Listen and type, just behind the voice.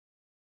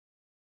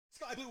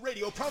Sky Blue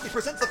Radio proudly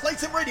presents the Flight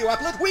Sim radio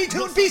applet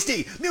WeTune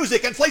Beastie.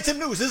 Music and Flight Sim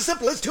news is as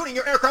simple as tuning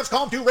your aircraft's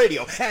COM2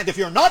 radio. And if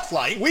you're not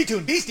flying,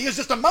 WeTune Beastie is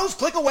just a mouse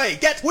click away.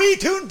 Get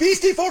WeTune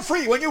Beastie for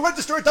free when you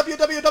register at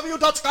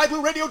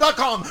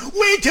www.skyblueradio.com.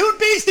 WeTune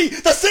Beastie,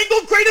 the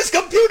single greatest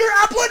computer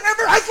applet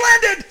ever has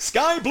landed!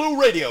 Sky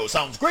Blue Radio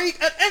sounds great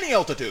at any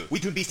altitude.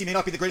 WeTune Beastie may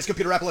not be the greatest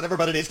computer applet ever,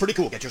 but it is pretty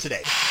cool. Get yours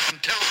today.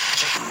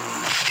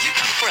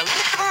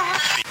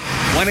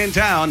 When in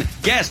town,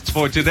 guests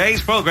for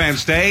today's program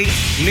stay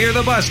near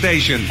the bus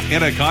station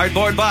in a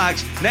cardboard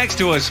box next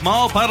to a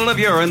small puddle of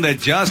urine that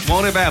just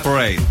won't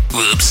evaporate.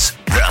 Whoops,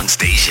 wrong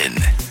station.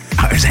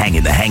 Ours hang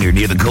in the hangar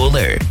near the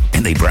cooler,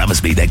 and they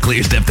promise me that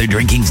clear stuff they're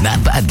drinking's not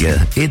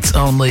vodka. It's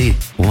only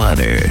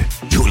water.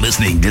 You're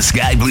listening to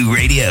Sky Blue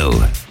Radio,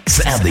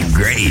 sounding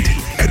great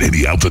at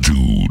any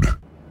altitude.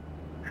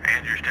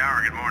 Andrews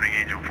Tower, good morning.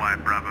 Angel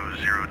Flight Bravo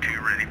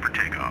 02 ready for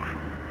takeoff.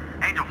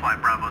 Angel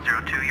Flight Bravo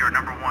 02, you're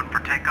number 1 for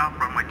takeoff.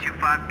 Runway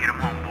 25, get them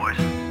home, boys.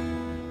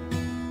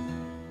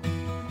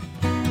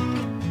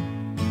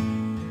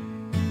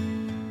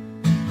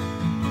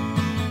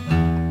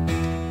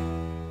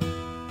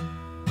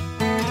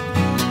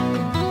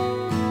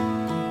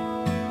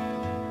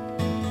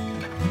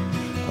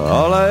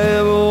 All I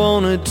ever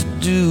wanted to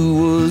do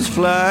was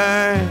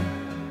fly,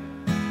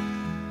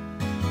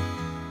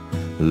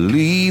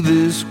 leave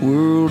this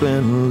world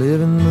and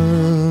live in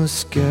the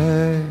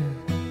sky.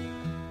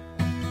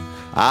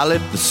 I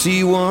let the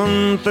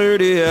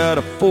C-130 out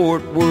of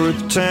Fort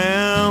Worth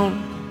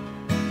town.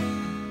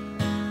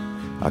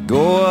 I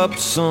go up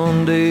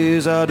some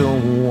days I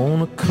don't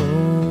wanna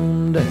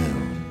come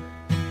down.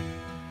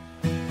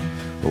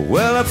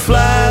 Well, I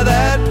fly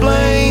that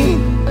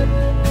plane,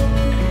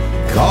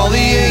 call the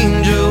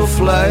Angel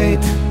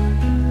Flight.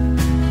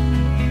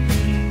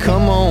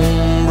 Come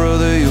on,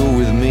 brother, you're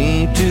with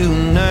me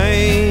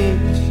tonight.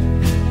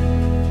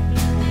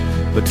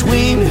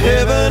 Between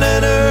heaven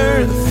and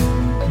earth,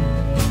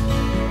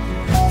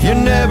 you're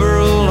never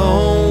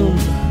alone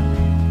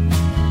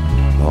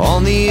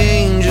on the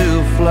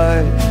Angel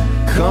Flight.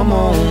 Come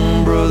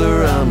on,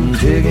 brother, I'm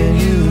taking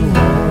you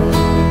home.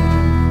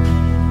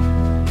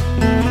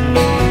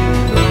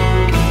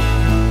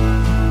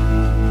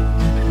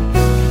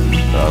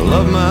 I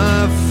love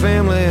my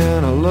family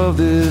and I love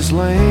this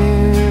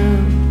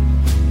land,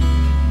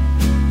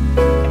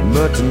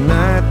 but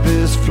tonight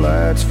this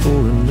flight's for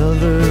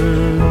another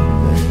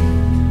man.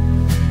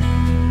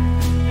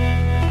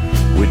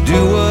 We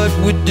do what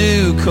we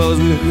do 'cause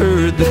we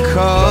heard the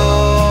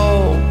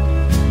call.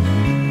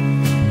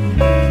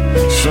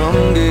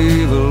 Some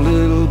gave a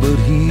little, but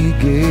he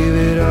gave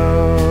it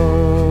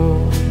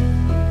all.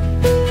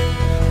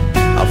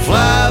 I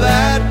fly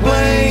that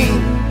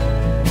plane,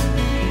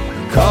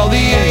 call the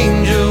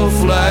Angel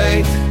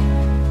Flight.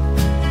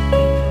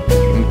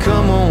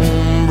 Come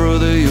on,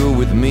 brother, you're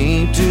with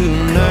me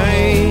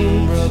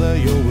tonight. Brother,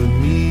 you're with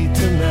me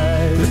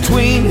tonight.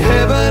 Between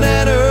heaven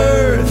and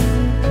earth,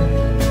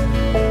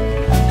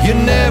 you're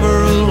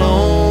never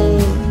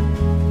alone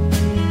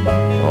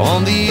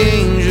on the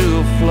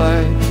Angel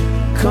Flight.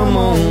 Come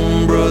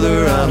on,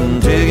 brother, I'm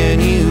taking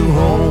you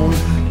home.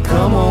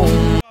 Come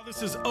on.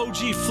 This is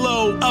OG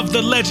Flow of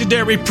the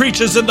legendary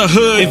Preachers in the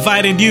Hood,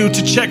 inviting you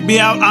to check me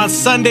out on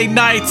Sunday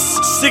nights,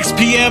 6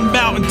 p.m.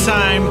 Mountain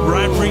Time, where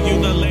I bring you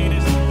the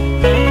latest.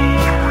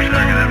 Good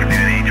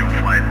afternoon, Angel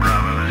Flight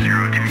Bravo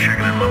 02,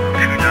 checking in level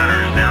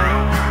 290.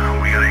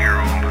 We got a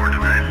hero on board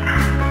tonight.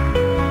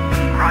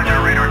 Roger,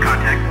 radar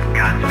contact,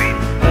 Godspeed.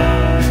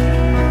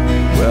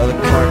 Well, the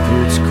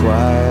carpet's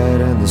quiet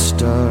and the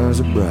stars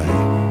are bright.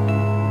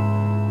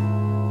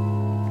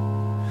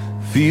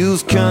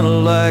 Feels kinda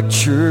like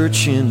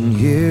church in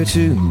here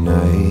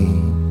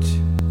tonight.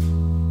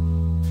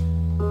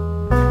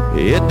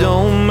 It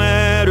don't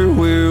matter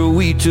where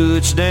we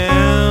touch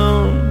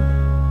down,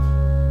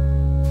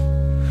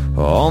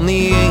 on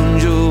the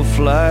Angel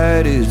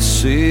Flight it's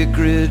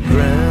sacred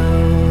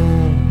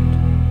ground.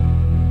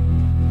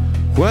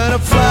 When I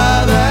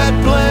fly that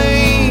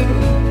plane,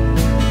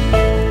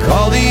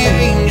 call the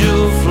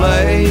Angel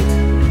Flight.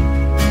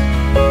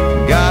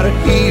 Got a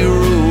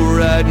hero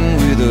riding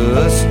with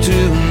us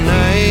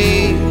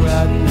tonight.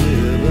 Riding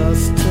with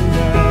us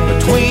tonight.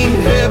 Between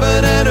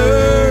heaven and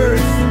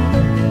earth,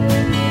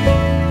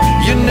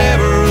 you're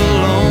never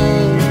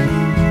alone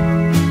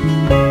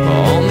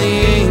on the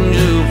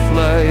Angel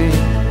Flight.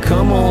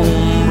 Come on,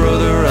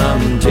 brother,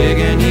 I'm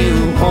taking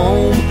you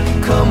home.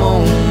 Come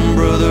on,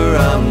 brother,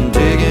 I'm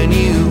taking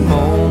you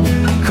home.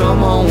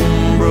 Come on,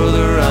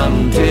 brother,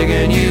 I'm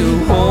taking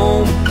you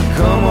home.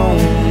 Come on,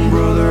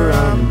 brother,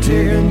 I'm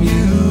taking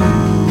you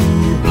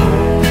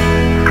home.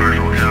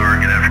 Commercial Tower,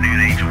 good afternoon,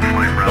 Angel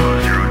Flight Bravo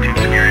 02,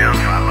 carry on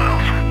 5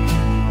 miles.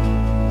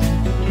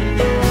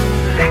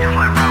 Angel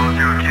Flight Bravo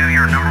 02,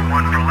 you're number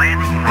 1 for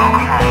landing.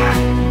 Welcome home.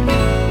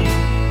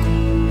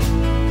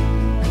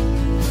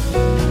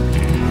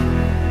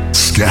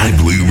 Sky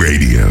Blue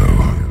Radio.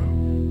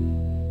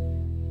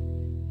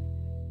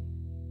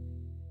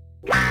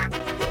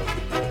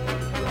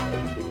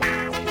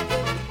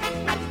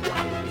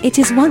 It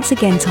is once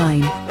again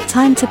time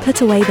Time to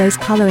put away those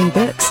coloring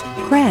books,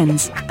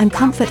 crayons, and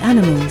comfort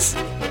animals.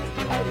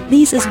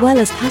 These, as well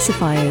as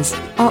pacifiers,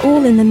 are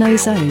all in the no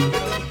zone.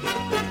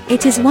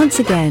 It is once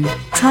again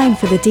time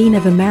for the Dean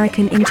of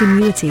American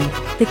Ingenuity,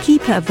 the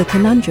keeper of the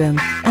conundrum,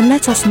 and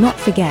let us not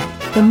forget,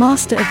 the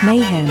master of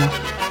mayhem.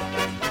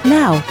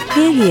 Now,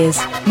 here he is,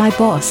 my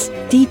boss,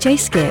 DJ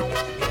Skip.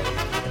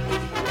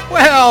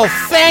 Well,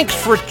 thanks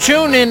for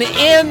tuning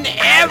in,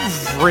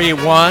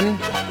 everyone.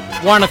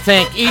 Want to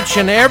thank each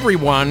and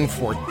everyone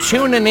for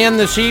tuning in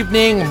this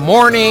evening,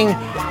 morning,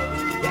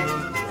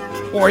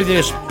 or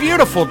this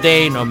beautiful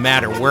day, no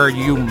matter where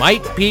you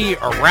might be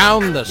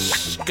around the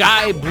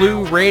Sky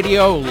Blue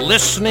Radio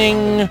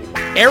listening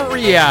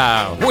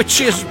area,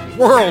 which is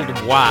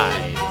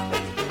worldwide.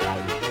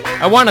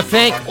 I want to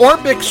thank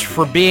Orbix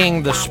for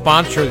being the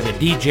sponsor of the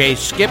DJ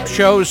Skip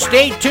Show.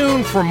 Stay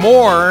tuned for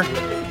more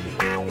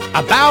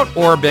about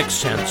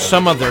Orbix and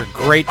some of their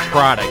great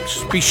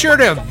products. Be sure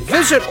to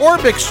visit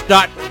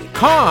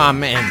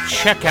Orbix.com and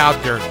check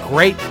out their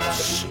great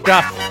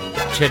stuff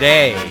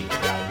today.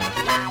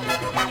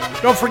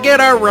 Don't forget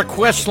our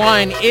request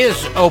line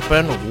is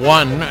open,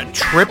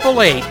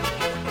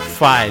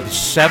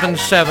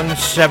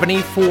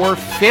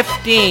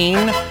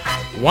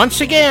 1-888-577-7415.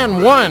 Once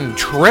again,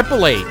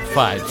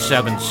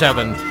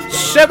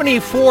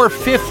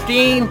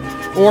 1-888-577-7415,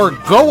 or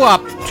go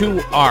up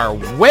to our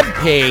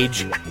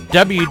webpage,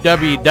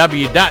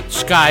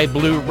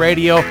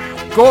 www.skyblueradio.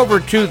 Go over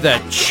to the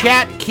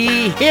chat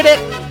key, hit it.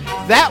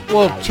 That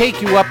will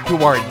take you up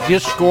to our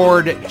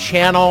Discord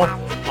channel,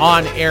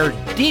 on-air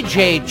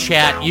DJ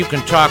chat. You can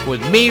talk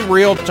with me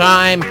real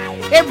time.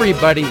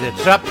 Everybody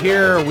that's up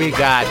here, we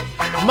got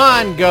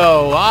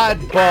Mongo,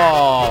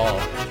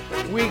 Oddball,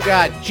 we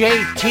got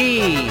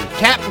JT,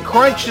 Captain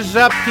Crunch is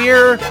up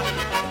here,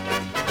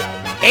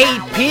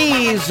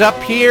 AP's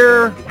up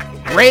here,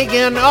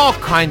 Reagan, all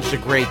kinds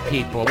of great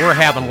people. We're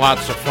having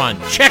lots of fun.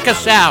 Check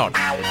us out.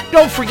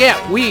 Don't forget,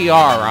 we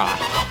are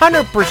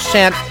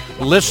 100%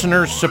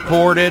 listener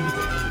supported,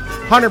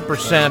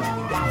 100%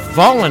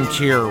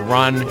 volunteer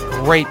run,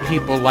 great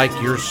people like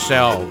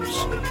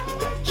yourselves.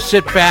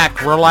 Sit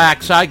back,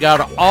 relax. I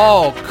got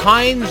all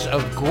kinds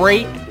of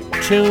great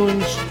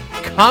tunes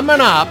coming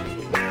up.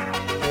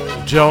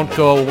 Don't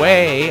go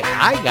away.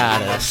 I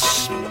got a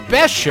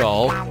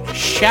special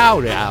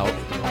shout out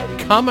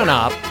coming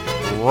up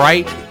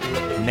right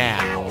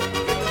now.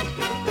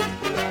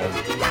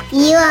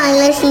 You are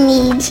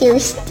listening to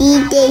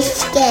DJ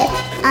Skip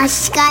on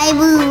Sky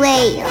Blue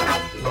Radio.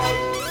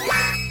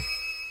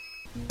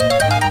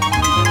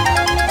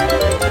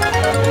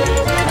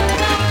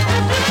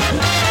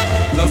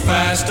 The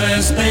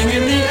fastest thing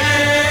in the air.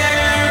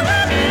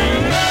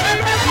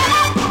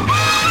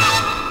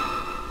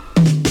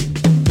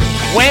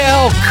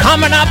 Well,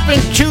 coming up in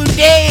 2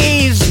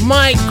 days,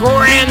 my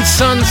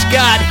grandson's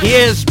got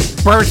his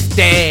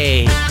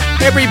birthday.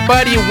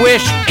 Everybody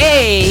wish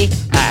a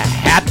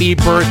happy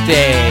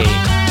birthday.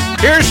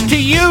 Here's to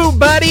you,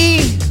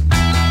 buddy.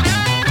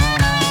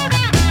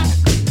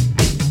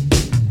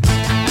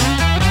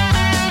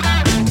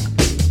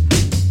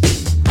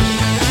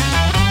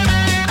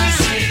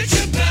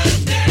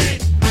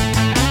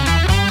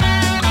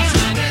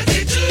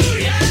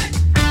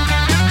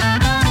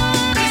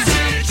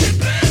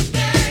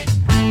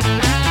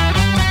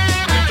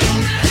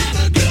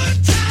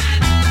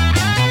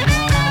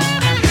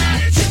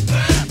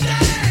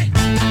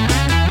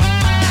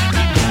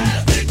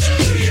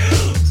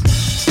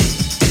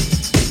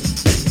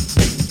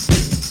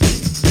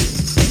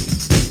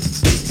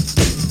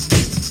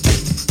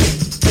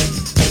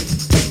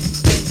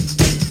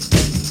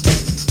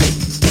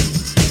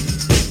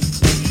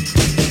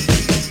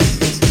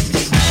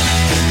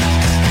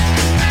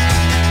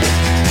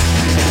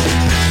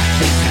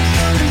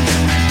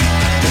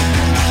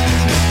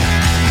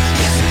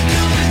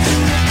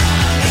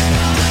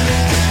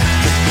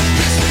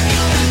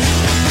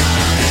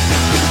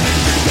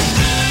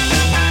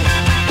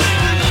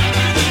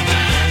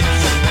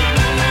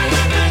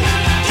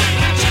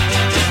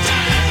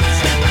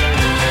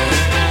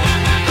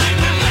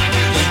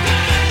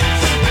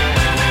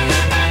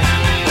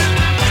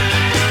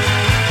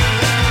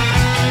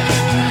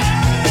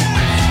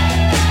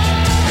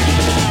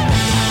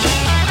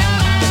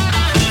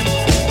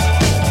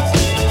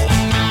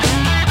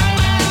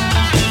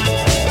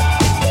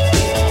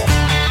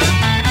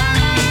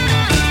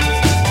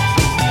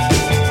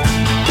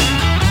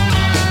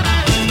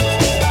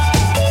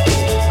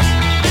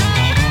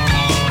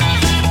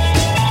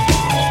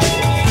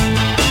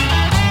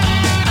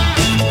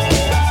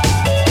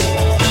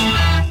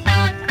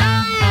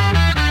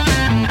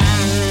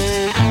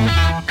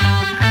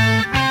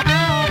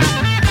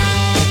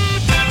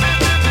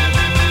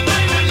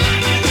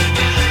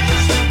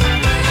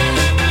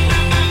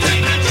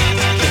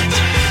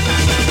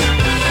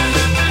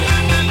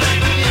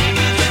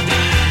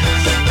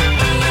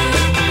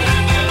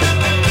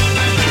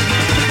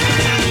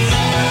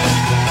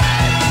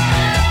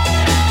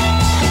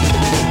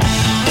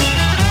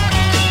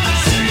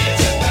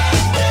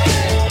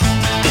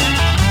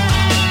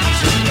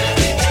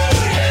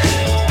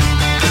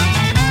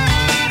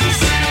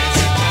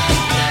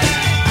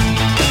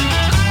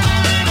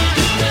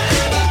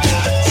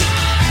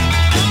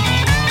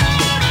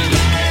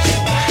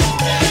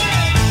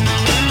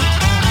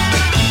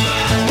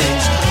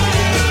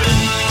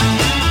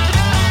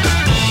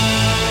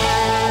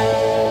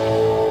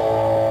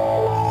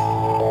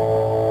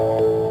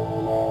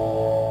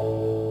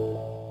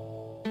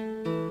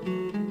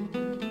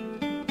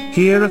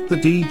 Here at the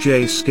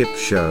DJ Skip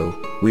Show,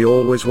 we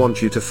always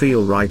want you to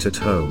feel right at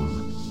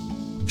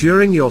home.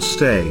 During your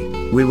stay,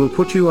 we will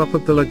put you up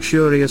at the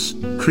luxurious,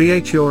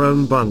 create your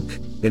own bunk,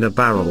 in a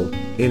barrel,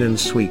 Inn &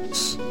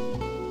 Suites.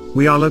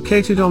 We are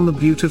located on the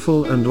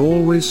beautiful and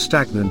always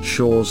stagnant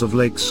shores of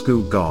Lake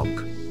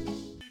Scugog.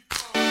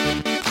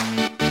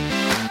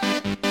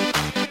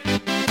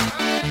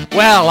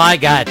 Well, I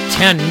got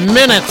 10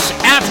 minutes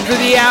after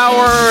the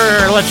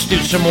hour. Let's do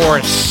some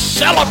more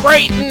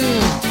celebrating.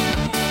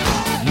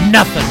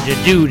 Nothing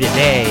to do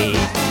today.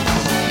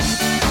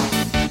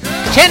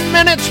 10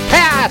 minutes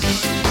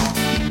past.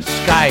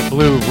 Sky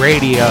Blue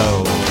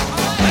Radio.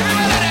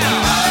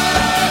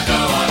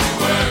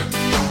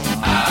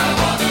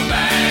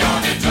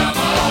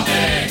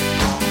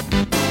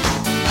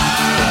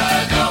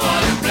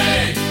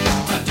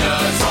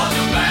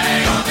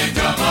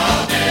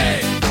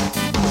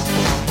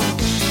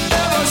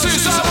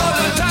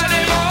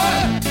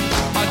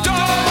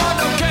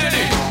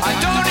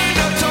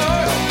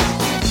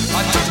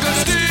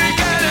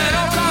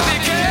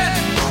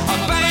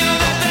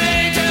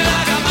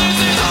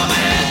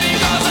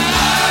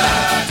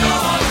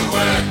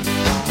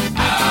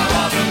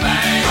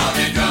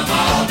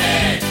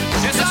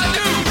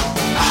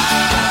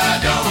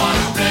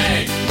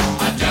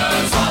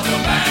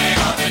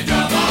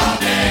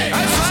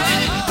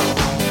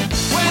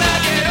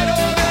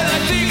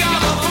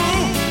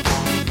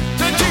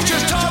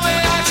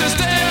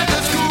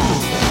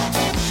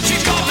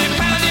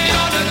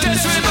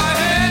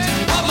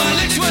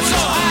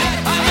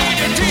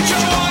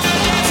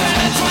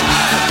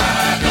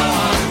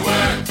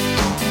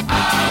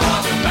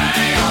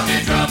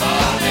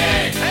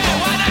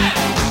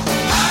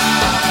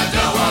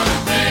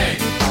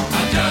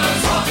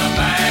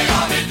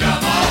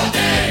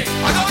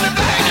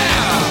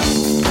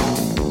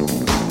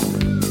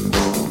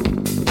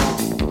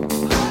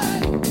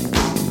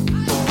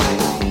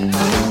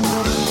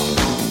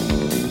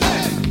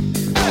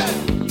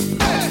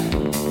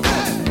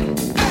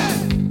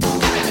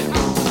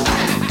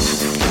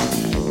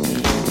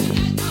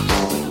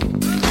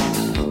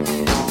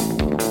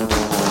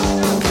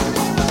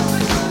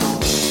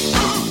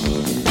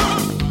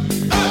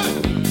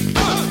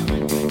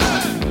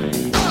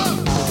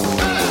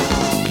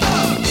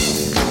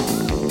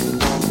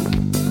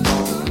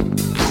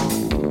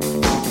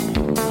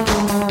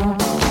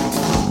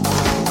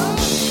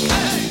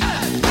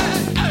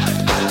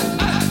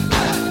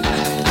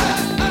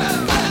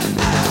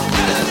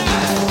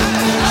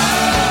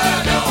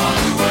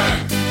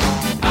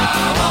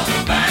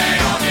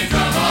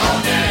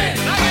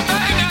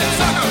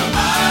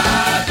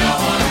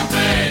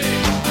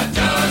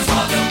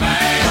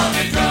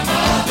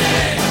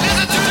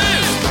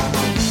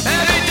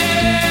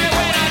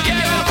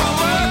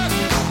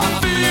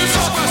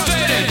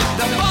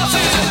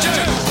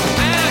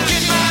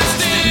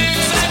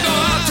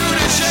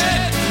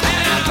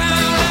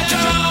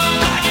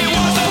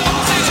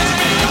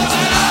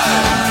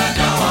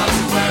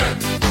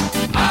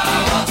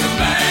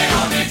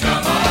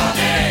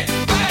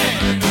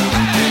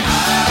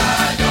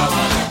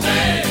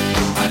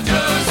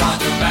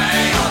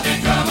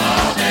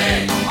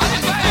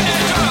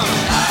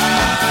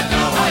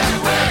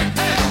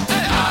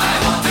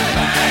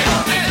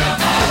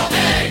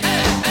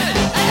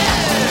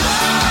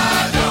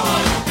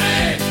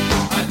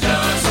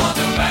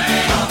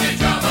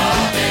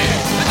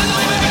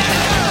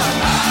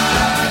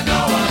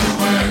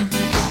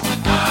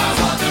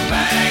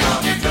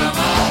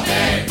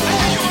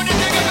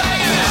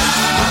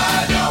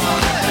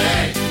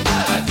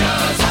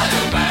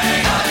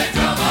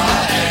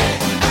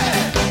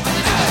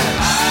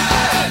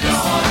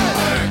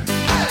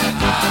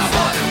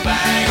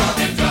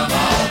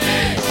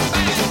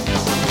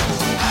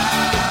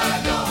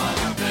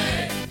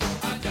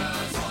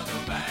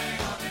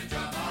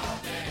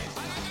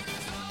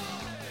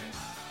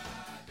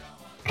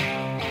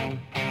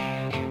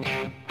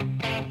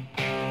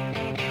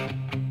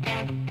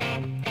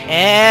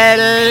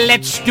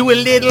 Let's do a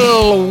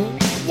little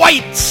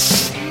white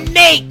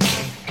snake.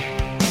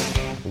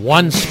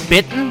 Once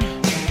bitten,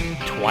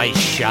 twice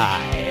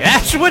shy.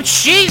 That's what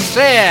she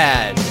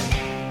said.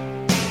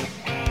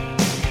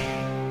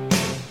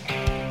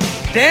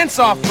 Dance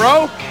off,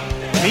 bro.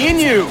 Me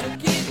and you.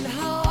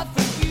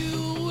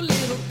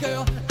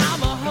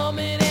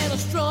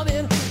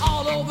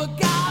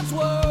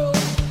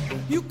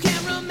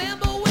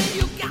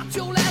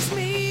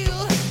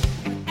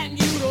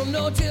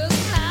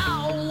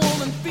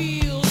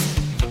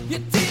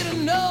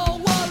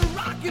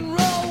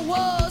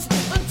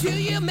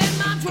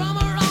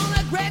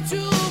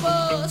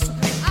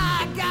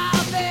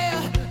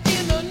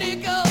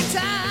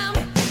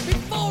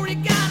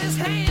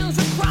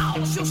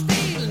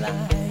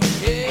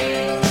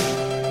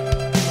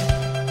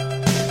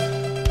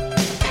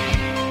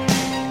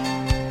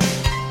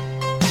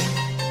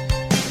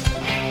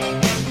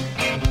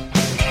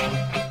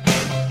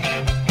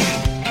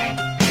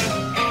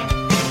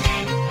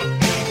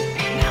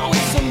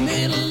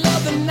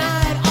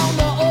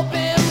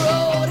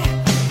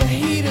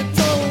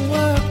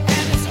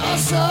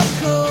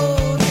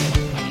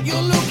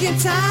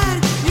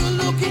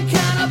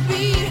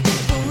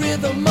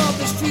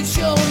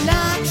 she'll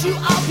knock you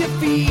off your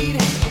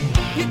feet.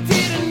 You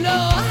didn't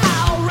know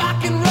how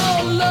rock and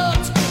roll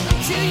looked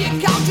until you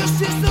caught your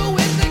sister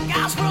with the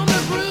guys from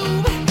the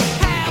groove.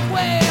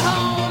 Halfway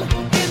home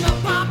in the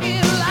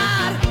parking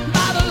lot,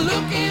 by the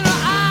look in her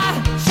eye,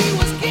 she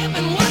was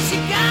giving what she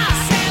got.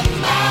 Said,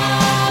 my,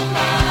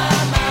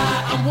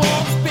 I'm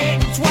once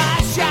bitten,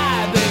 twice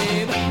shy,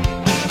 babe.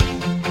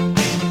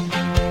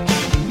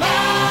 My,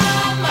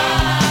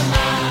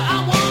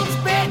 I'm once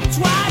bitten,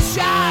 twice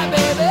shy,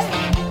 baby.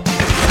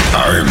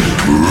 I'm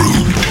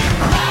Groot.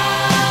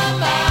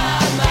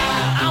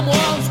 I'm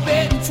once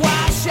bitten,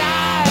 twice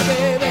shy,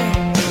 baby.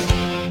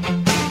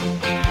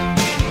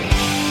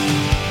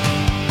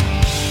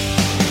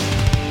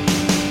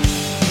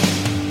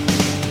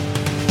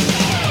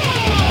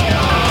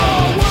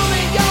 Oh,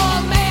 woman, you're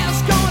a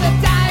man's gonna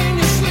die in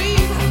your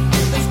sleep.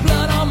 There's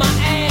blood on my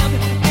amp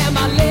and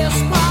my Les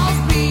Paul's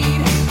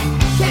beat.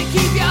 Can't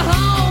keep you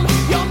home,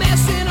 you're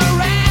messing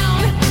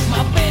around.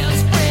 My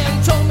best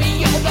friend told me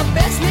you're the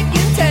best lick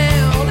in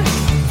town.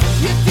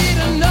 You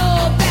didn't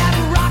know that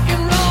rock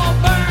and roll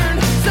burned,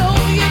 so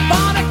you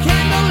bought a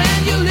candle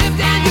and you lived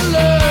and you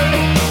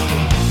learned.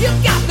 You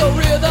got the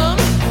rhythm,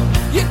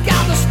 you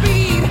got the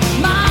speed.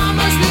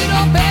 Mama's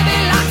little baby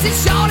likes it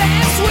short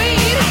and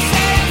sweet. I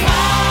said,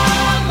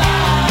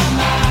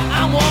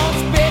 I'm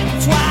once bitten,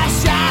 twice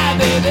shy,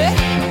 baby.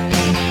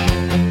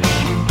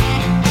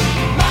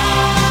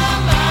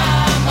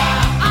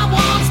 I'm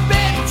once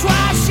bitten,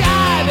 twice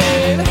shy,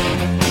 baby.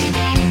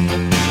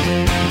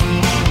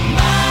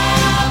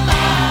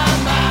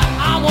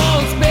 I'm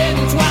once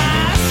bitten,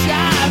 twice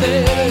shy,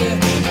 baby.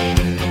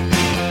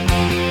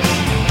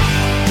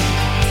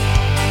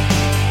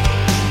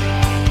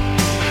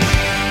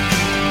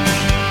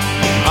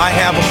 I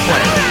have a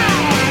plan.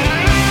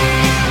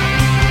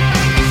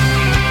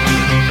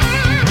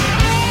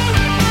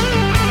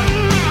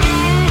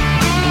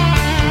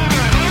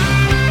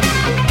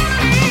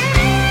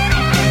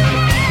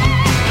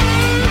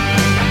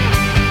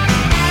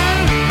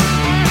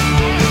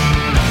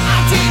 I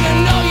didn't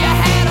know you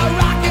had a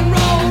rock and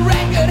roll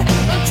record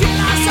until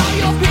I saw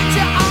your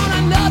picture on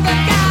another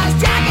guy's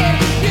jacket.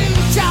 You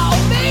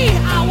told me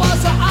I was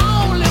the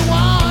only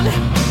one,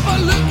 but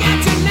look at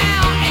you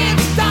now,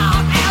 it's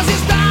dark as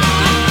it's dawn.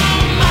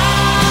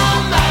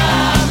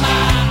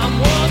 I'm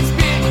once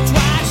bitten,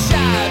 twice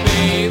shy,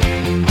 babe.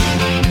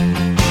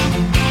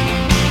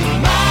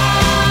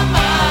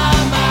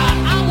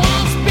 I'm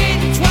once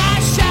bitten,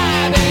 twice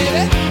shy,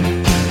 baby.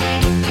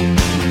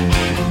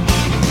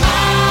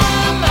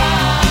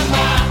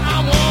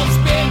 I'm once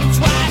bitten,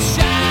 twice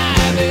shy,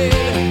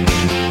 baby.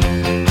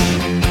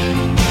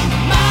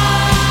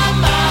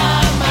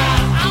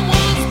 I'm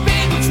once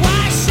bitten,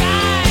 twice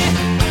shy.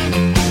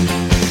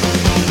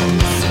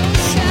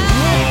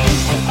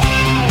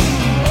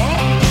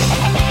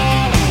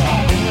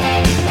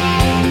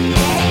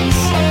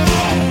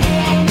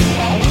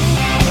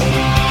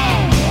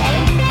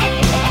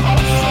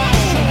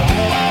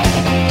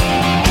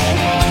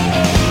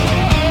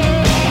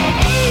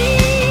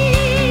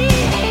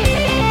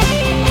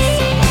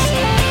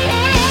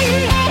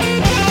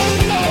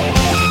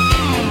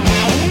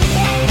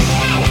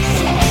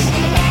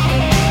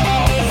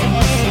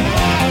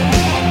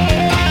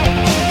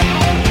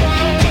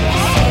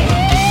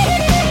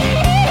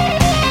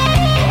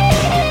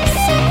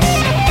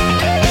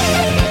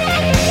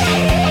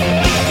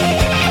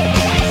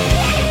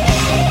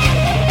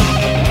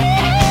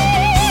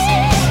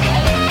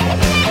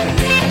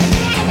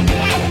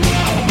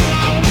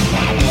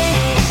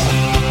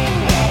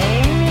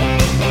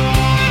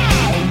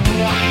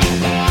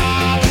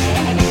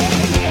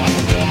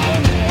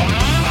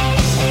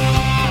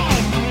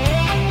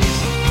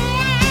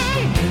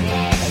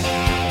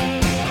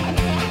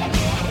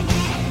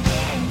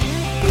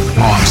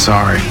 Oh, I'm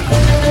sorry.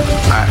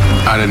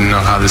 I didn't know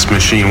how this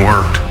machine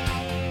worked.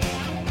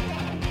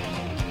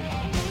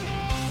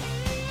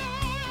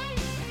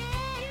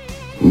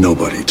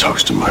 Nobody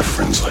talks to my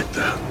friends like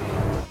that.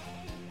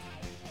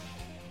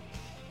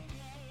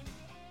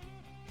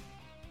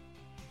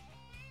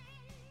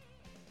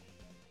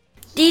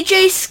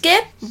 DJ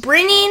Skip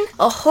bringing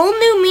a whole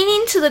new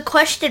meaning to the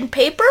question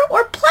paper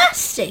or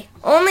plastic,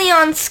 only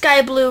on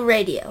Sky Blue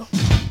Radio.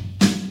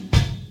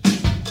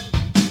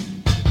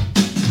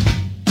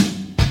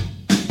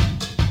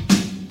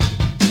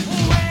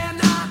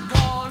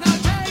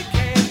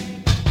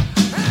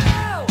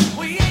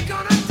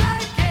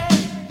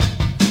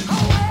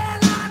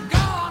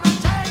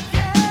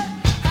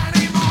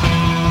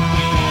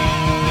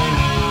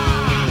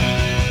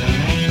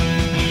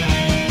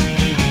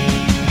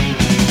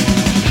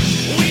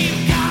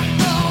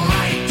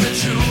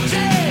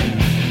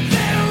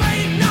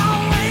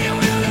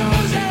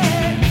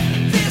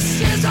 This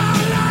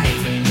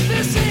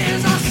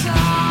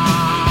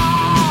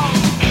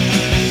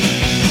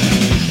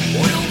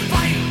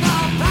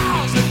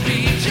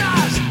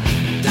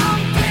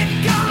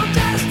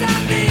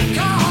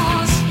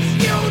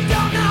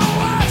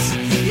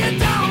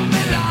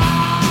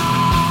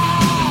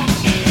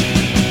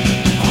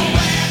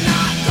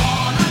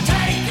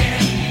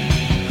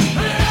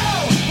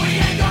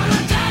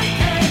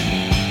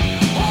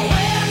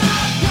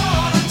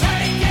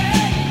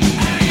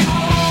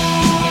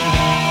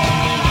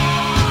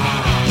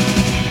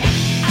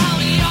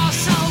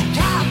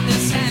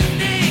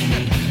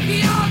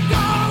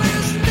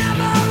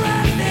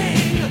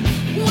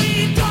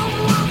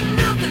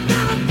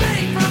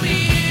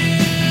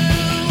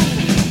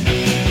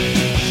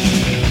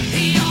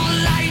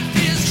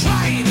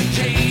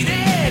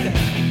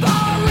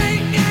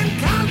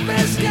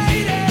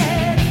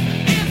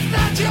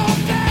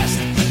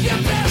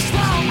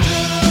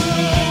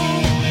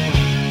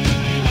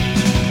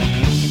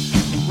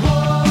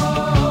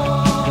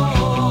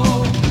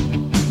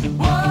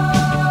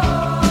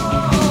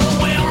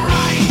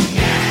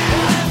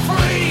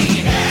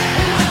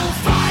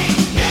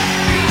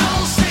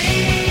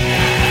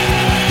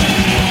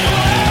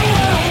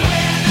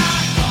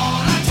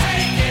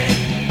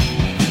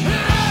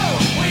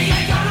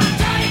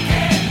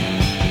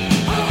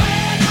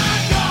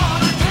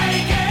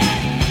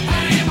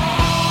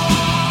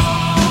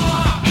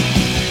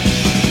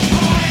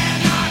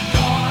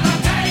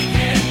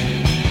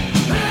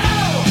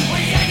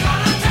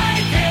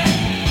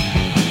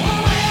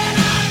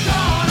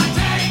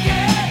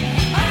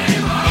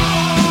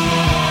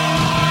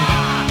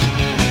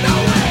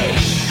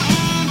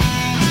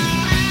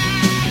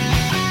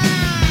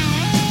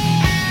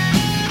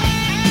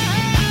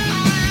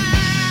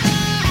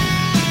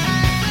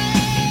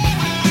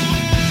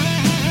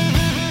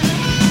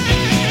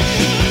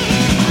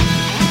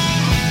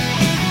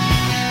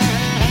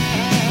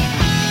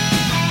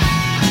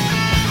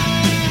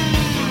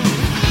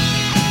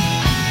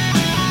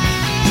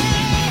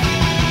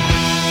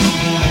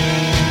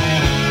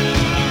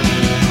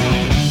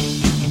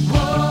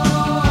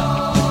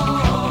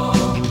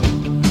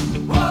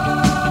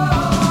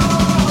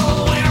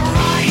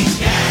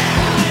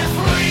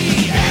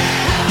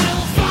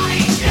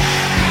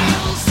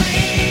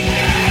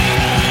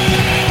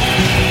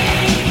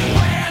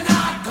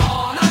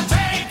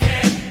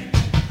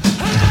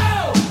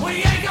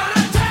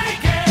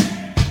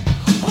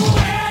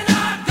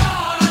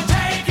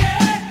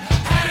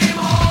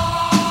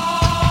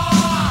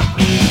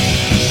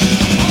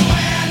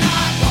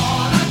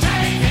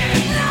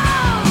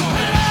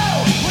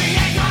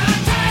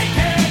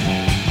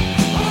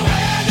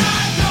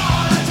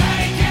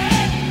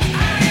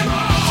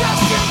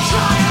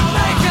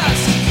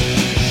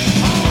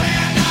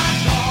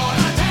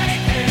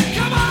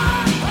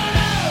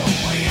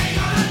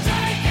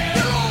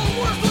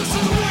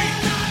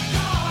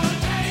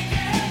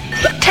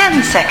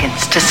 10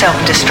 seconds to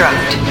self-destruct.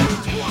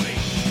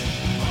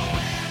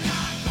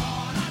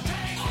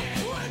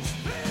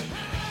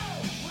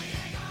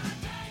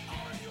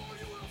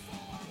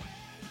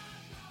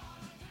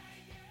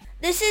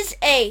 This is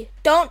A.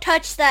 Don't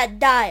touch that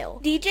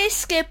dial. DJ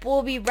Skip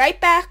will be right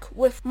back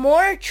with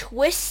more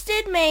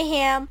Twisted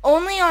Mayhem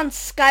only on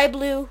Sky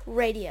Blue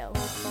Radio.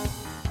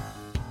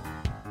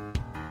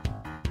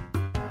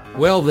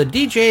 Well, the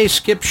DJ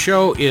Skip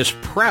Show is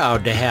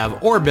proud to have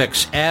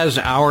Orbix as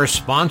our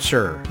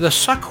sponsor. The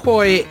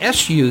Sukhoi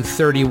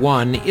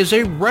Su-31 is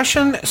a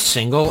Russian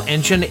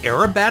single-engine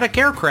aerobatic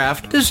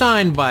aircraft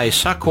designed by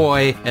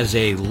Sukhoi as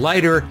a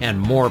lighter and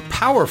more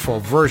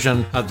powerful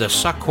version of the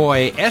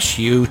Sukhoi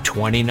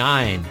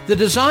Su-29. The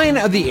design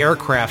of the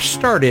aircraft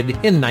started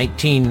in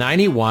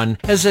 1991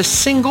 as a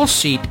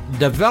single-seat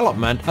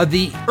development of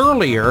the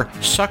earlier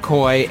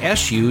Sukhoi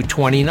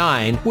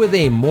Su-29 with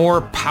a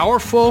more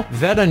powerful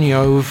Vedanov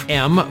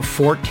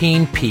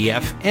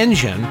M14PF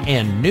engine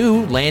and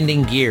new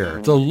landing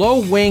gear. The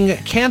low-wing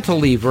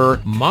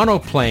cantilever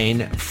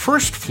monoplane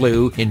first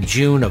flew in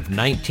June of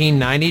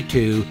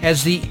 1992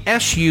 as the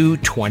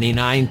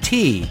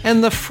Su-29T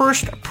and the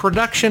first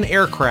production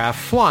aircraft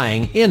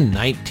flying in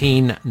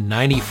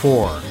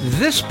 1994.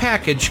 This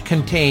package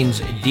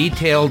contains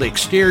detailed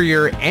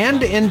exterior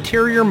and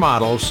interior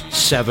models,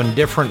 7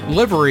 different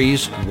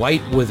liveries,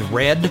 white with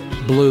red,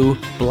 blue,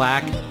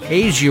 black,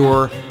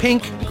 azure,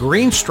 pink,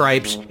 green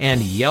stripes,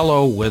 and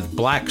yellow with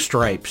black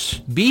stripes.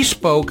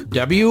 Bespoke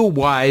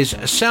W-Wise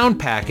sound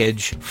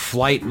package,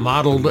 flight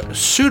modeled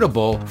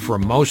suitable for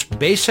most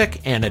basic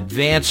and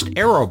advanced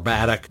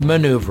aerobatic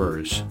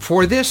maneuvers.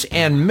 For this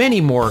and many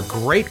more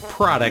great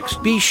products,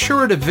 be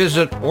sure to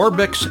visit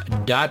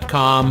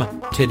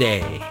Orbix.com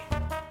today.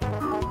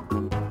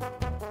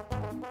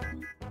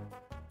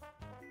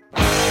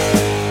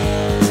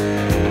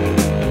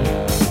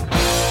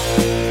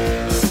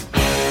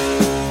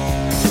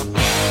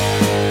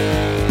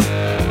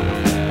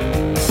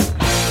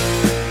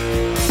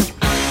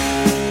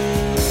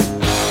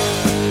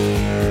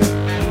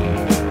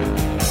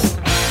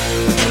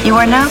 You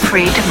are now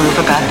free to move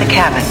about the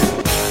cabin.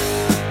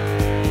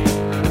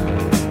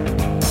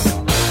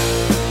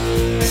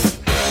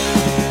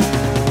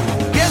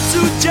 Guess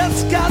who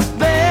just got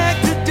back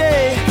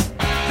today?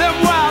 Them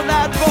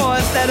wild-eyed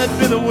boys that had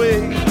been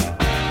away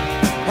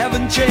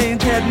haven't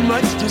changed, had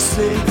much to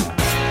say.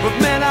 But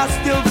man, I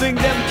still think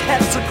them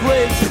cats are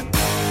crazy.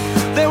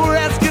 They were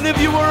asking if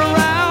you were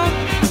around,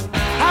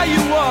 how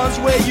you was,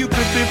 where you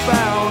could be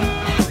found.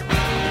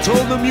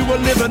 Told them you were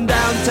living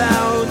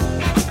downtown,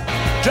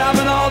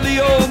 driving all the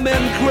old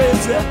men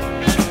crazy. The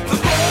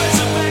boys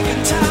are back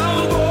in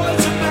town,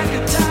 boys are back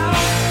in town.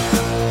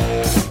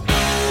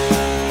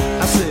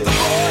 I said, the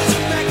boys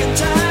are back in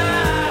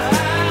town,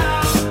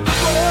 the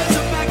boys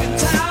are back in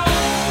town.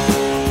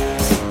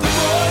 The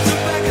boys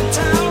are back in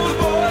town, the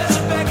boys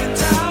are back in town,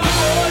 the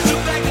boys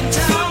are back in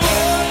town,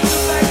 boys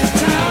are back in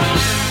town.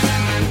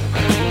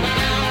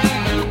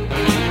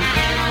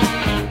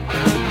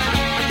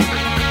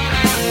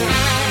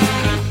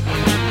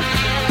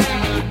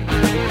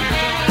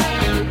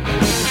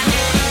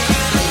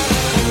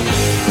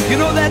 You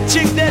know that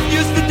chick that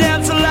used to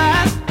dance a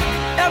lot?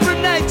 Every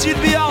night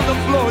she'd be on the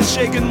floor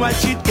shaking what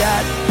she'd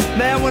got.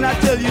 Man, when I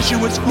tell you she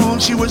was cool,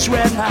 she was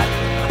red hot.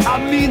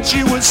 I mean,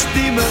 she was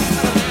steaming.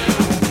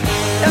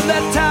 And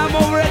that time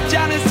over at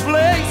Johnny's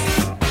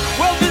place,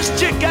 well, this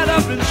chick got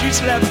up and she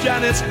slapped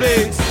Johnny's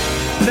face.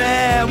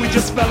 Man, we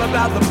just fell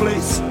about the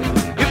place.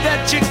 If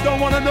that chick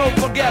don't wanna know,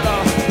 forget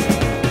her.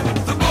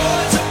 The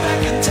boys are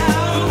back in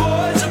town, the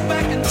boys are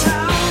back in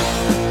town.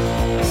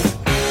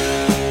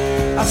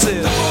 I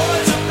said, the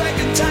boys are back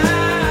in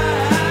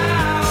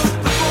town,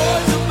 the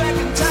boys are back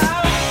in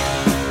town.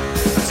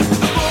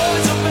 The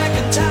boys are back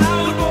in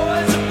town, the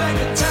boys are back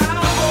in town,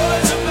 the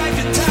boys are back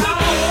in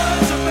town, the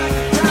boys are back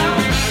in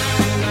town.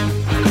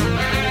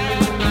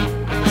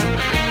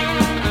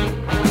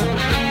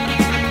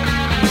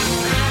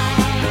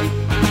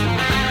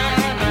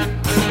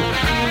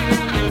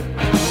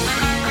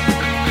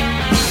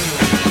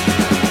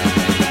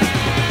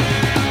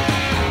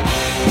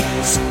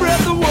 Spread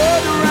the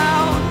word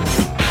around.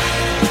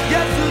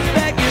 Guess who's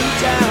back in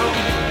town?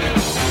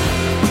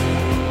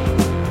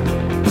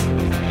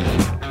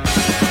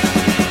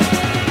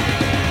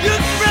 You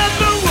spread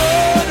the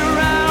word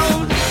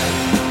around.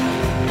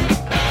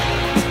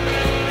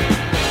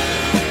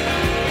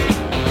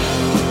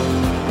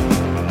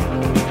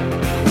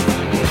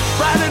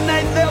 Friday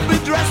night they'll be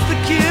dressed to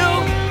kill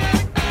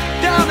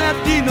down at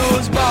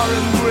Dino's Bar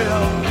and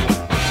Grill.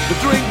 The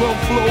drink will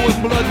flow and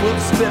blood will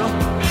spill.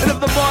 And if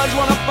the boys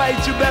wanna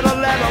fight, you better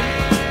let them.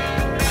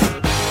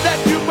 That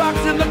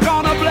jukebox in the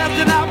corner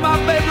blasting out my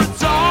favorite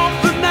song.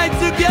 The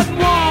nights are getting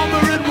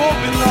warmer, it won't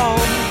be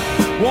long.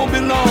 Won't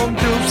be long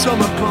till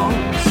summer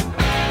comes.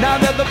 Now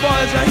that the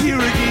boys are here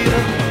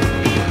again.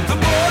 The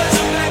boys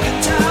are back in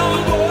town,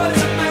 the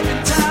boys are back in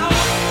town.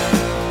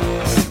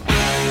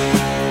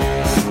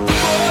 The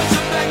boys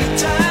are back in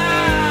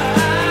town,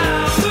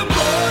 the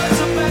boys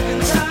are back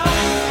in town.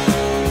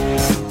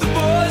 The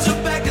boys are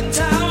back in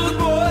town, the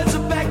boys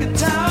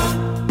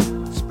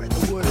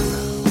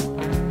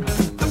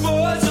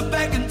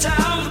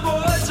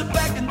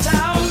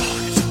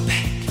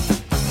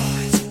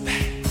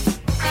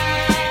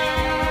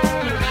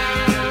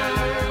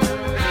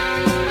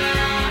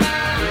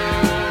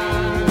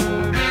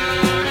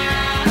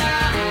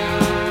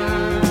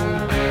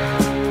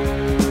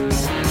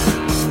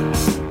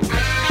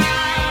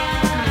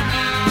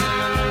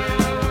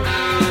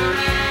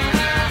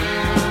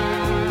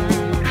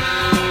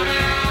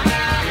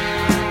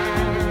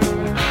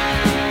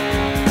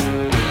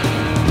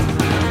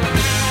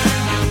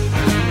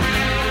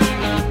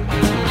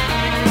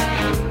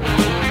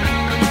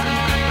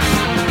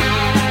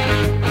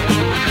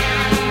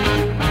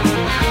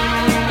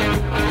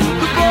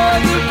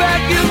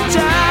in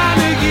time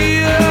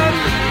again.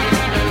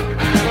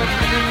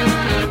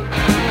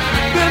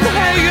 Been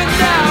hanging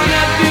down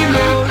at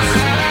Dino's.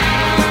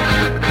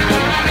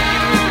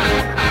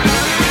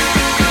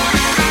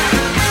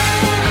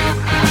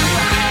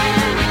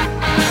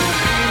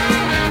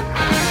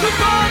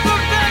 Before the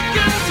back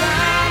in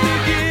time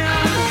again.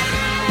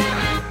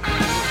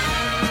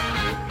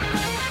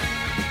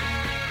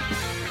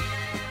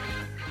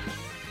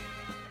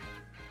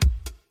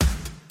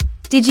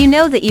 Did you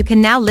know that you can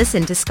now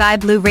listen to Sky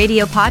Blue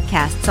Radio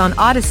podcasts on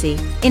Odyssey,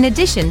 in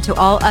addition to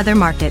all other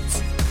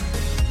markets?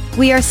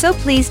 We are so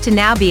pleased to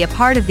now be a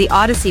part of the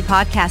Odyssey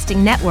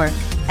podcasting network,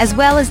 as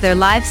well as their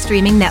live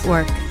streaming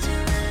network.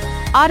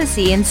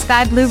 Odyssey and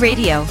Sky Blue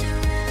Radio.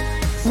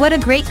 What a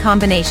great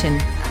combination.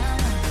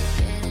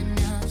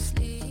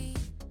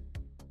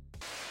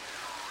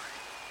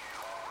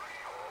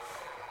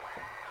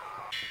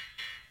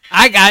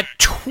 I got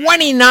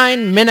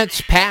 29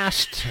 minutes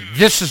past.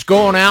 This is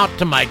going out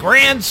to my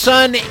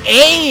grandson,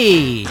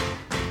 A-E-L-O,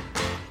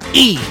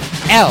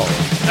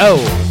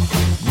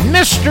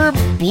 Mr.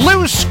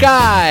 Blue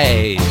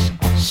Skies,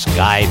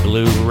 Sky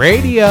Blue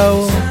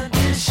Radio.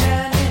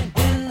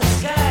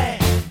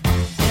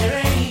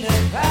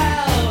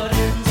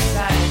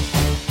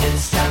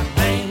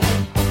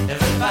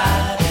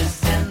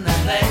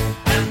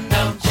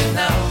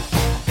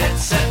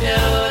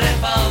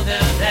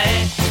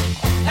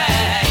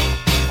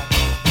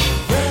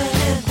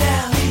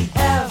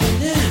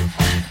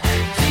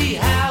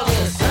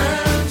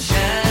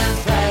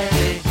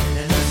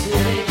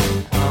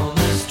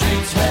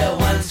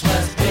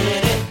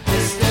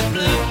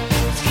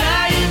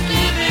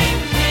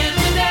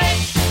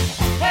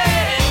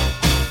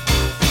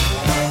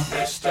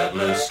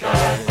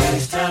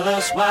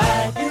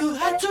 Why you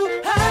had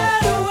to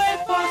hide away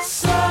for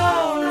so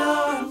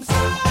long?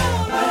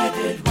 Where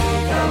did we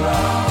go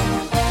wrong?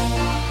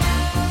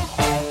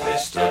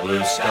 Mr.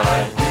 Blue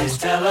Sky, please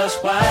tell us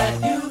why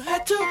you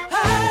had to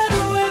hide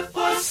away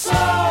for so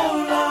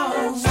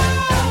long.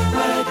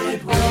 Where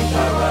did we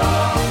go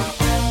wrong?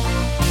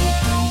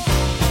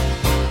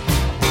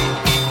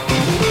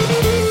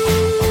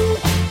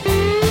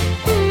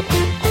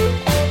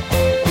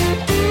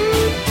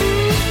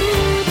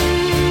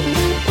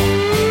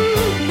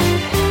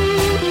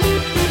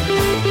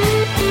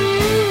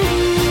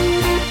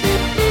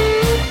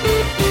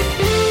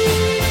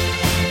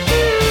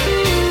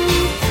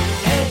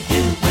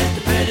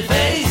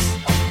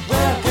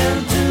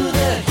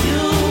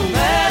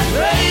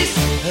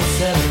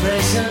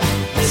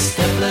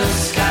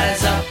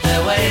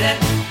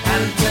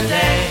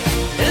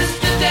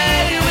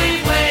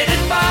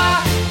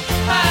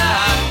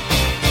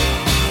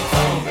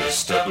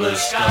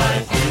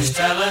 Sky, please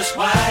tell us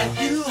why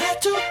you had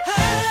to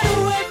hide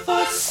away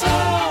for so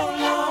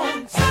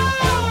long.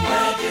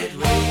 Where did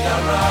we go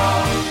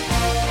wrong?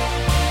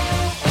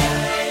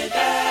 Hey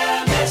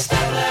there, Mr.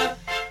 Blue,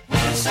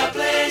 it's a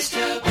place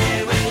to be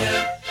with you.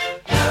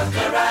 Look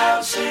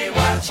around, see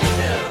what you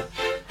do.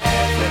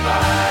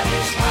 Everybody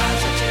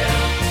smiles at you.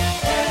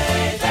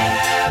 Hey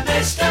there,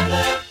 Mr.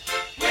 Blue,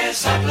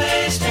 it's a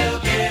place to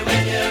be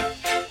with you.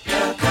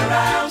 Look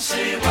around,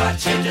 see what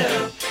you do.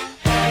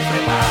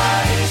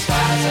 Everybody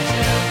smiles at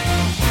you.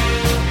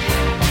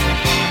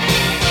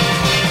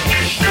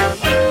 Mr.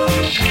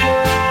 Blue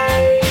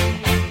Sky,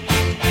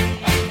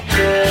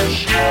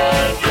 Mr.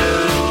 Blue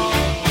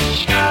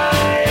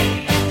Sky,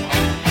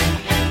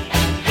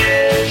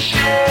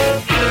 Mr.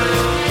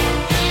 Blue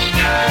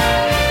Sky.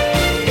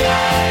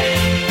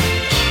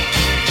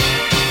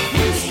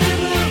 Mr.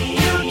 Blue,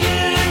 you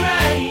did it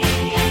right,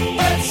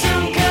 but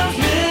some comes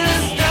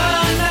Mr.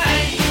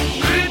 Night,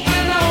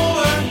 creeping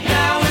over,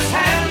 now his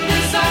hand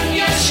is on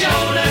your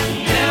shoulder.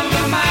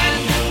 Never mind,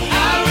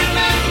 I'll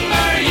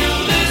remember you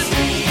this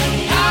way.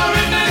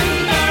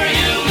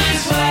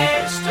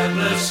 Mr.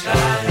 Blue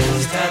Sky,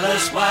 please tell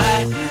us why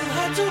you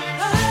had to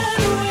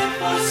hide away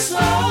for so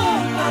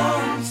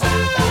long.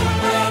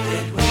 Where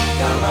did we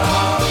go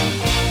wrong?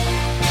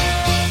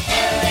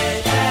 Hey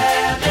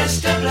there,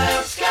 Mr.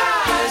 Blue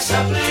Sky, so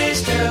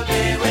pleased to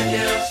be with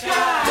you.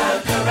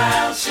 Look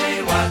around, see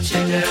what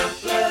you do.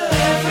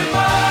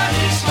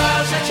 Everybody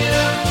smiles at you.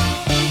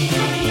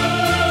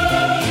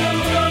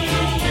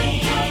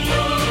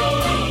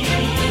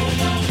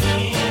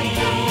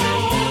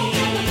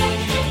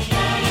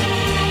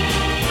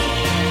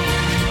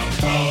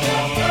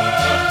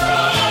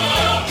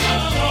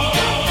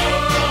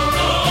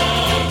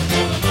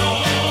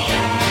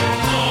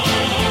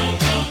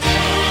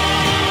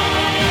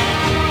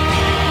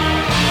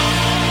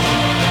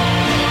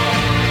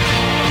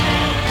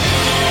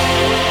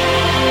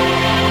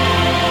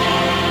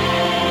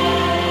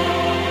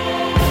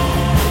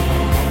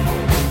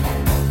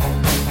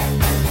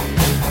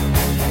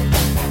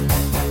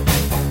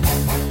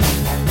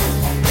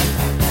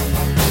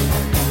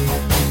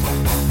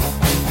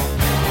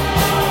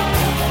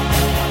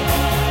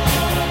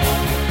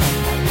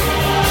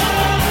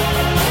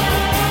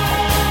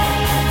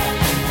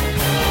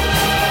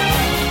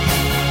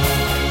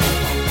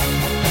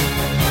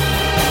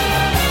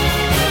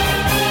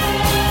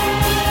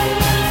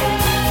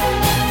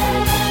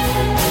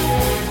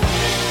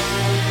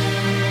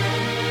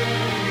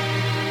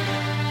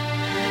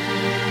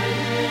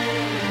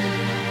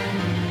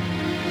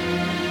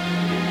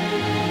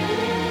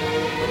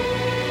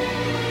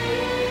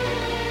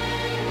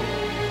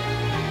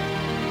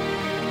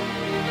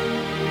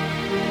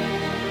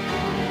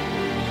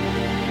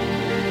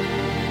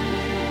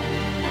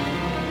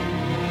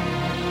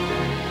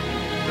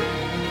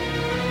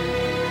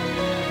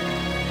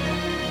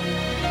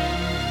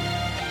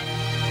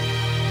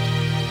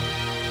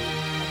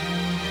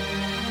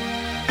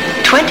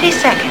 20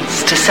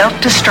 seconds to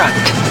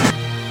self-destruct.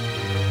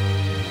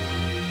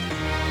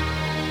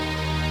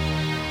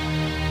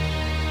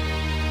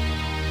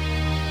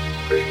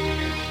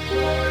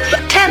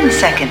 10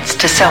 seconds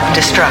to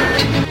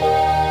self-destruct.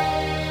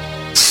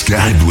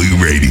 Sky Blue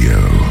Radio.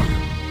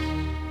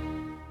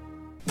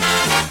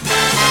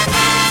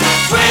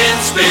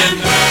 Spin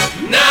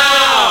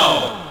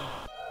now!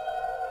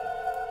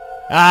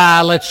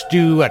 Let's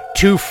do a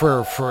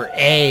twofer for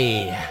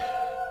A.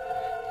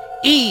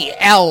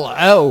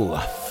 ELO,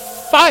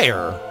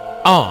 fire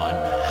on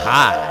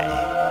high.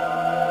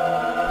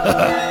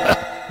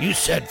 You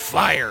said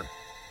fire.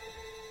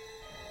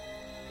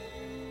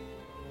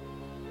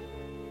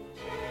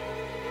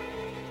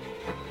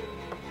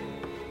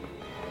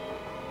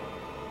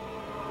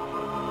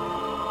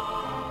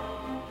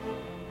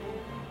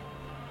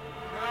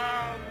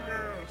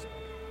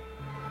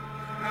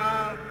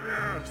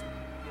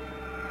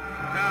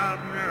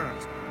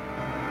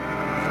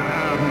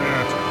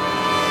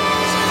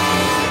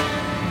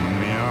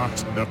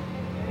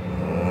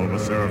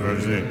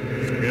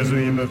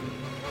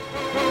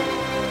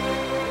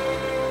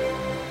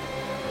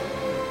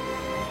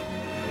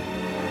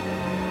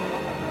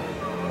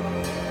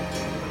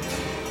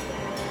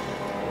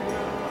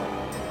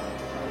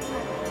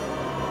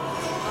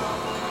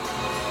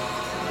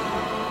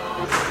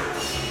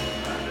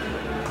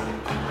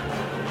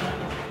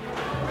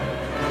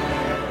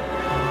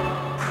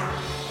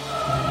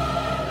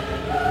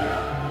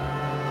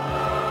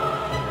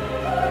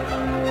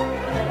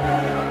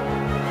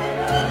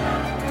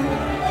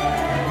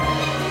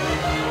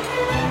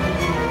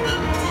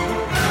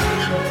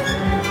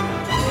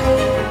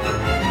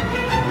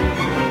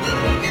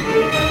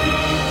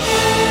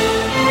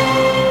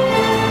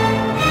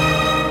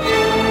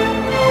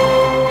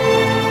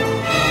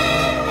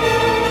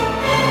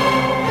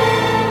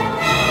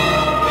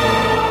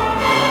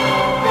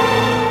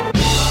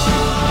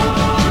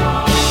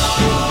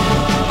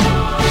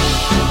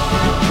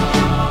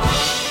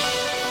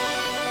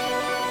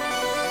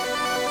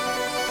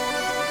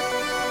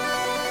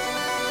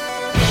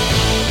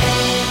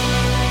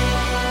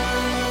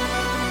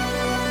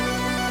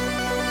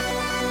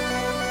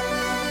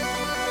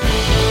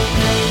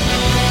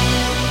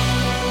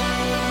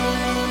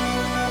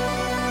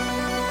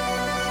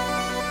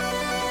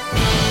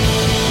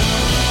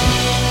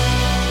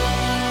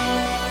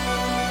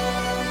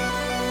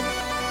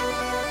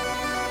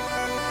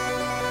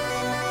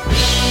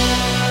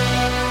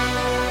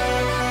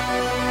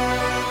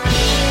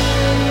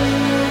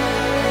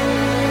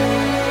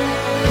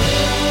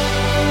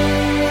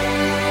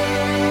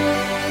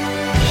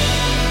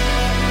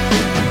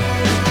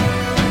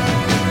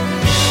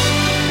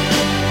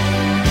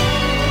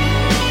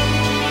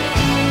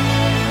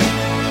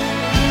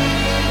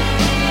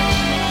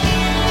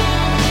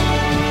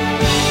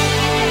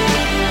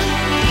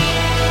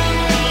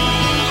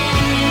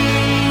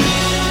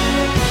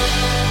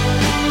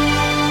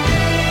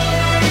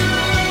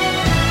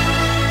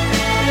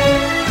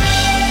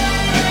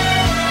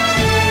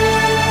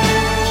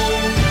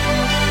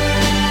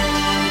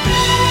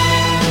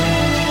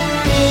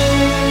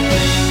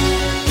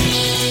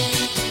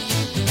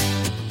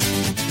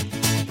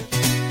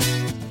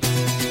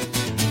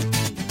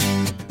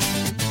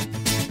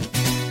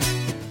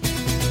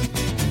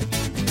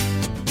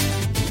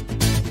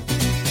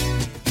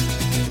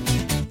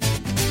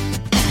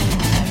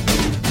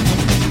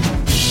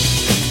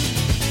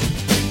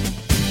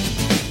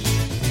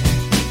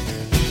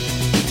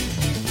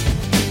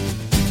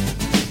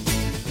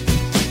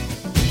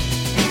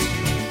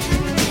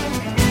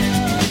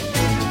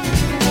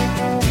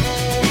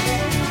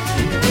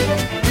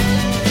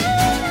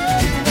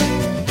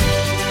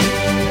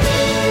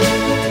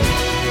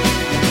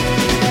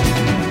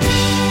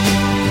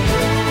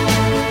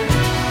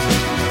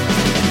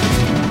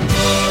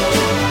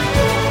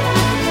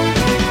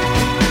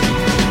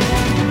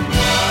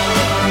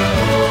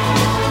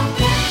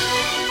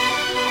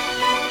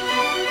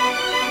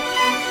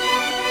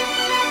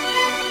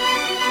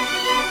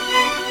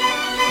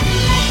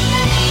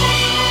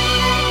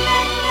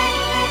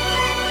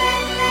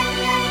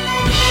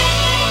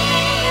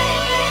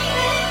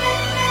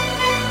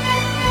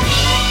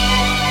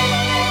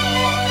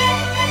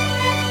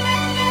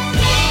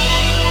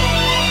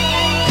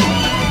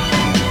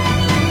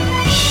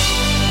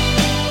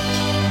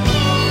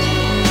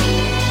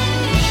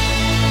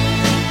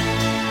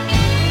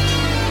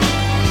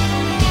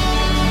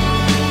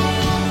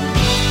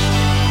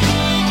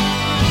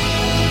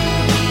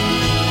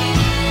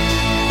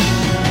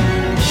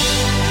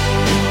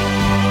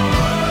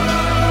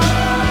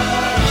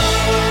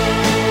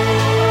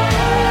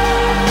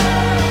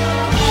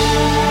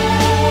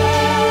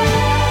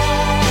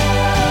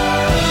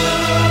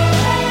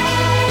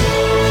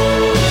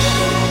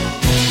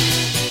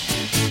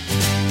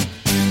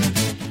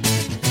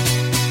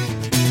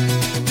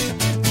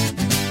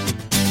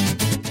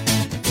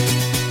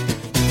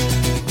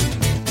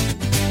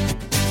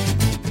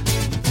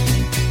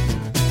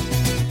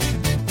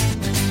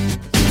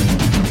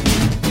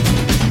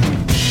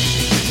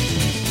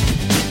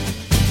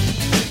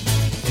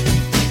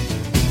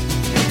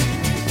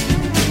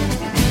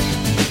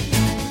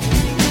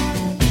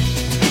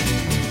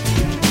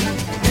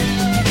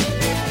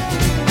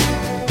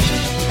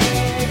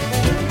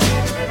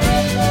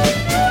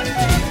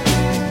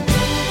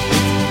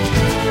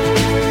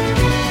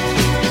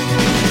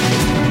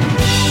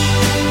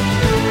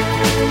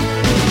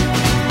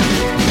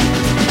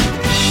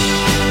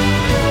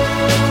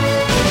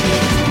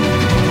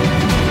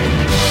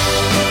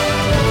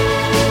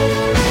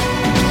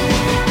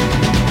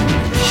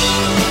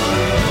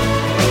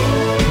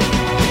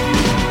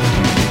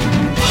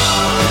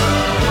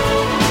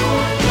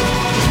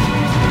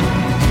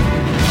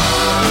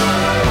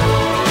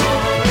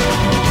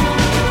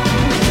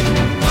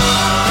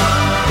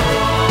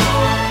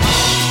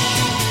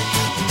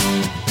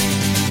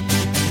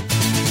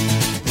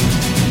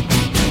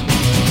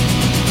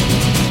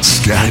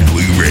 Sky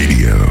Blue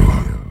Radio.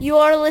 You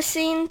are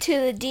listening to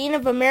the Dean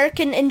of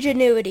American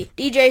Ingenuity,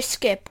 DJ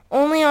Skip,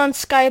 only on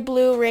Sky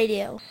Blue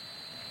Radio.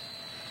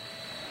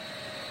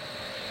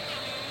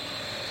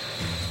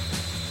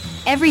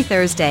 Every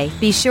Thursday,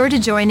 be sure to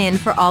join in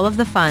for all of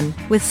the fun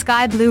with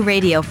Sky Blue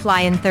Radio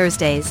Fly-In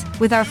Thursdays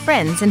with our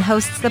friends and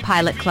hosts the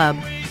Pilot Club.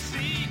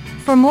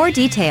 For more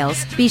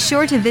details, be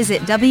sure to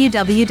visit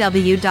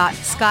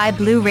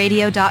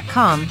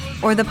www.skyblueradio.com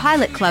or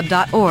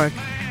thepilotclub.org.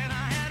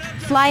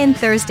 Fly-In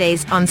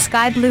Thursdays on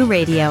Sky Blue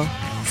Radio.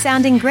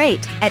 Sounding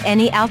great at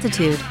any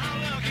altitude.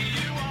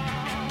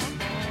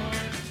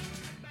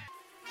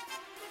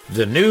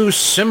 The new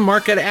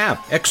SimMarket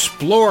app.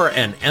 Explore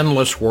an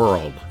endless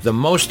world. The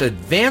most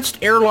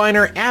advanced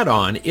airliner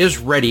add-on is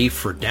ready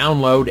for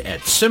download at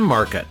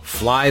SimMarket.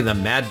 Fly the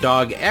Mad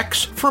Dog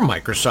X for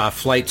Microsoft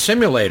Flight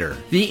Simulator.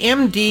 The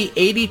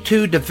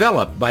MD-82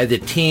 developed by the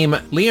team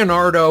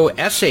Leonardo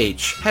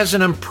SH has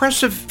an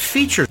impressive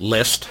feature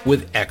list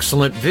with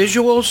excellent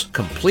visuals,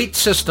 complete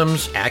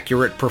systems,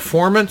 accurate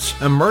performance,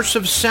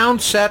 immersive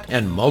sound set,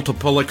 and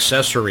multiple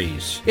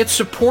accessories. It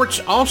supports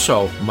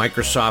also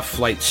Microsoft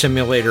Flight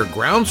Simulator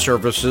ground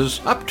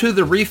services up to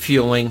the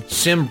refueling,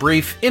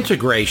 SimBrief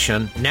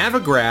integration,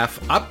 Navigraph,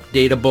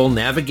 updatable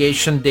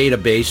navigation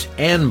database,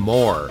 and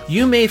more.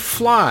 You may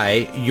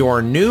fly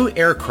your new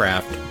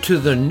aircraft to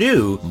the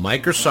new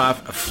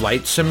Microsoft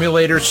Flight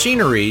Simulator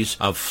sceneries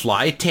of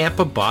Fly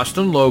Tampa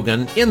Boston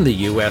Logan in the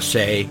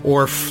USA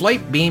or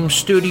Flightbeam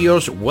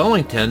Studios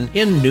Wellington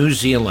in New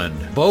Zealand.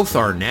 Both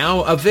are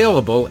now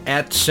available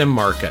at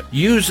SimMarket.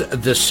 Use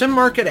the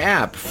SimMarket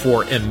app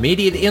for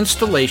immediate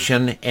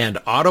installation and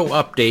auto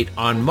update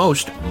on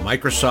most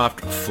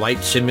Microsoft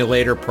Flight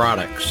Simulator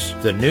products.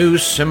 The new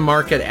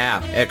SimMarket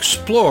app.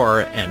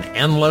 Explore an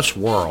endless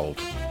world.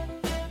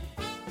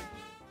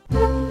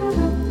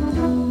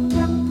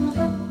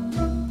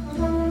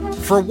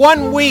 For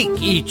 1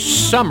 week each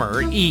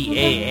summer,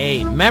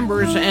 EAA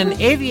members and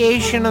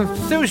aviation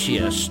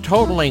enthusiasts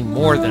totaling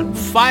more than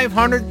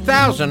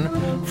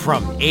 500,000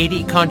 from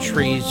 80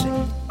 countries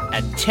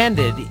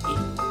attended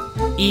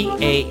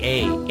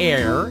EAA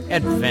Air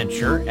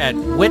Adventure at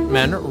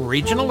Whitman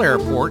Regional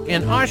Airport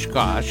in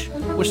Oshkosh,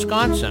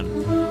 Wisconsin,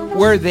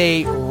 where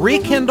they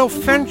rekindle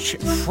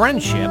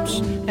friendships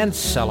and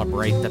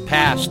celebrate the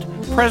past,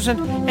 present,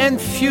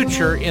 and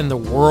future in the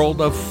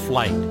world of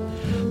flight.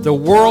 The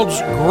world's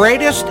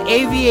greatest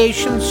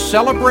aviation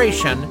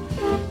celebration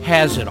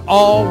has it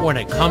all when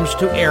it comes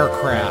to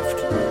aircraft.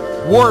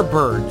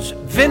 Warbirds,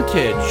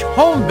 vintage,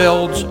 home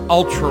builds,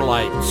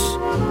 ultralights.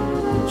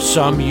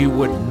 Some you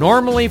would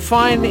normally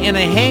find in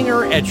a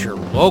hangar at your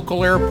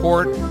local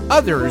airport,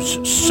 others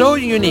so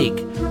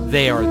unique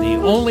they are the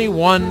only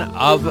one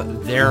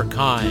of their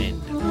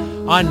kind.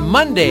 On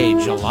Monday,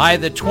 July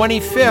the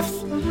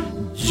 25th,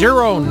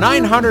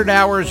 0900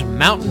 hours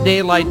Mountain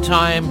Daylight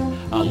Time,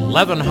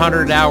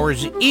 1100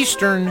 hours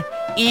Eastern,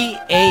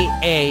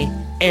 EAA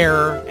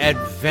Air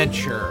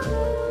Adventure.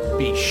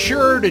 Be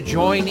sure to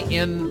join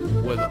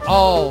in with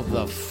all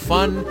the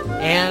fun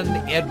and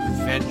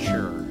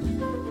adventure.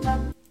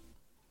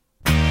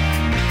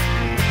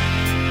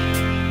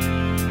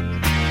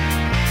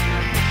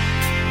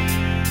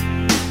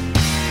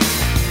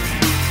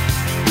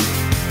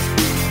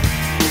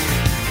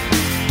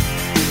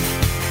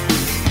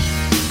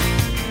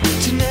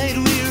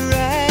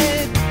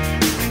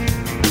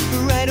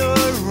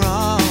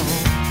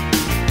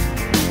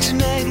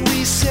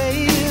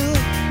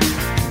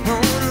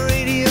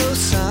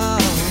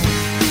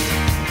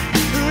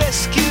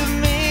 Rescue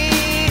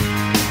me,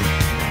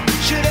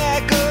 should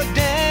I go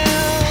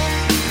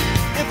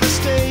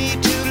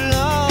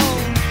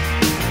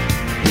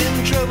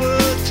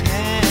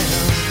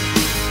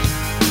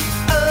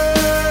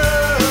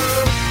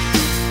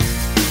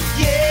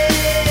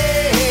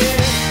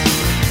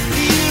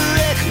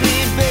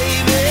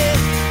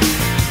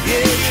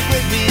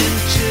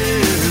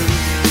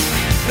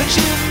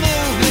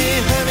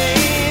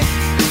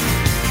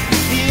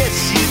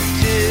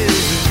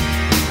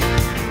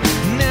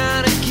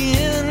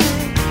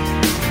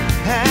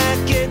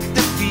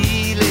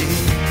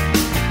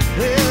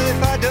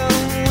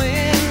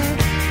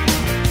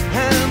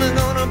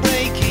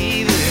break even.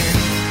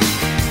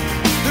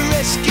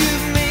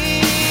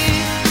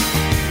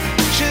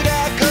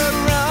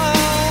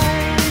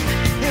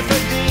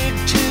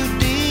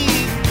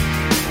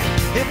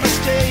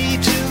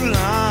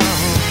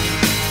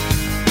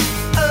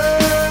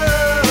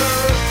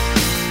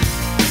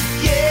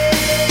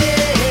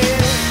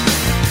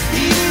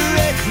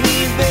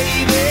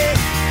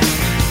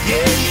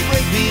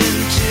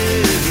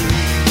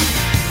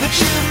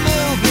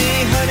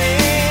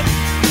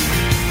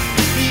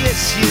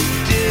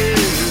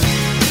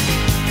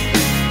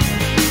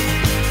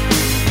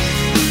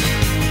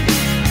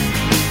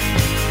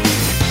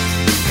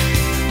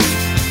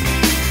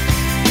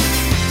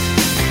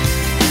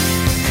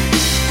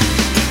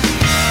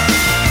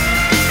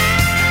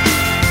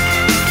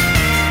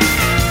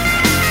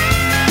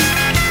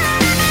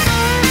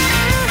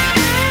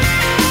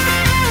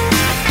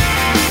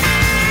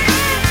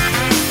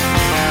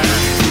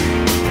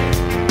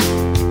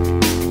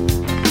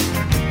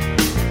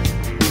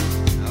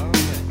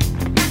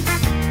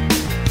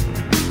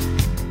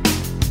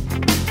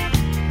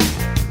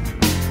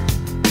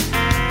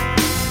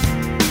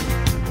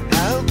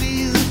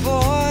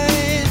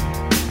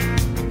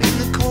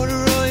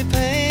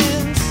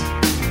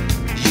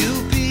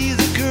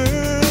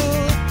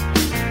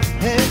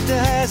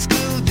 high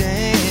school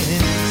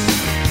dance.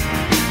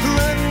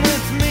 Run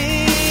with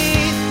me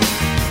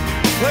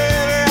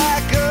wherever I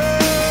go,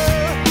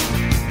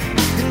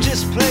 and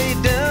just play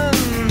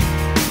dumb,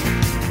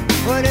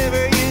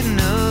 whatever you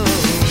know.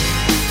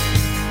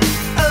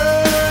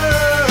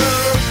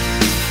 Oh,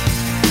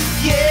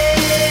 yeah,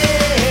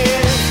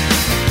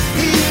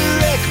 you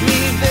wreck me,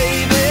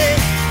 baby.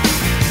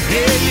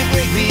 Yeah, you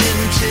break me in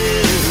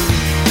two,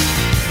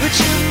 but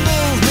you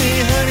move me,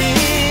 honey.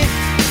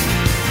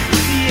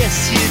 Yes,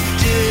 you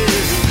do.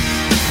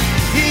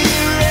 You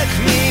wreck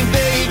me,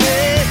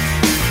 baby.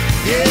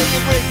 Yeah, you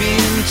break me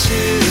in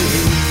two.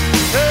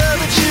 Oh,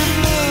 but you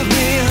move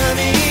me,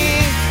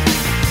 honey.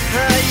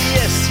 Ah,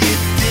 yes, you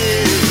do.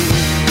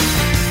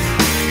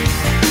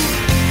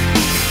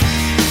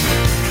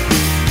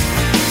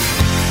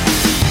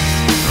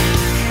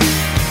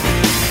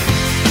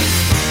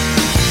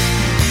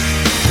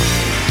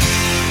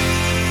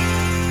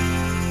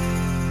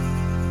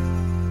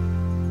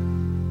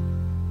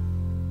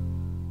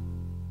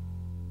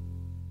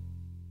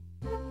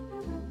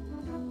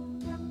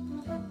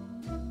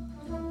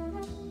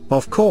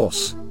 Of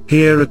course,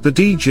 here at the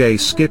DJ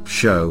Skip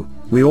Show,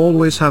 we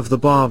always have the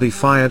Barbie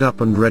fired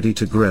up and ready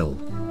to grill.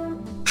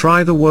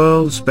 Try the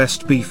world's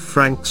best beef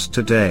franks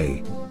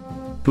today.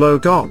 Blow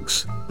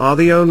Dogs are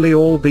the only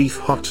all-beef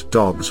hot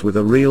dogs with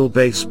a real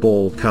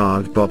baseball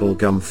card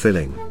bubblegum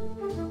filling.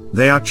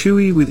 They are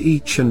chewy with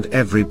each and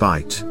every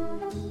bite.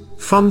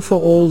 Fun for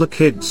all the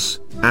kids,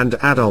 and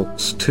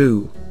adults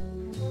too.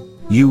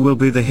 You will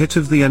be the hit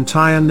of the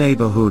entire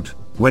neighborhood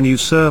when you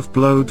serve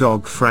Blow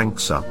Dog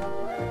franks up.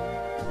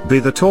 Be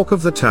the talk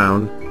of the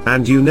town,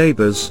 and you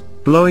neighbors,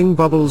 blowing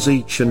bubbles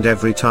each and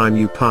every time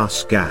you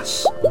pass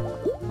gas.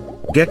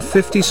 Get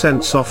 50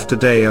 cents off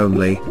today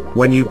only,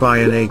 when you buy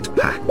an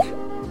 8-pack.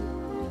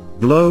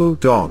 Blow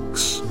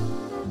Dogs.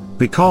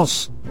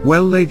 Because,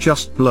 well, they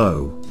just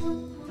blow.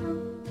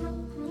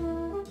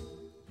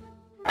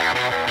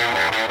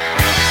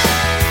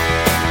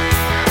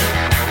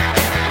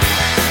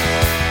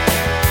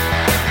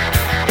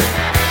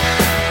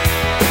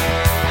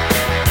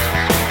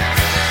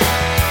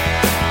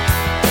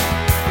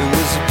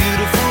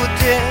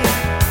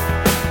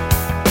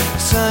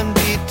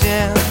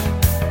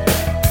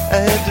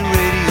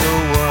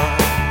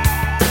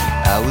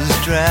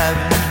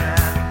 Driving,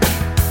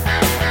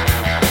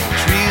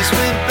 trees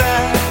went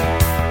by,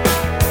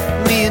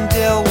 me and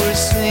Del were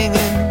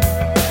singing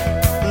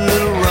a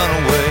little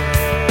runaway.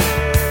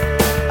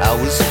 I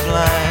was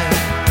flying,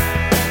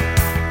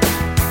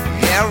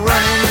 yeah,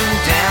 running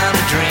down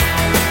a dream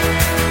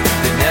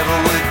that never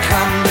would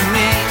come to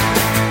me,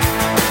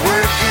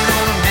 working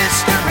on a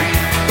mystery,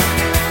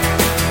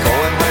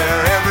 going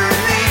wherever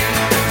it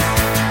leads,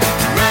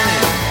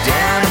 running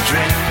down a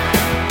dream.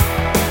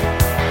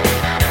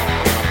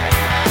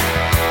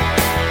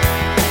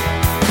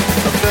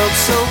 Felt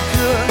so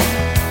good,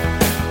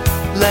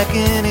 like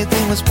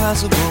anything was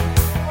possible.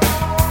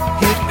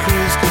 Hit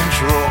cruise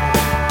control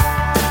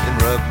and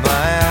rub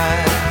my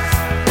eyes.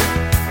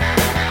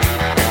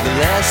 The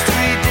last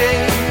 3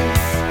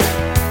 days,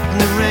 and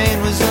the rain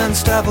was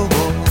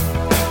unstoppable.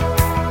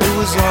 It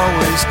was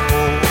always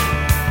cold,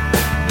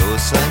 no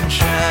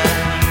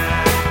sunshine.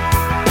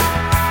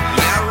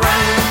 Yeah,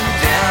 running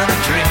down a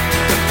dream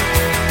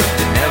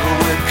that never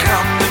would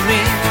come to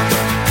me,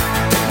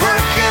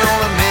 working on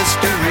a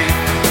mystery.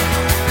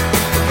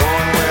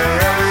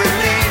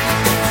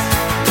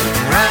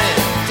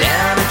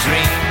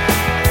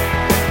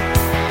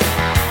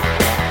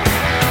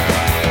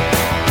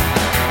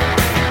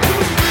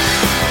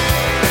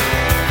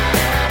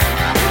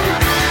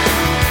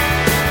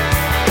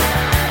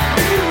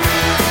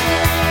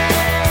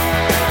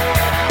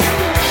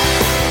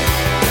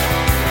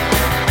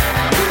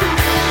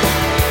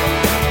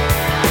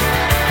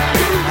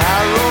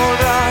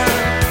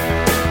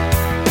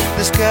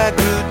 The sky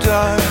grew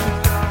dark.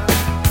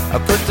 I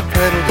put the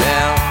pedal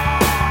down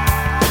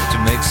to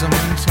make some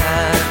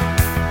time.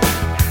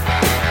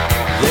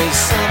 There's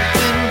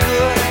something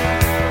good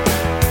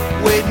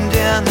waiting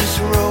down this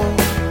road.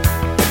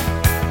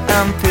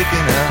 I'm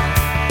picking up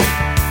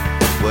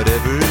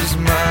whatever's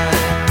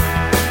mine.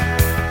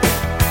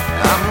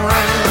 I'm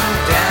running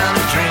down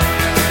a dream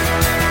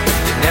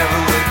that never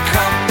would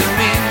come to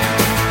me,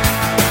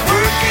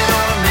 working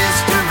on a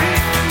mystery,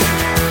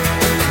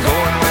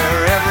 going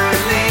wherever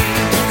it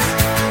leads,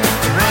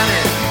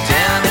 running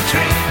down a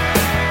dream.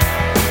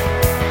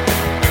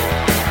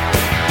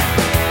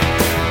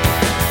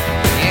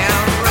 Yeah,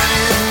 I'm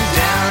running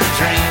down a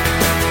dream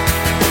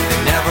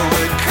that never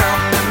would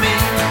come to me,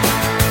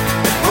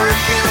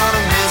 working on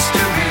a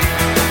mystery,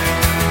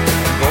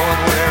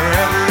 going wherever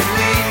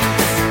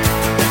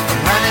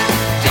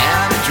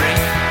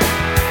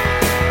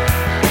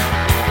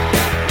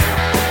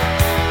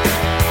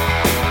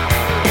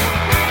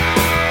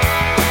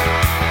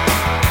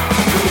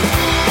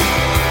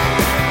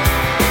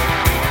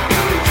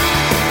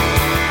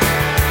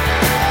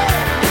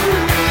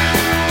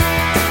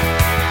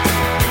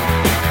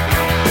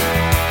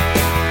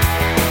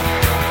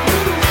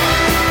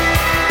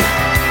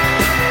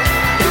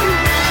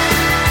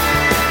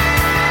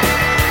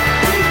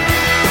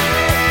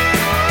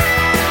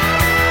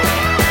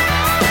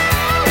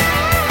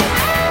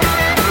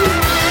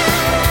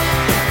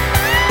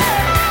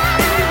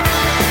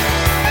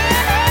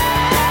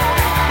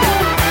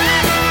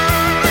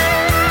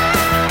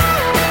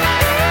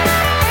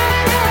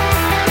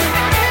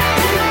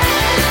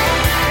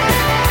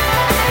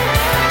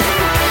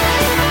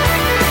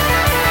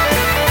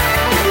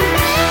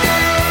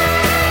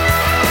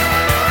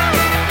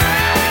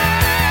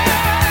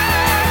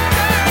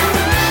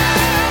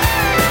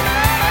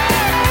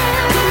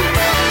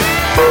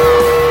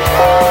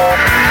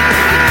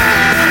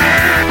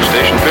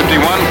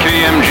 51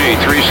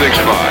 KMG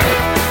 365.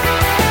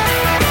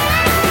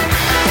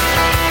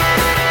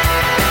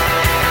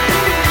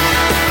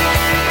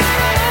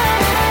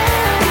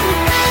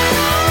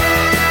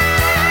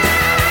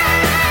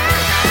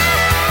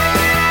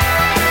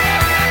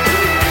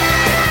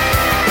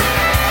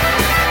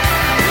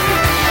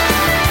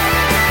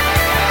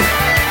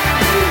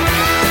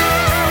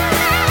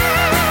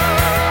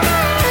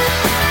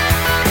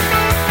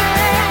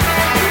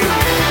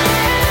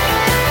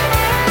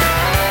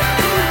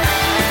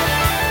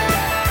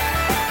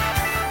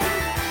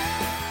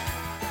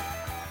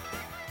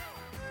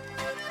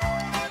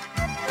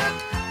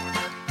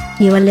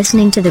 You are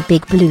listening to the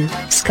Big Blue,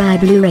 Sky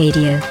Blue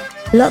Radio.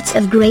 Lots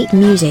of great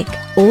music,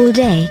 all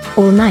day,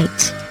 all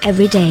night,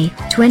 every day,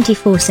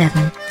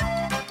 24/7.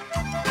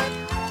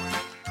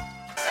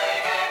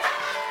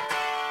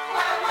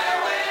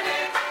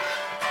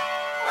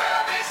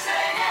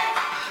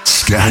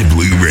 Sky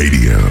Blue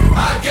Radio.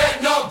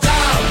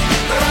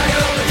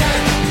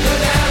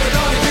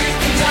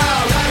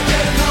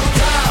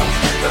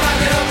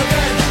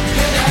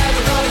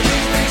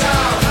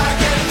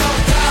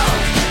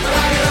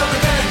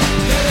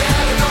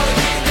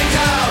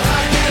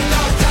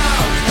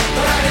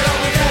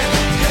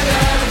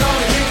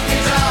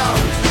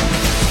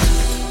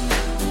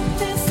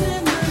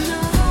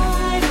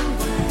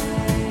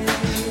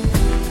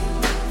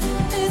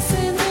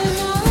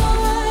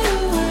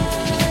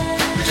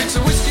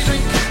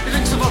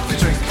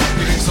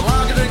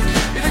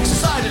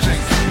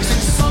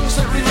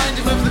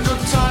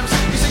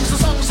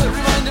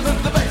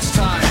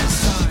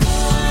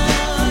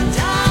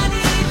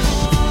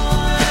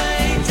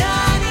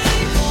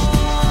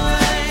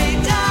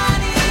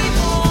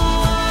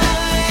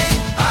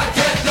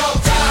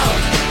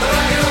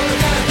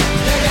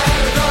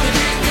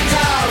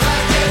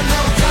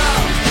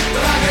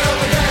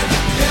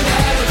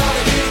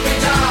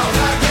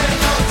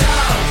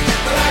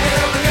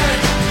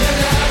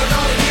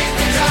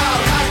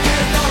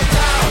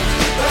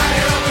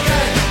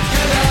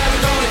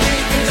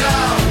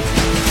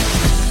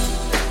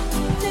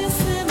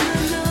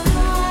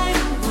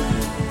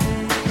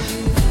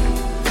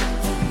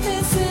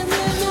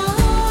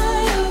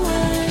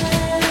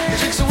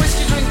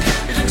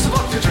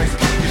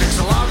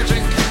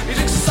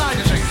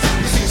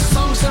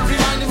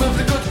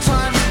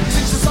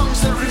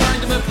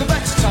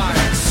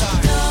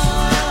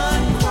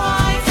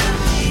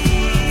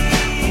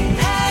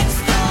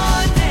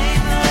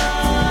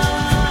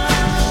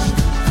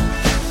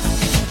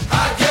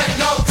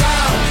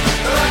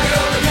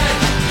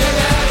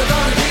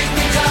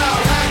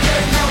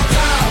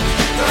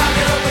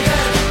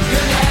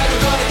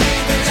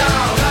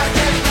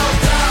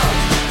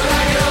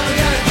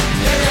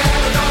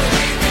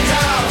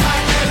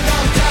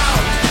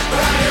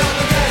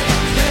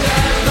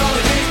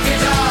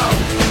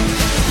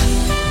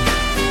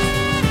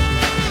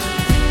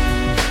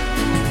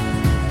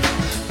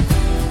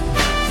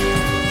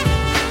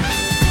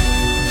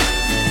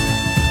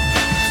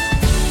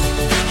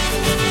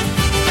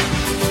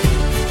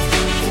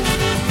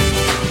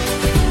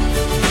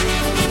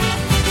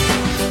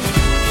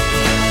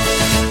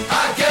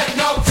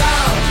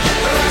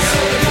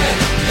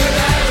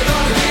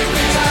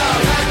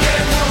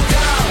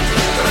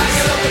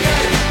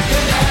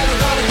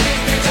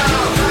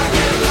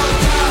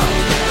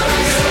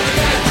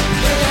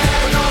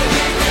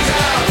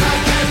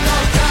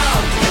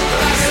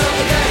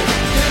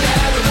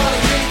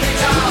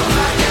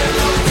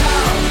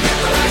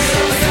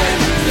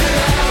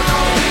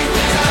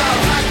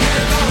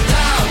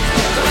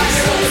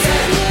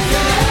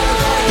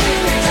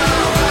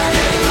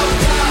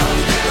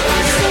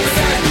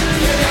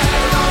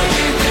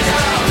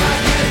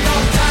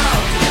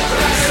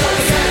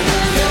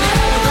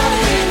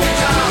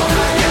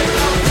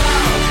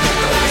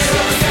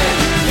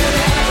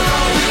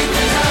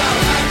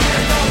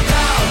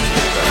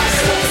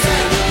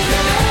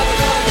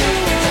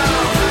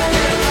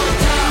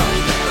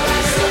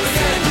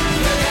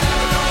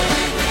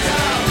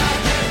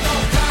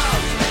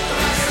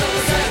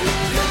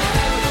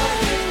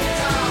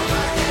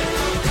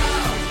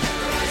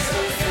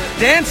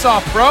 Dance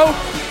off, bro.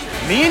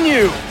 Me and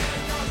you.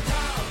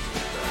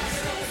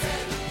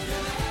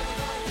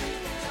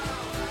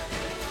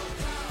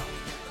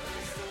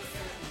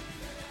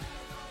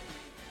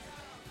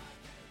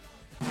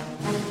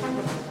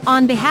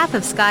 On behalf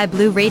of Sky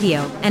Blue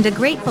Radio and a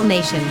grateful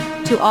nation,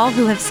 to all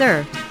who have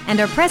served and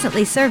are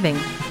presently serving,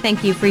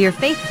 thank you for your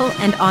faithful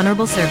and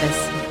honorable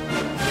service.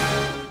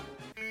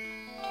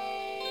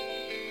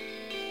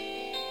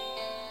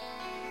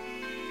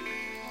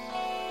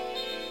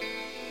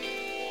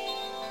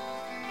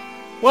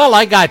 Well,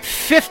 I got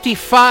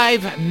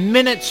 55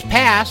 minutes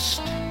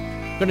past.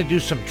 Gonna do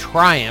some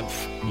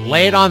Triumph.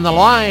 Lay it on the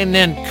line,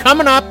 and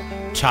coming up,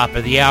 top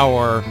of the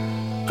hour,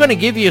 gonna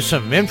give you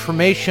some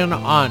information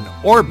on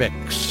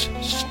Orbix.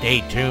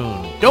 Stay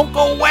tuned. Don't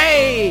go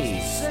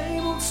away!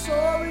 Same old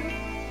story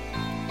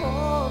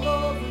all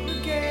over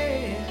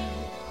again.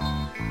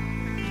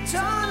 You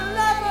turn a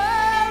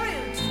lover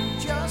into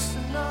just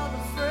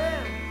another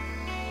friend.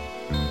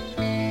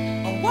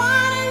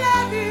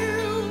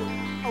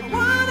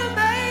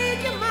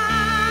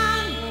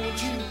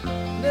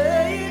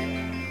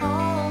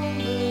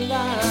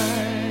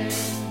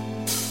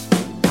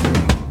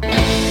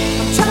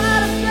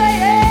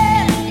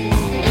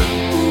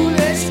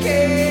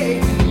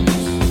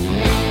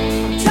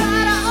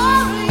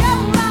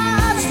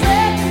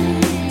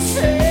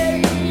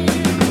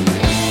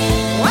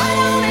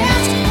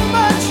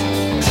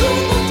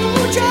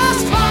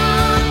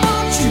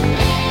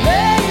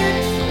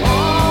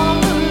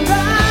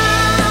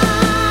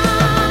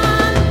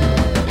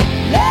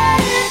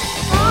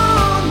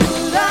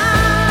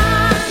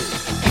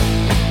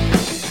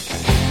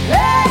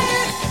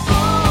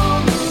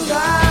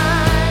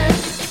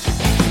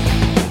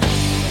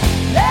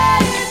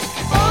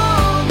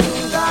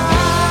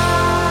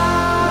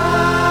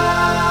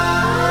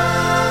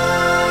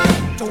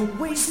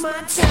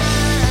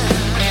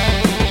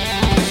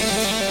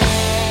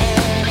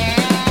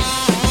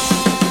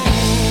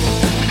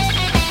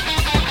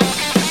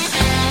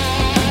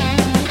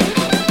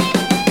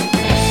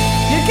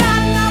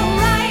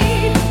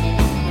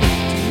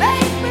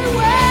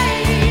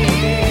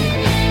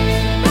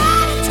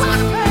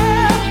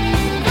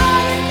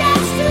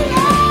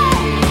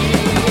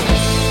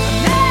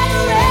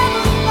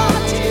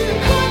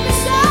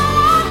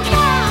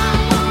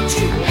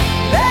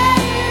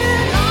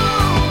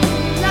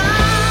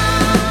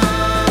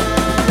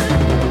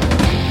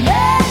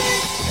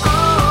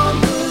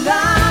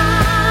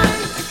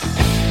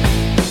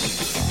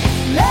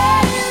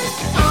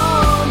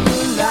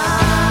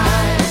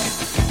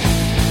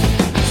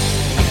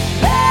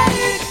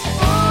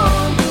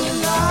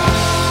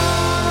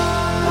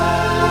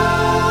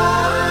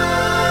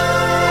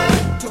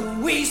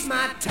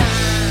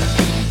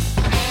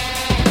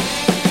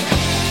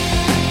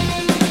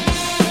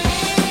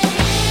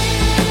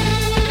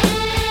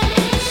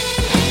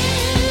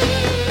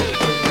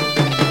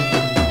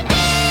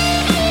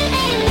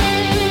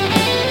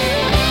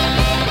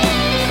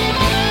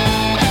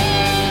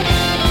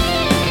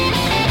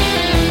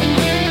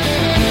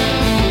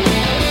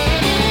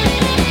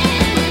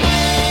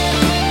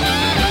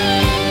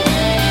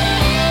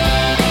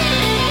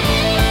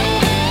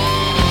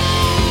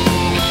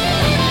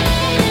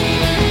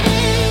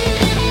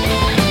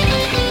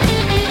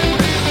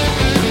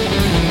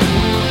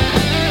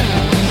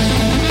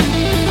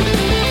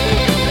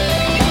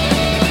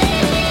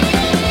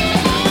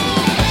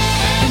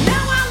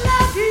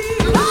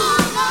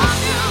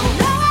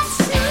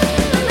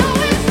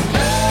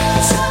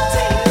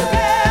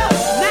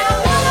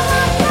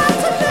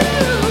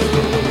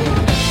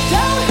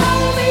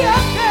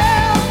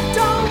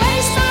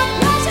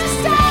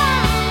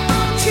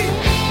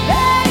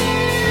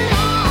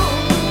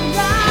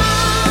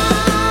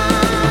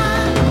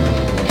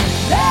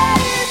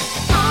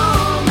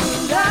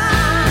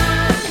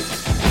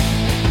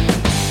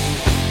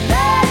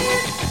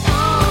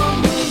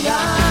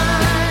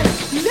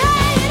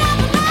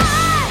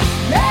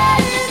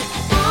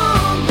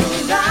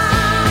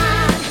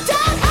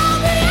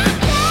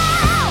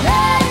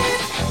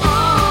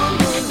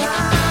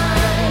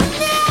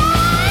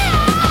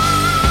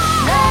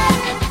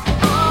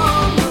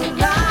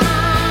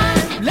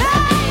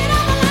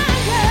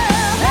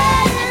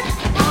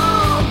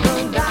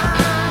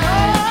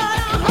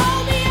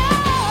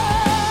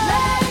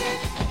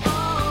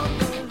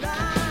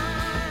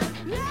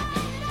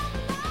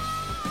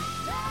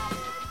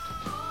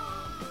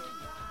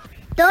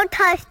 Don't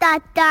touch that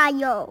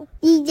dial.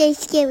 DJ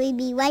Skip will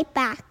be right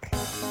back.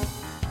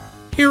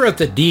 Here at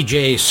the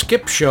DJ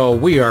Skip Show,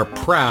 we are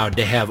proud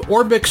to have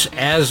Orbix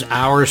as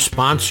our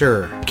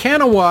sponsor.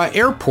 Kanawha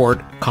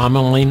Airport,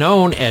 commonly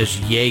known as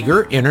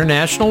Yeager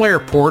International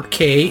Airport,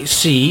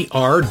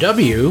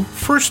 KCRW,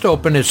 first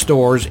opened its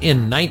doors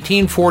in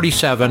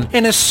 1947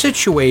 and is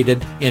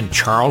situated in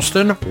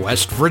Charleston,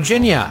 West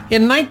Virginia.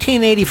 In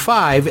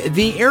 1985,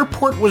 the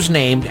airport was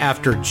named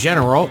after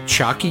General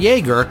Chuck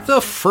Yeager,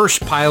 the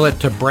first pilot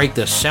to break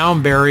the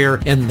sound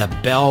barrier in the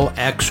Bell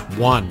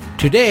X-1.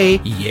 Today,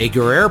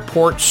 Yeager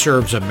Airport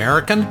serves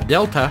American,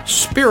 Delta,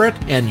 Spirit,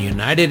 and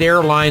United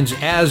Airlines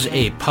as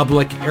a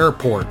public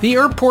airport. The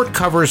airport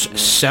covers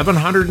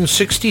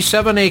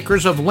 767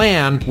 acres of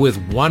land with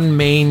one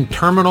main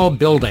terminal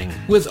building.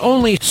 With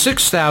only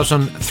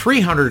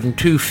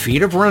 6,302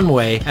 feet of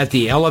runway at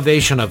the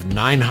elevation of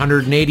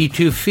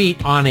 982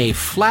 feet on a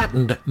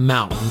flattened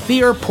mountain, the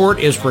airport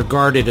is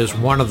regarded as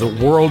one of the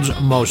world's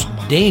most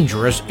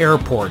dangerous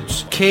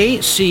airports.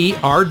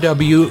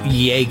 KCRW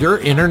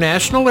Yeager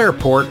International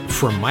Airport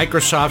from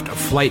Microsoft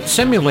Flight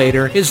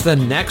Simulator is the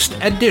next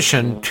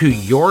addition to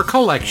your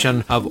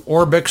collection of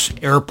Orbix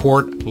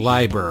Airport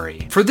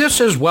Library. For this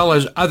as well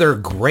as other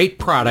great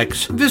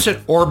products,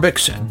 visit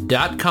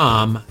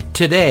Orbix.com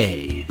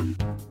today.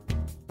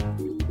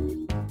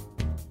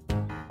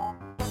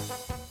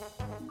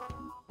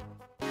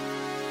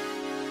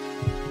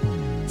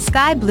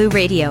 Sky Blue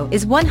Radio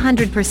is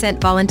 100%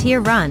 volunteer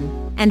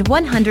run and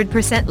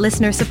 100%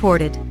 listener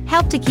supported.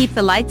 Help to keep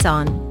the lights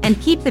on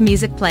and keep the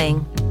music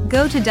playing.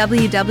 Go to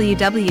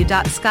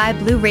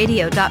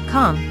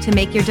www.skyblueradio.com to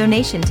make your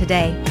donation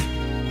today.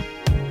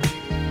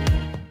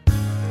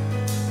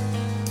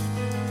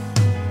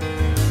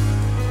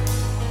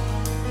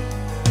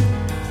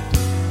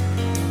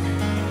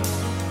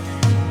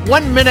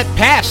 One minute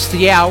past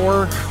the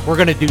hour, we're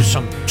going to do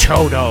some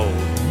Toto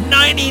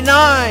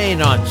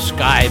 99 on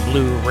Sky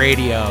Blue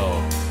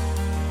Radio.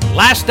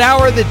 Last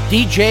hour, the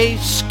DJ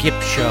Skip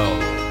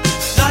Show.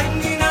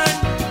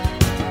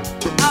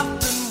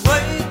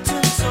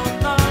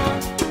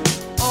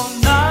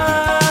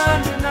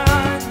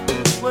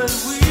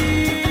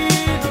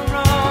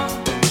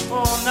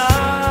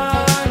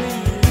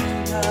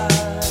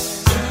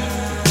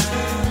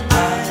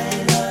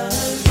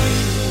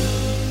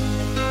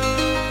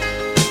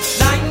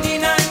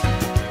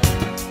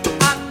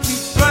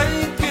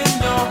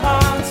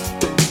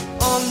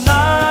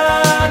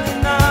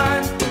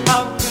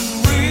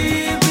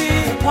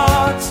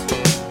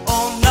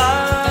 On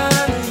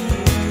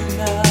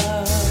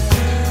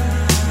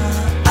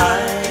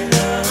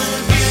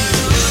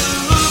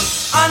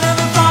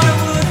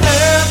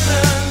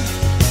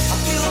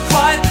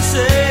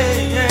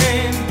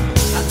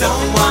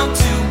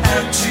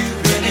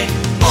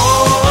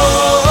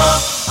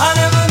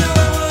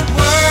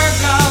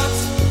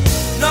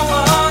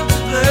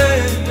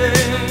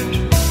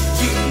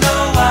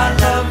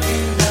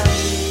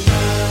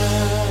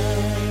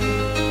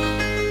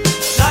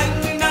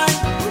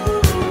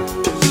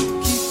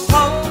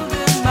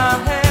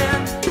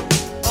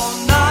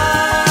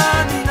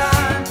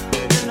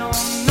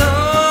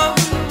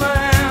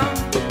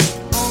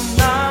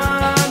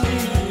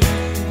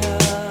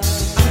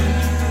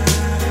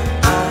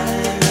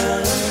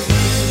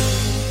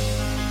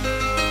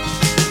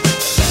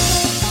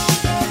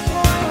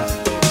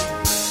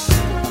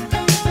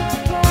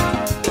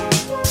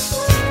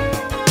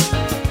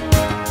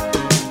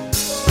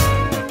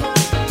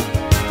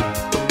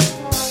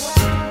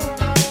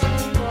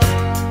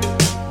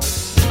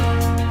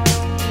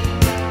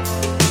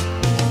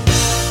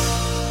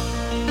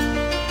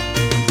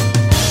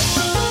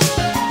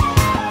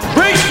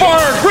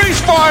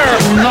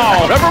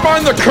no. Never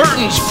mind the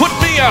curtains. Put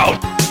me out.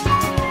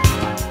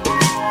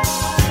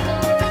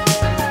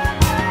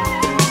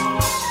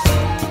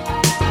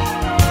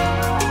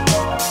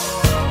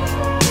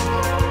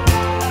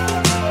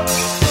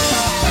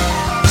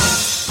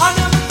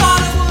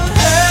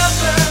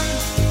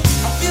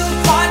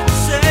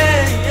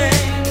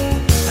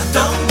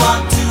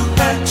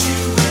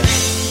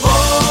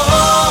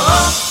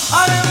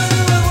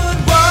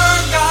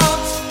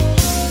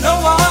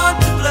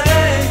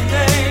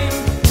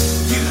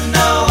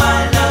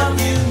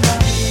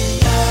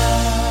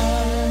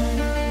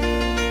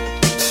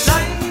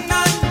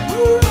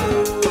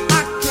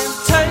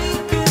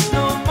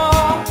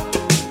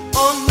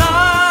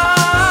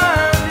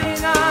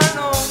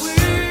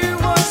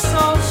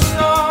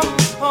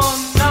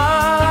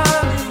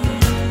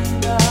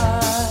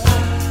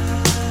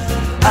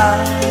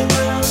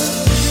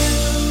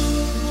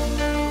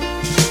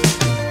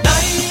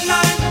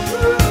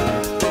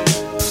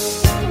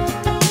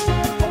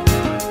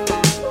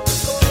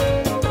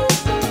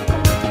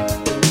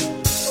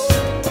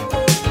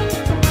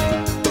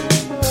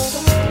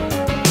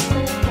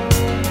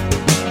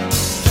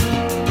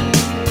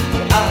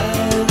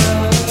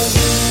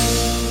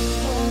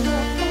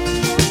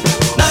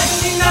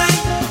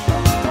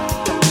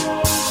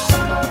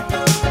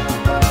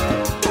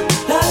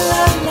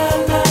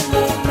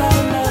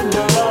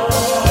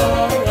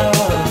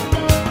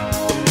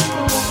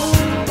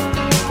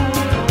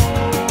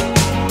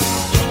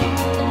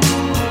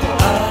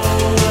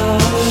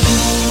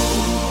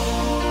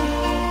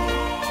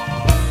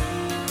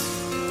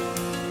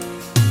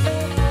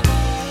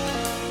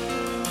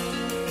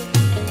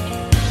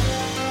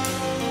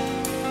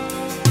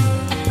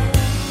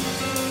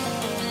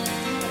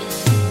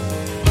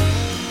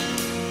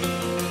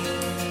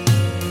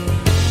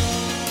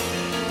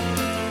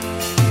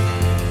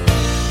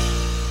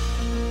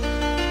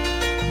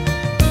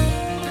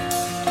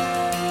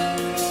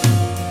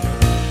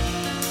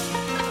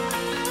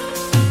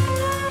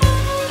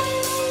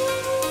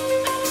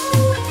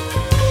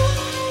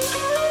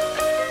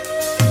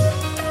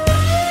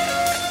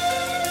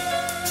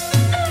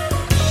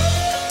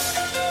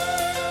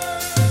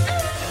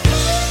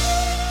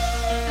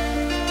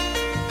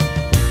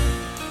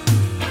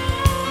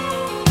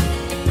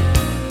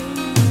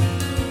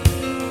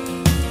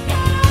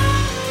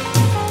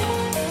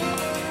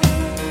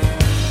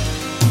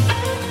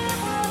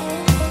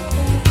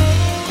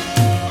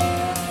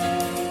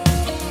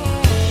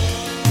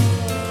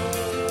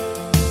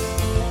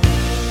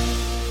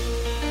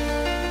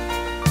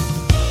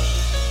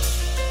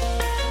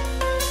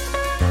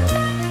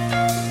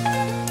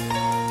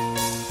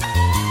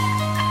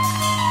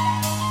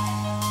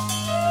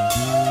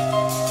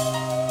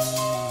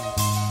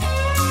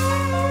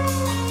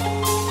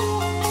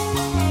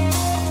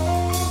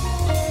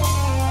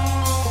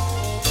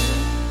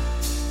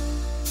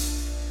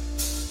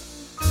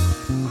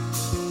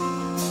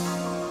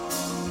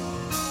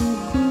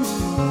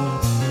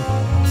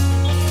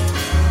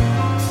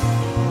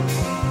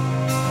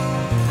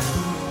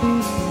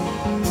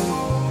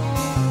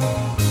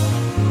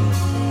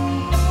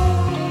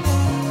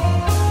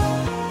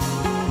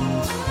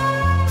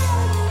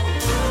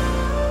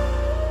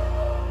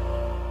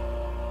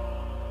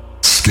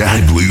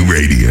 Sky Blue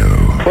Radio.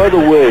 By the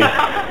way,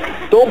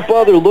 don't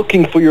bother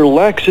looking for your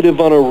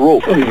laxative on a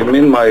rope. Oh, you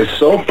mean my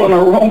soap on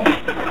a rope?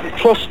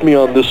 Trust me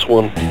on this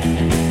one.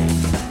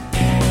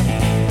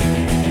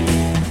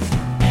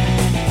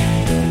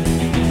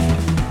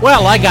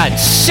 Well, I got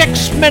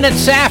 6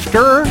 minutes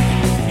after.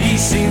 He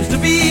seems to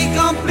be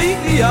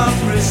completely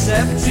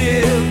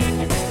unreceptive.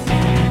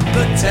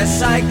 The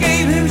tests I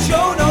gave him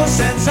show no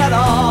sense at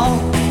all.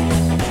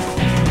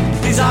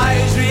 His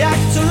eyes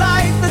react to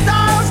light, the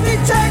dials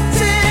detect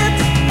it.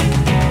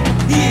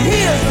 He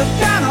hears but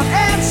cannot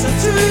answer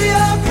to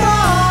your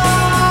call.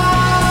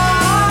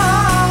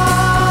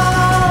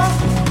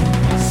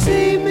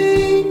 See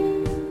me,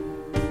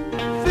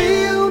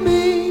 feel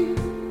me,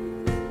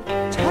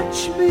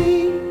 touch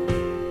me,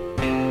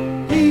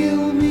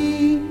 heal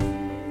me.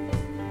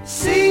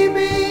 See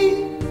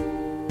me,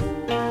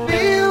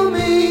 feel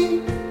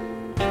me,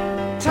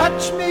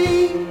 touch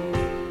me,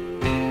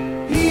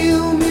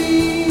 heal me.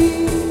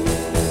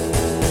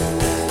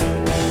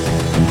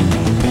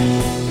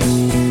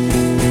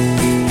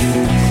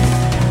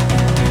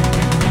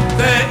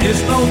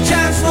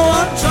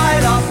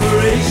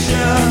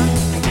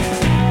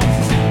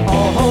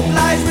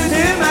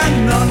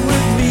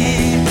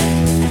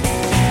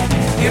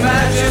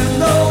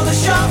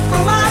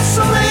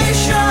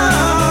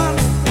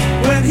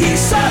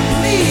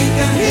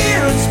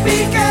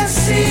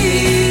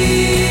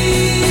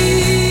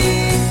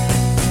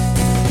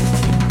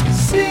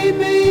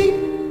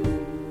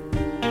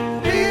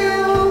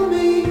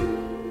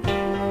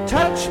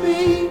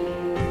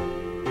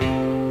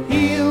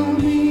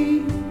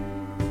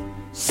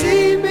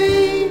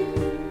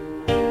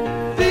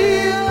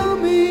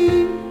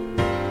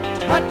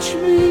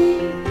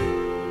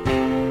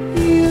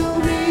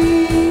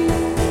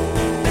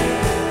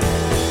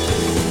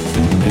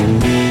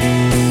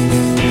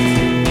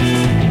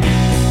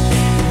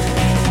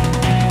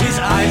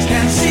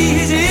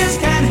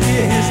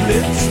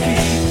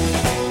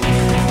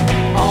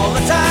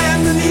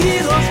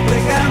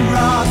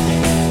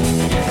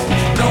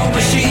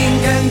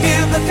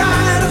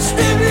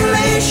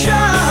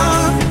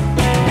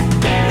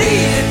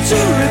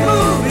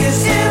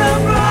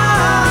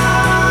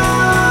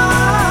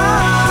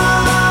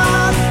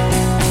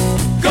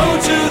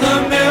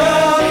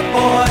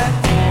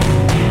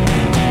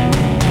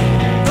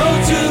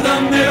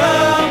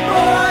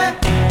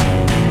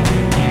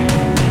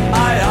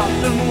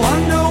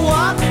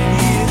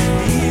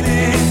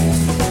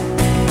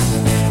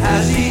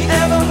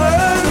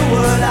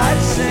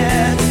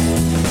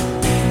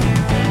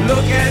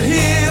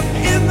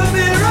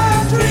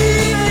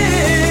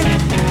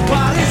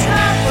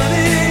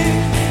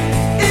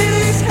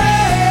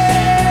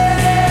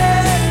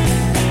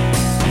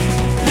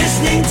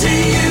 listening to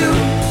you.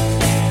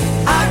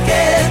 I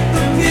get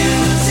the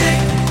music,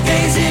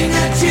 gazing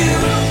at you.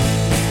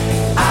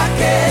 I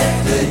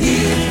get the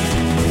heat,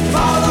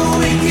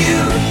 following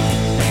you.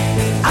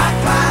 I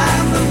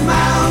climb the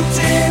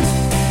mountain,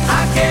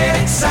 I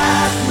get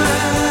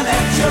excitement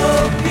at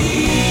your beat.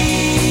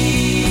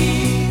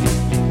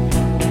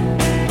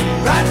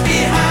 Right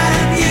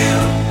behind you,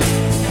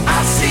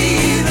 I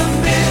see the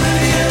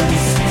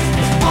millions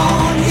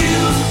on you.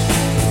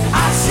 I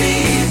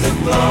see the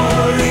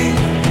glory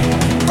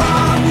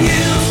from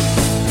you.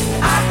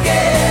 I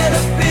get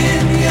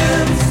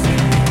opinions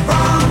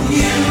from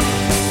you.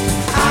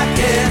 I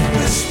get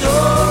the story.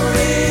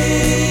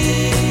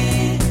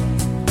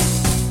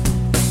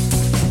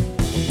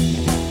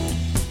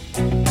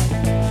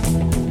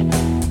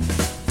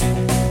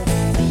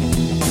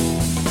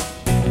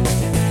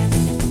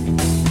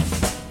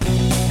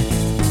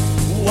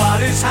 What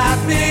is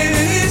happening in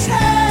his head?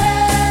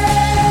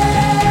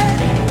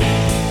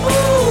 Ooh,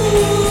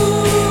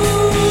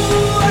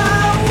 I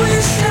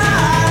wish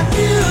I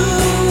knew.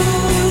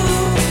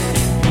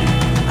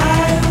 I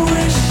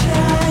wish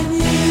I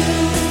knew.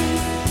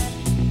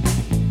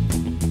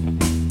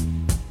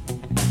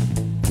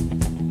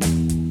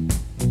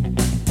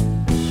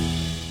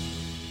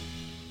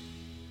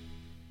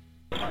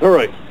 All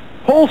right.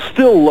 Hold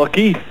still,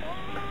 Lucky.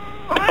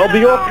 I'll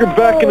be off your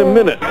back in a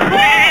minute.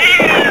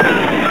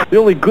 The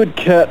only good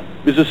cat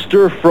is a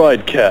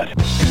stir-fried cat.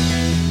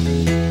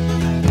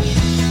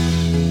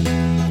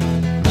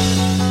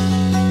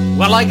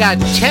 Well, I got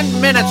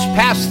 10 minutes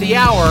past the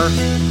hour.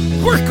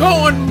 We're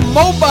going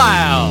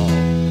mobile.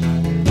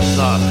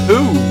 The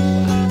Who.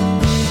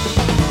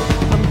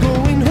 I'm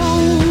going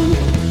home,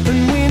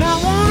 and when I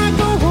wanna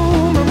go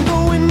home, I'm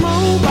going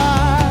mobile.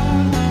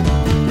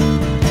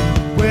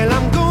 Well,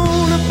 I'm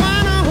gonna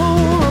find a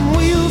home, and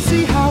we'll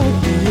see how it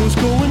feels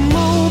going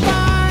mobile.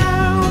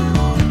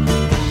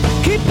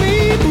 Keep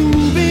me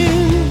moving.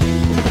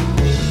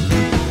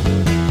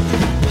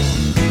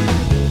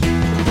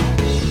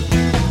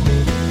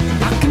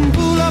 I can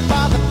pull up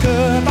by the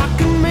curb, I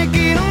can make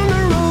it on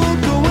the road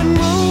going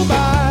mobile.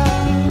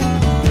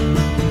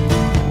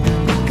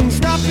 I can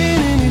stop in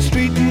any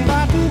street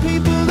inviting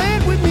people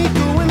there with me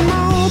going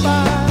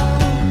mobile.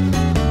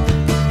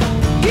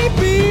 Keep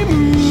me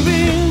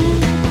moving.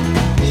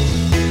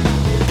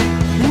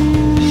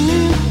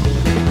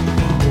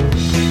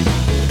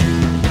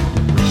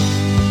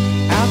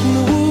 Out in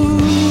the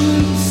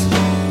woods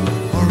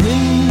or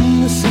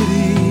in the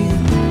city,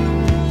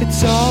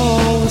 it's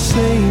all the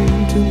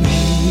same to me.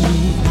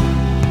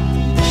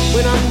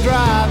 When I'm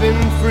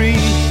driving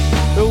free,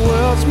 the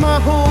world's my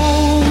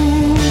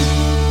home.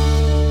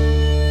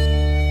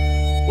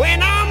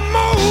 When I'm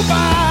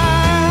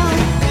mobile,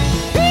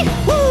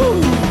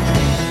 woo,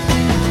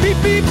 beep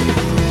beep,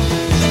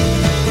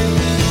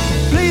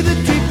 play the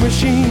tape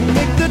machine,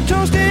 make the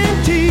toast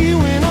and tea.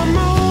 When I'm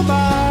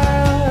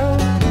mobile,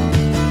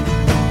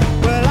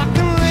 well, I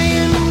can lay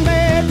in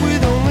bed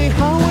with only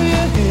highway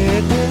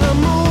ahead. When I'm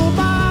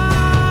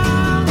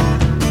mobile,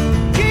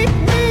 keep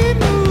me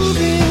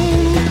moving.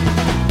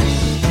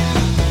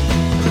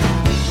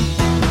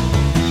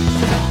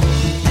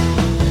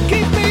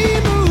 Keep me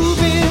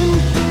moving.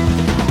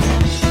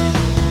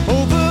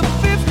 Over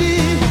 50.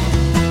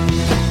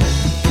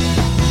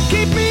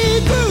 Keep me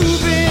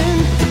grooving.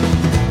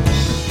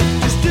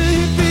 Just a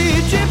hippie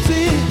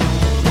gypsy.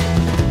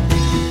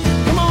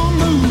 Come on,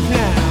 move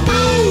now.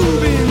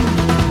 Moving.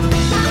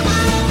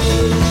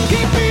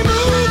 Keep me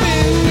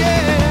moving,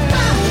 yeah.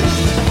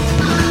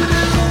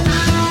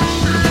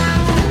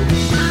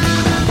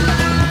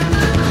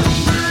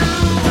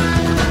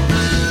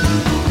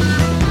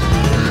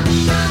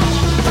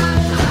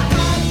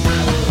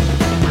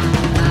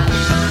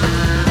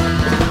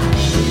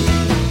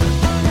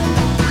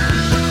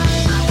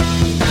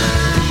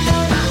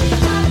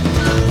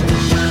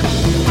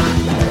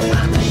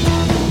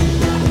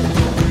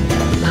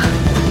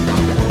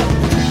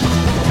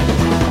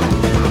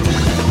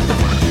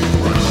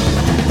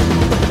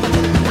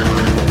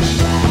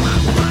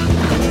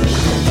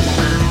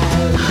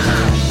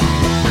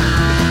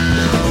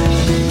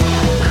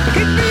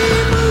 Keep me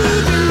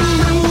moving,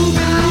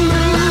 moving,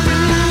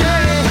 moving,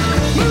 yeah.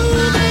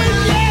 Moving,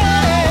 yeah.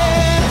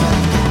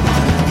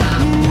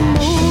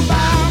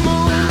 Mobile,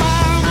 mobile,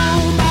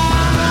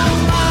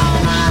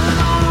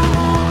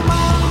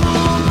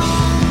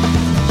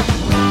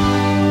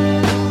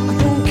 I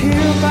don't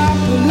care about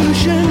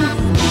pollution.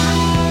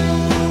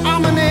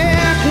 I'm an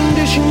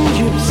air-conditioned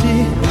gypsy.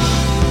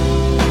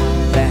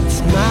 That's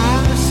my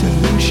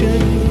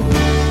solution.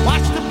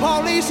 Watch the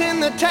police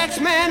and the tax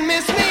man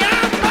miss me.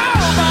 I'm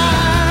mobile.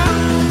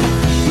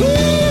 Ooh,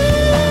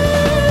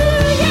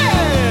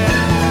 yeah.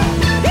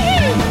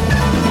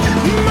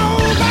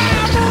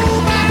 Mobile,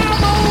 mobile,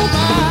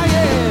 mobile,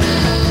 yeah.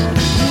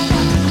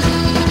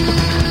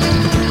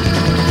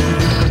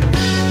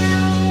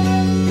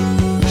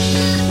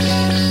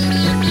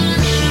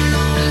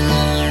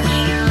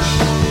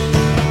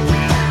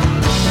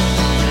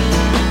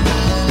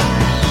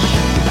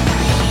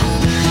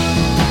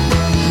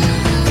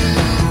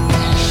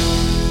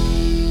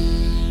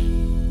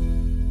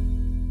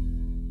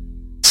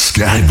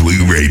 Sky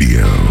Blue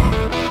Radio.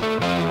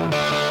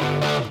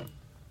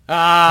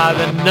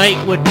 The night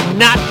would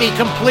not be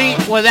complete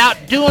without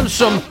doing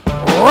some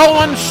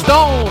Rolling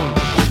Stone.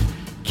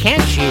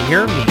 Can't you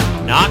hear me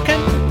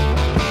knocking?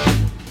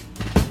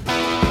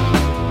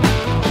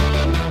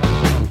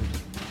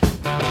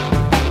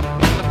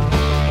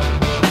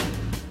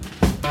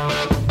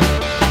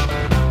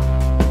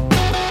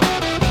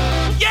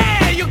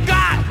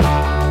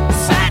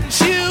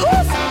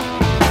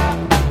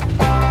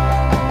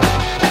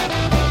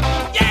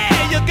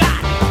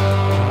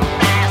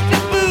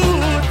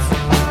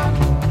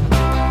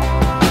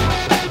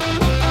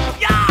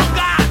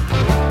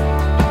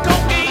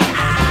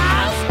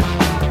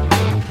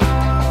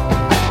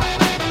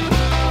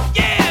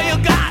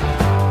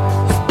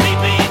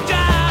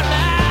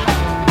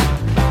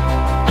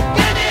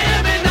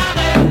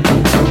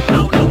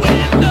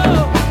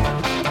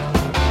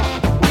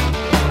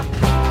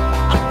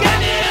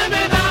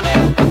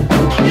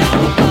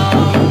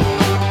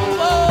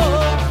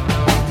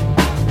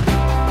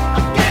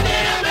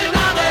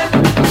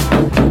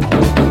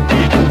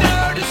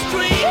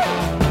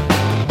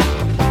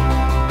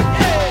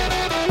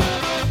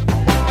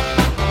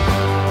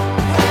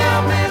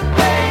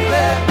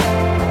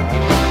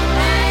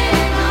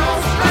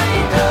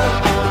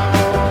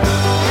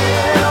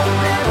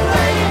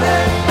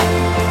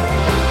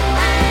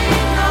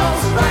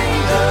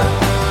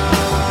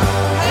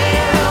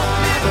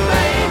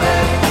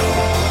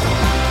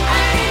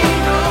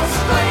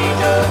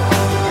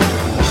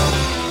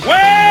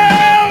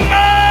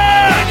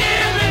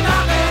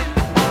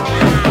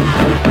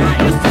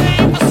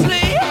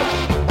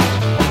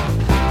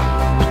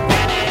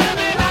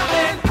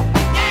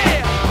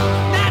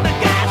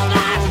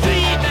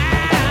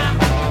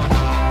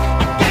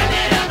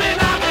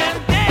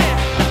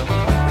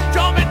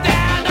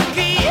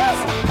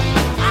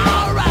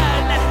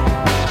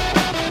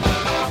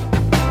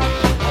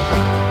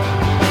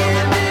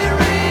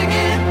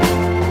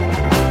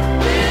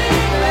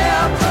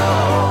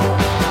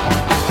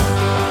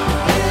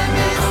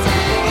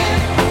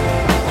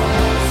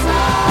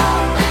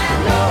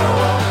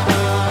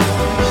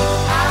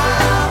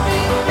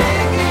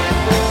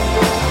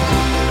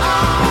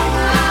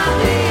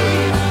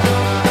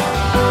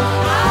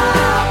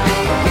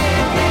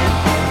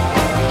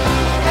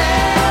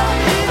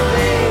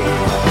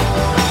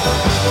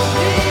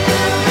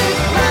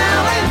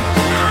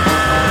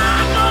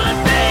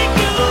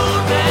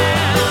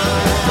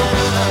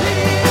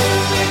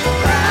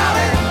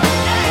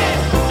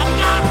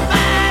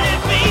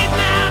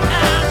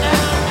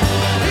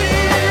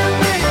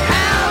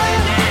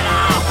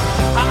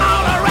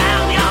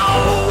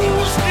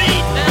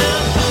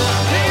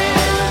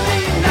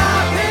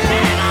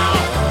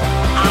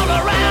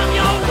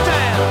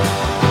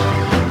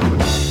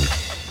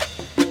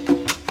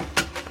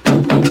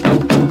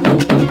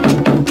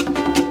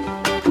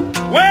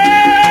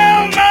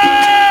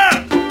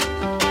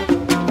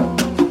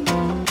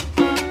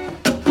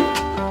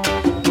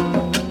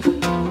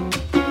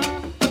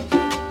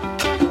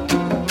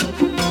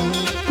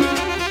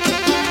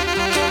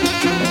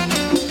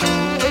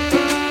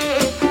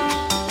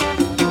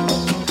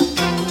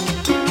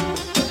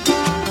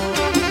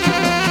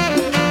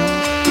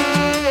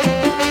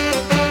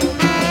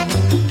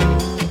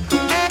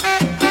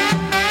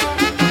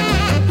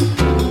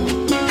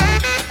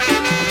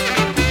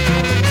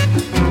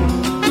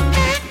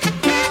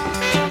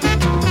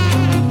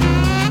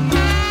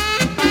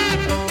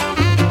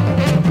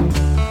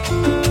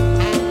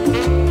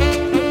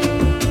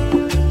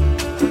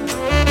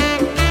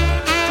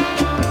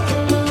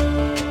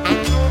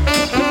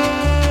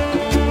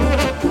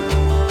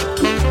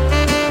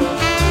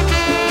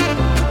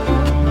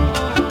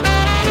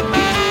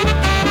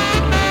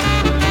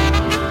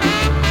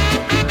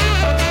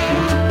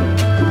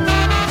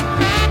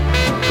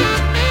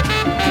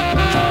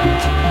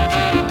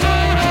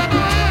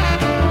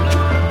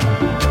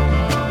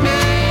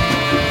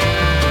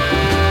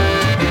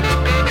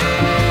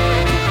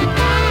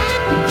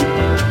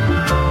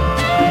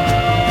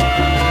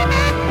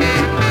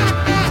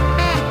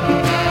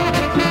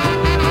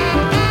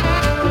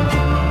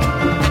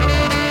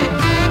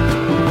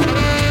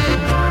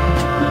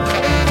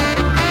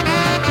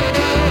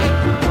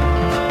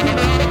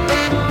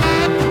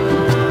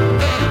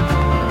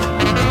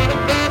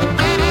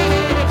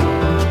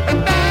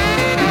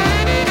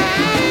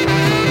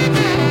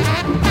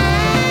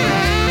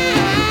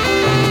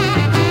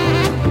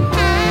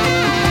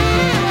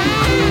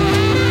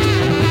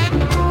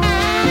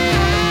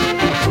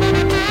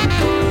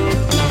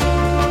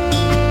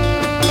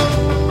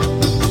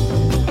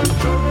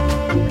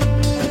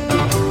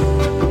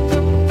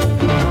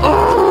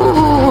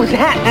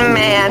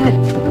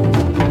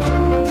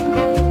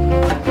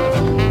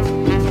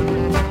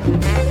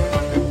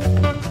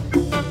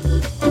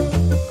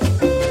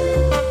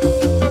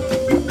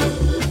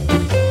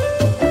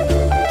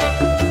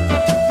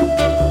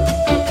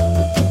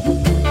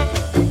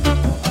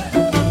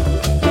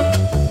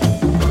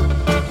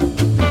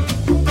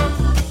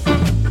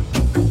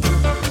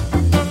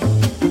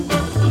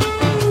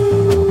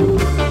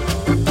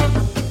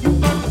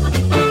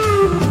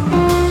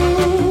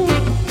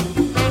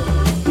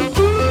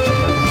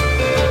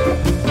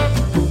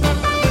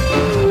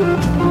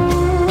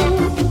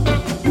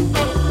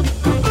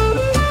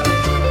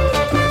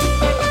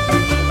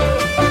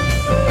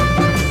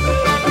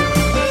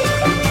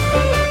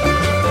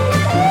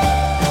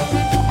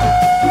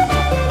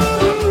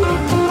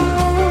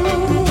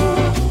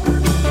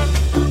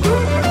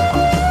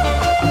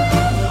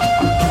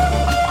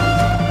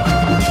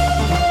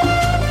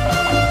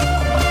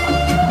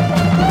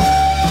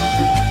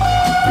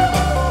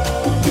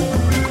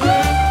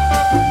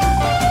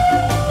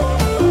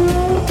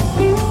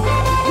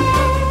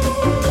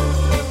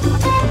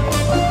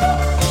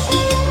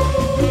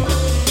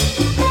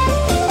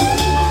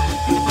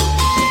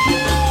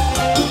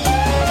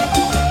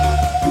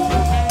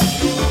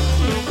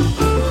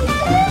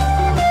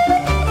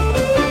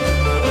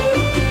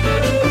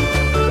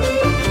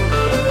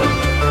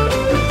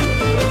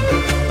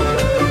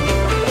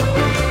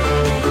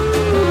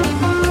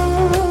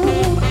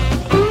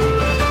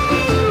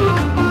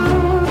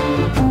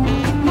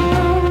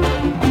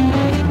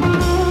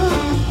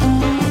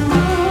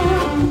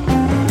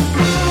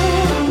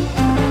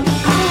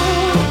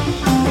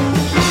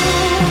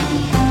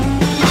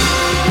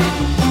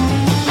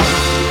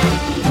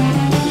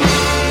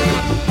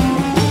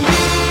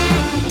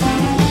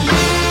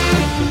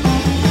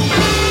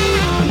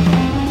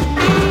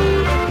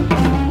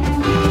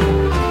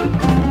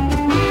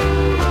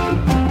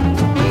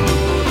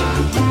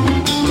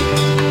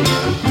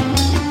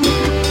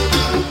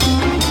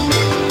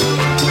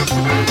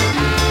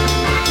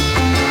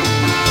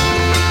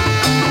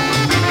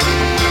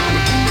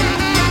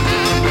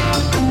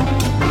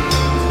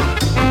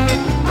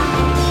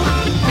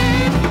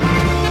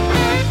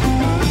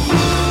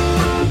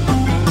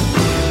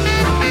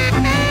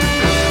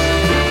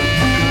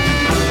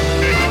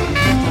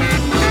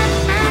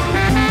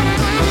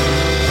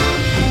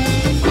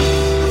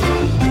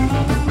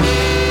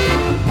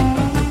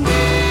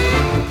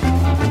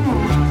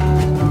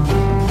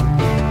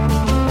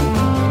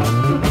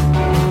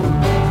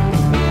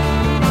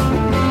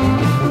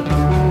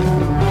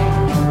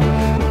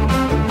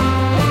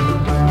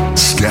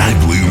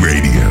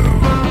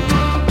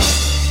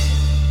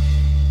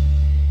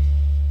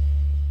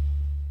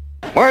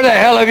 Where the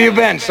hell have you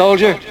been,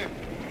 soldier?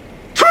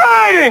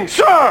 Training,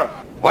 sir!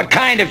 What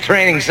kind of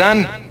training,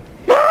 son?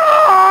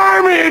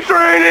 Army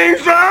training,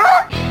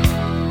 sir!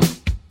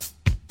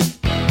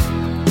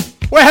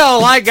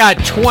 Well, I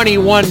got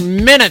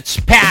 21 minutes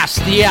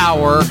past the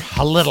hour.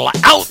 A little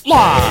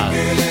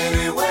Outlaws.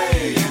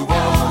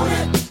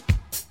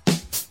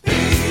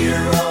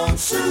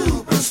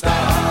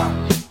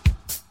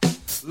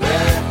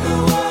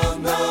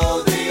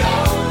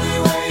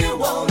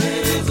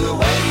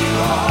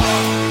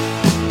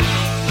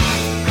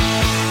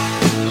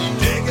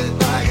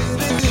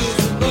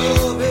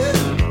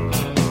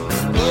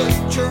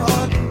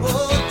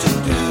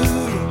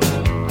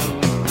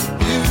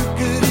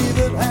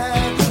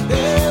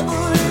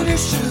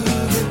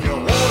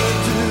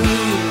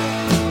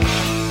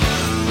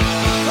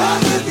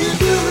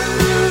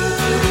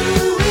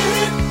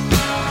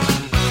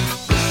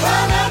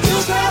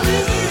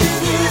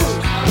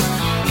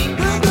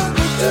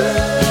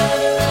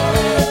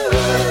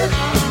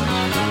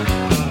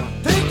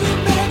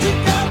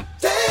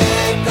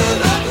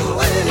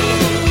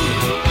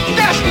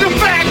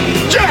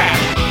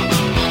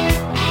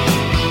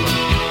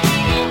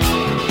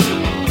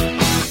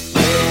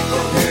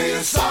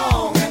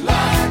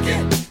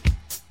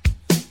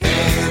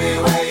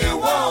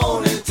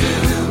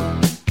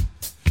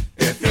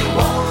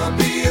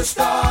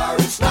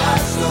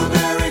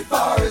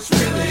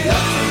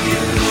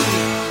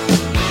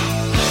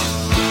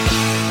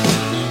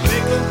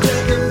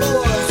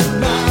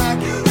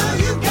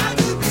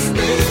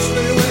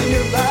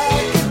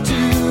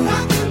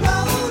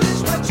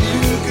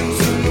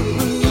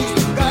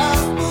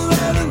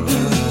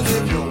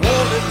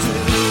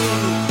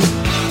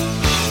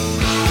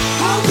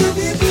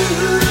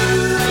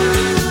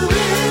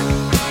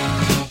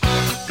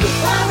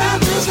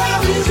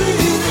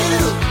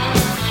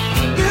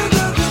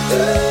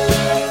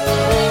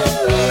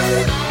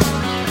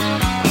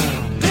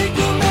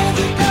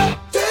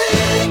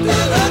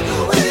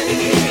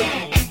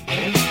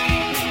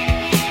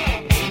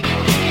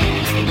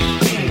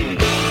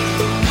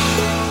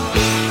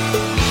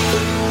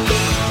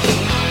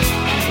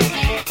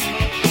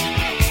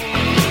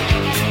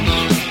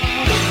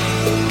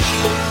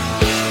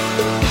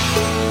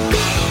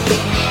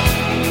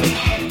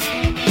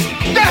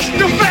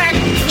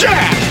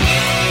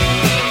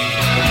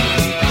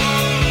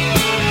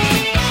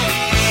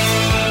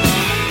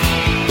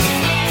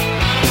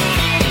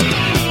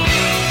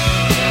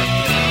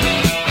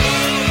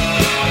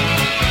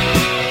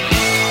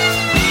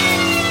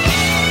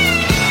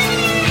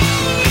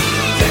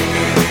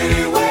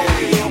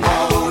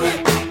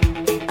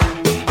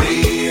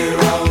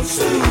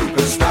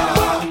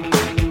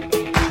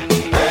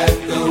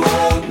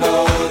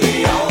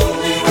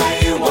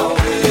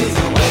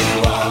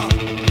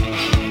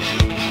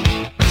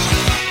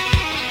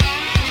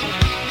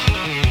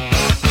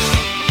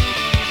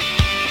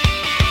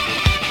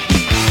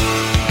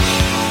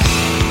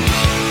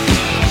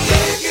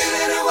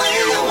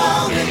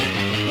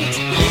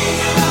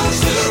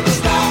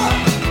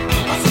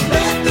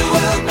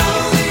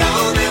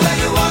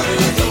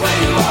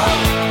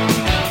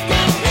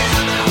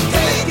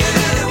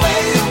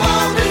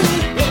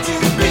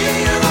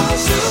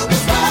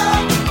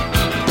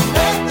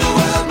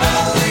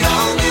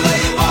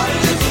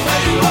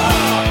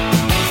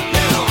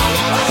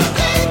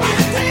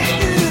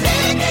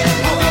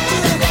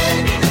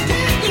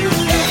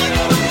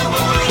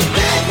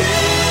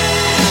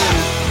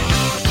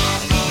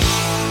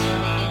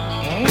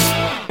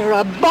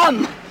 A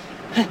bum!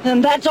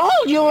 And that's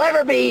all you'll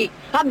ever be!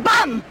 A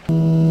bum!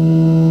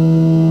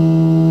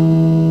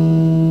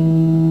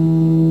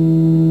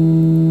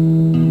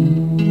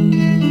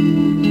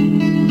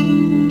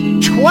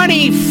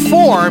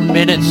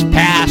 .24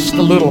 past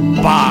the little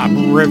Bob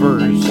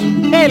Rivers.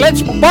 Hey,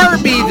 let's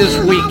Barbie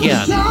this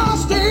weekend.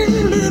 Just a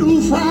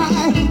little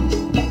fry,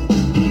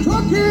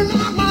 cooking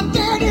on my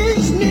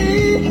daddy's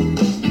knee.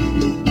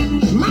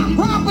 My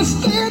papa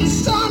said,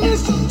 son,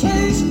 this will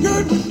taste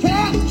good with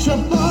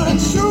ketchup, but it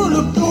sure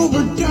looked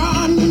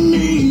overdone to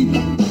me.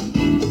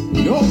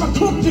 You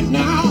overcooked it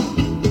now.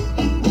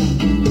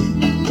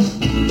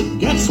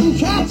 Get some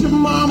ketchup,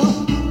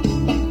 mama.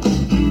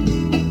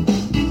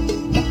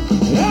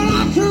 And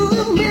I can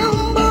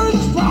remember the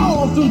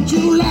 4th of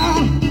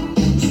July,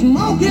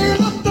 smoking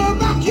up the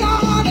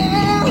backyard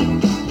air.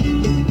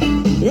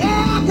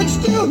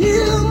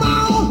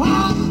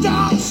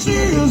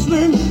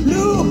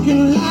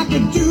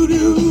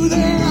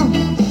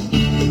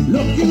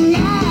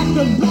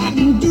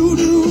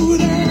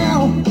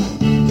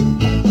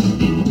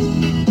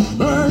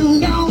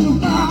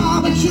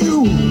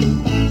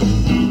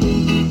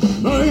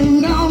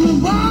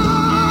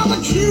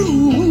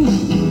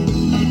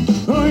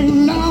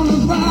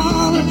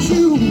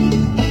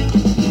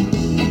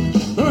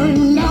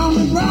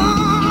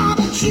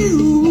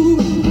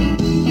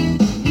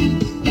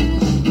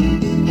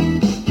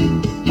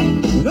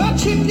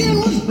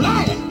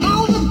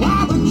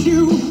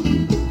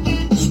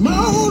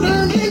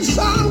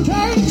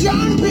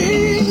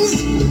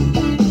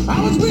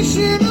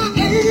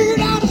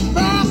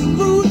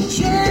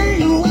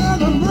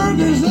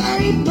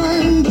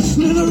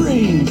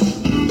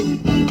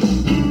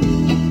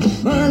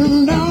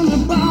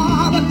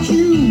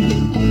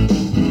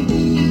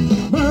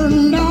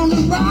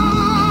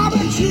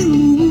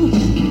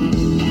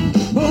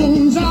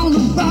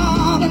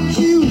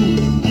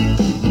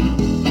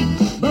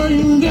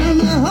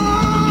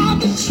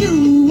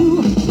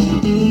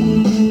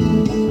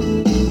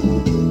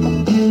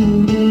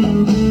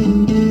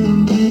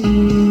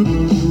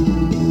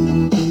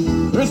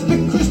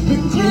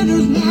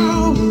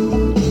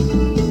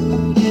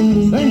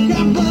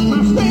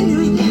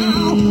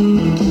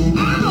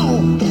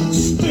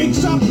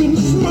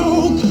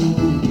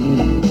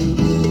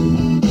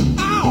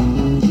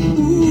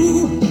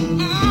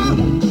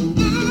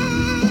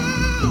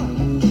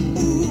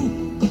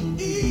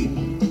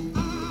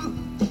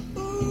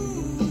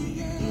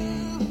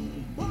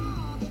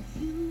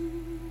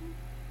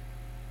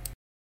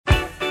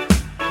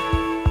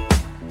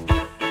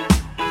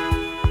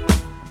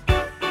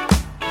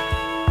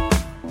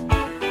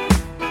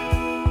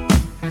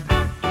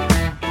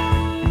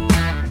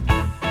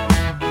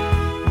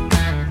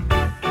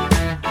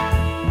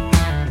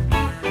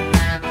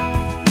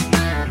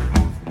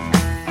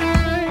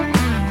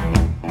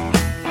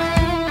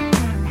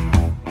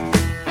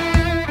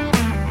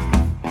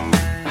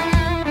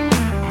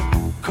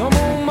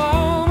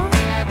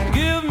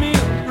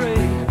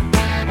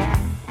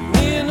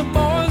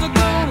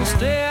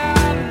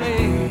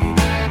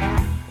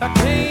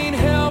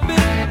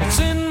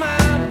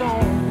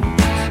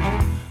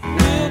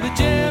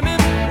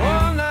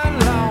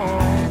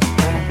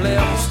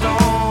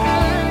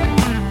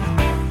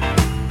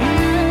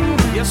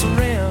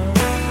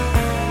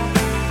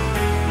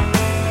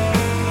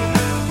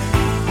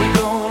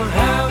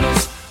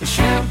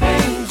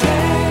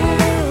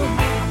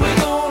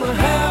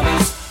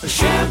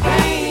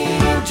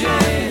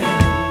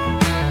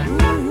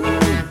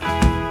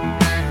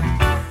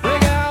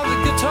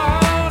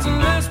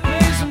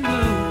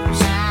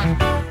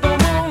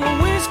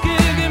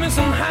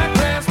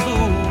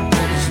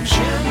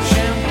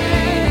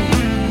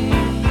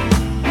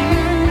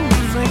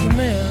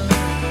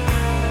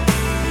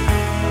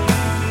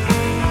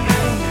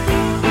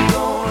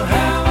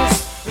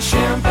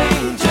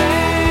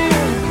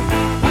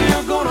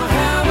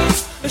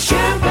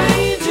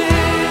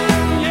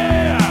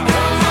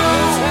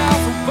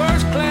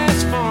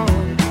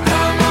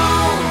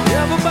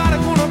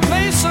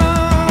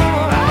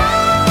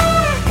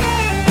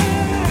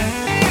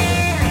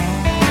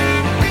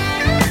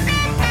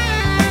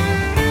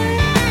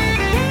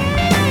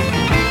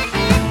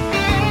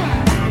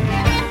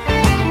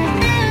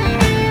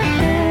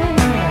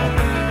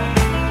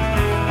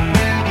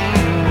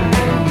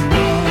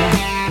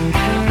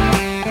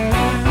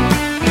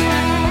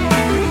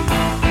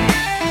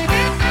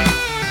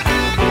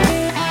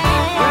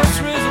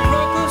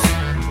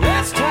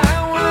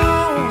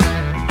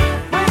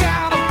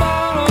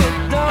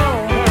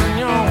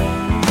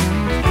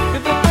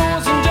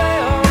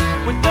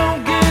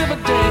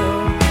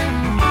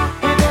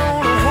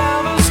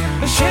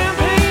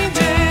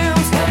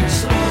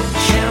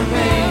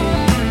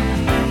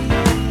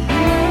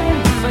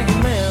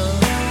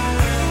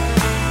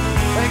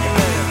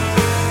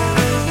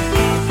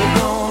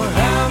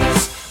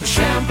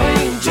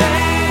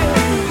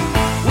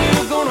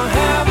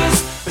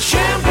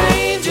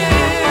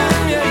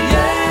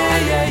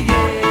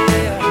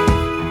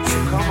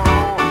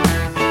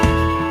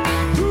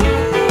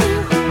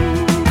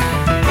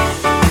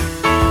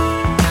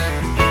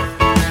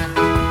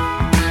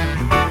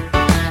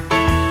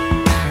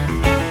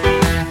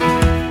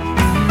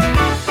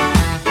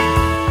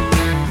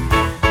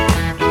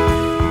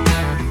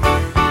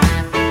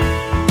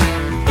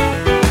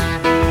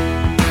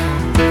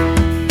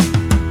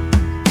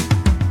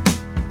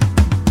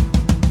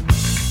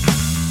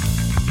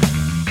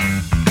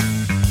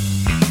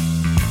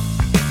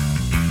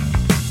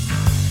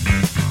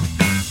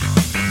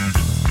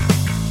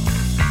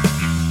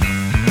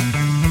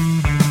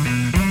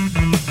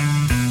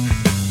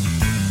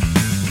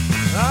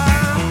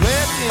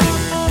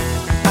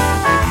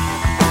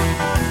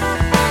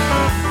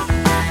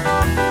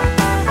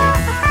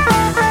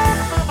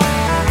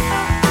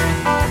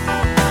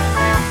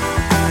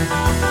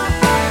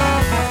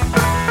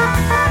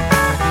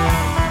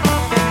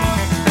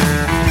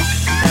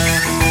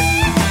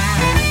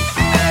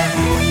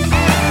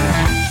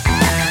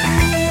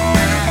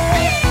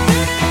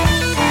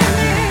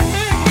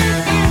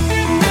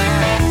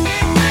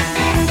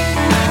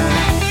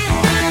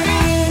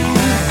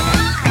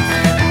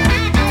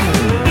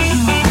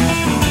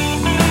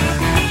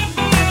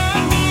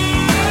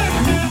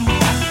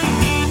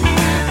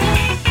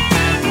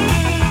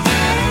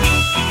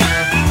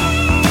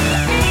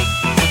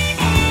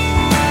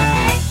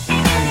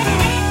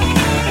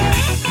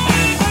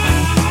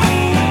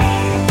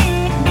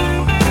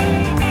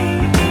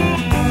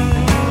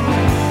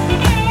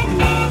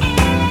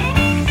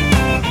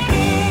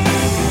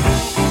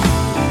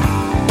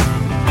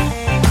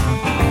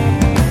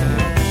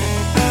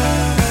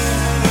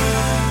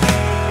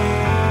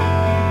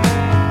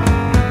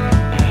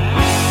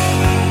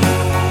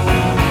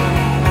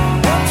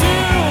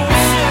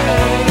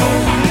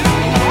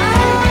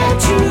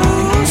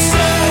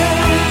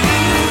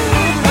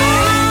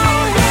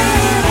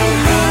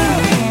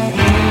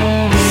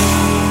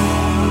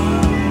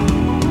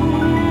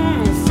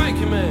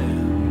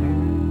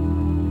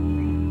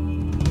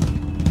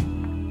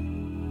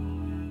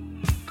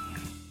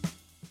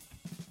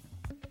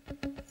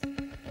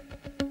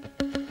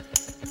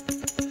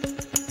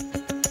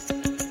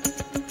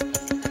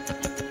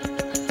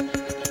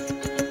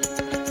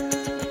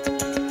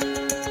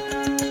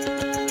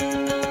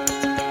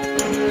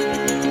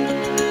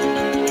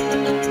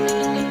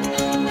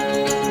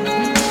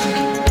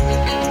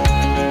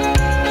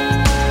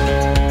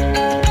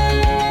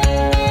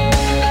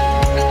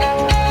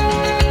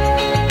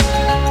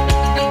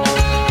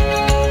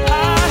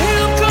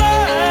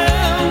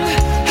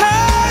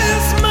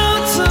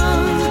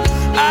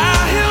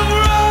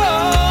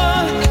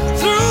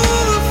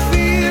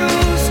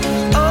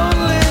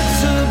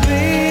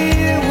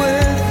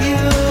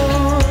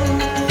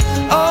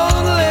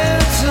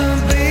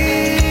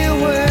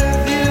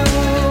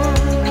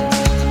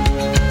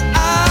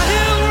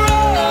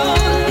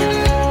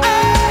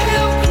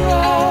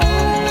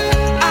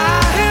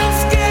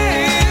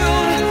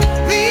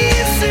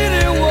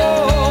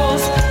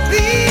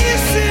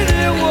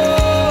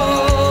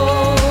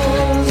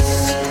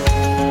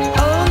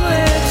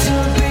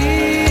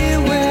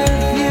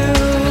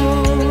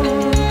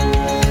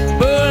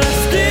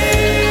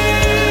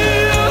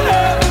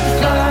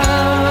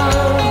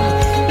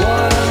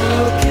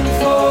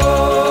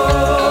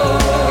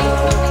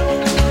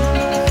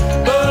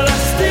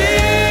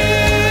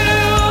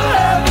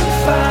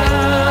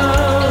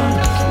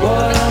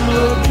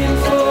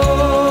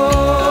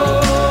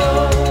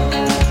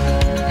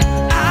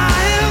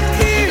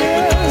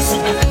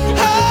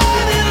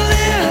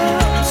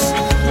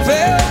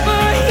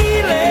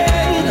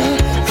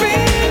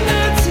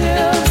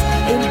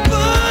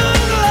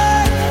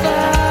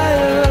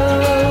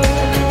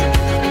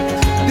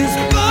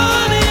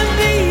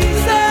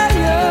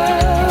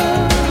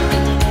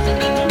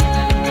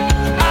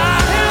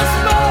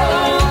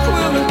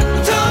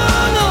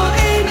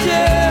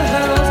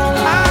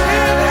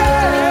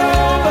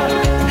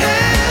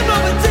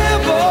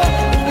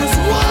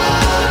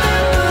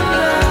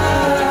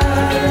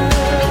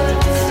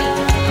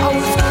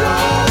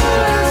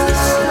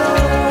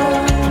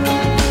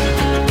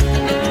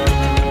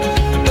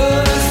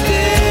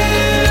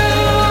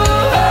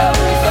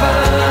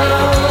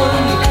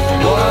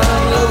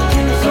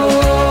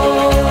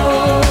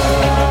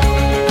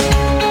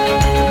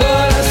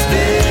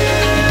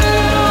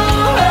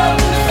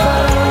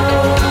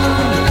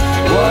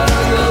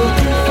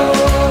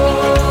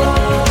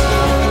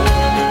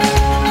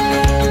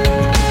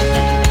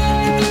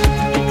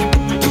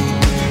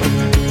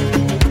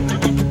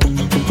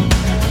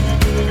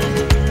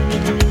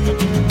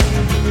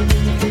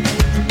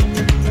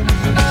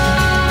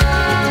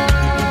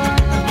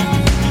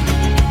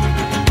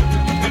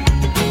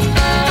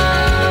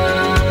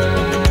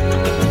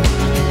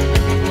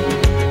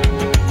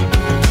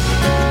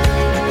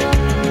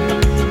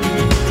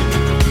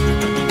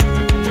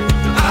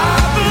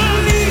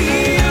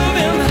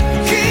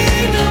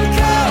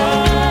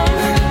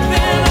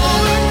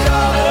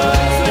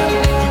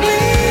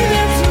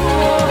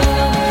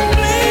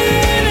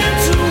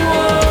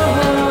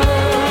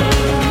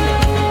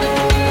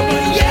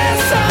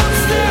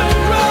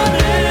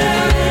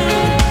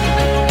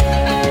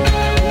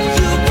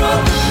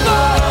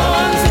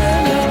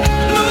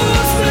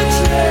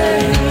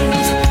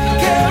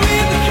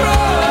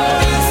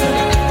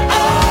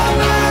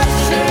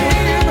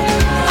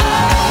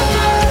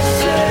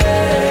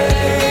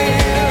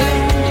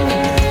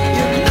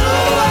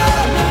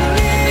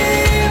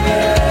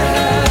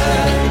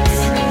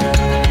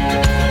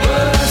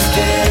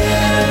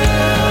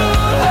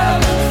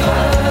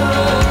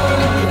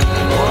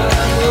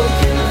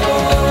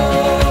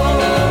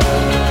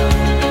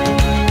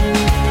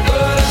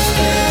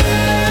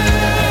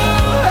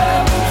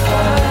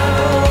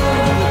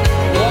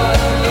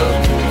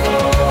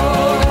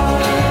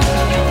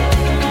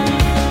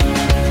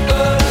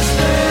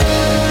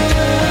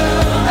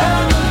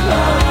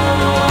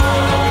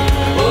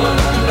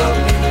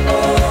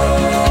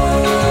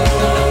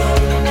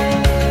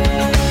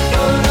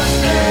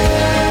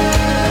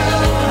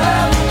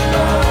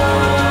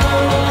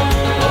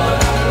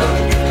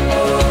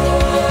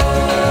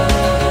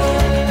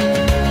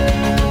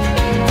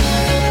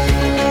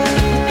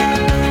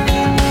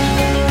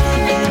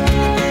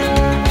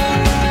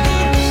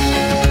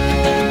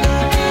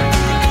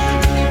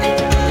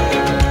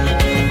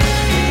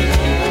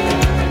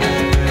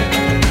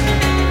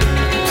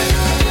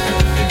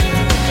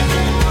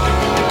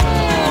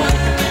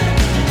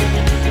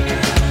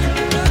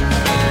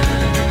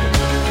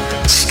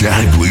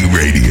 Sky Blue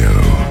Radio.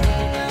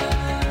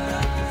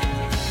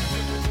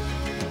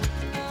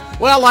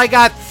 Well, I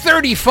got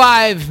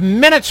 35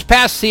 minutes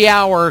past the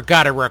hour.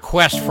 Got a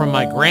request from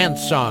my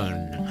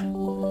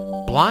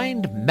grandson.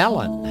 Blind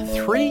Melon.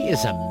 3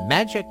 is a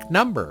magic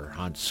number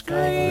on Sky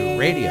Blue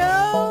Radio.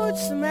 Oh,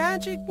 it's the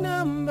magic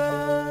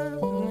number.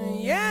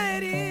 Yeah,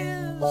 it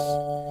is.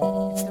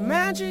 It's the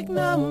magic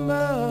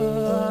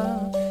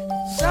number.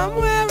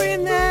 Somewhere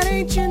in that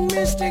ancient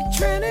mystic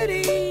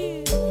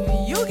trinity,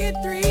 you'll get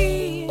 3.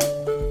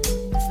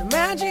 It's the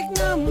magic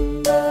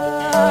number.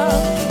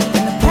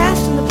 In the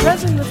past, in the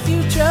present, the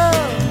future,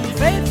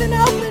 faith and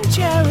hope and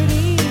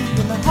charity,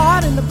 in the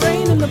heart and the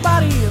brain and the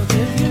body, will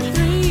give you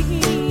 3.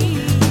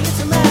 It's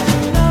a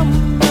magic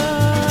number.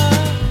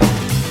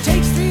 It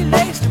takes 3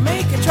 legs to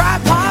make a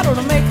tripod or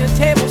to make a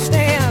table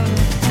stand,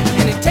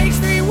 and it takes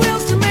 3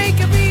 wheels to make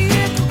a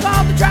vehicle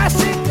called the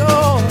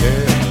tricycle.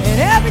 And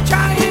every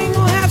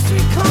triangle has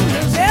 3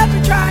 corners,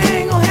 every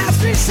triangle has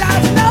 3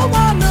 sides, no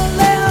more, no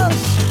less.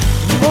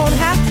 You won't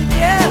have to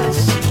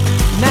guess.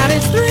 Now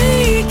there's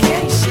 3,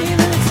 can't you see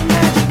that it's a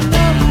magic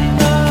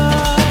number?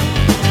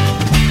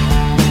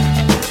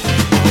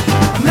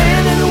 A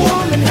man and a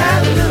woman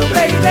had a little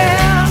baby.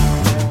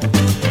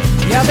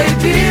 Yeah, they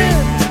did.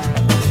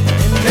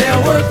 And there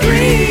were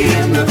 3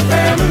 in the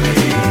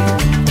family.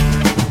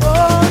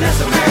 Oh, that's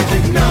a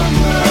magic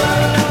number.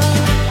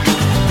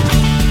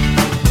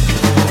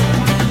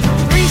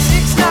 3,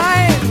 6,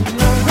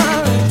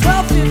 9,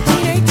 12,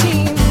 15,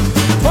 18,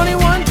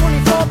 21,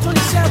 24,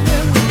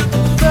 27,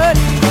 30.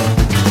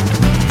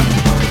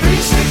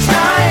 3, 6,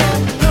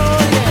 9,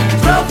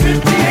 12,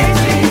 15,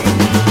 18,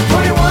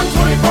 21,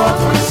 24,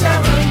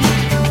 27,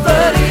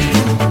 30.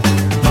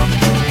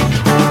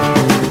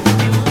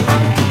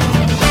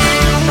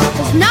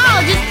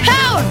 Knowledge is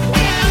power.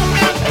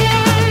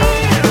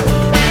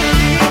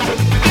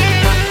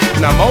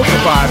 Now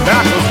multiply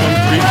backwards from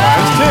 3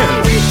 times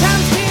 10. 3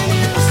 times 10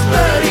 is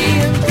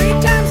 30, and 3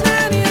 times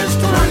 9 is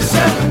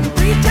 27,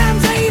 3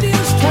 times 8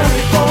 is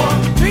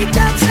 24, 3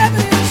 times 7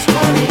 is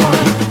 21,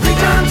 3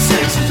 times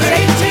 6 is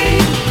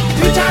 18,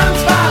 3 times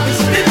 5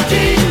 is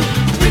 15,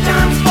 3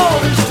 times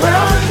 4 is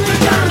 12, and 3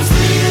 times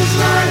 3 is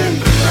 9,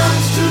 and 3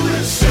 times 2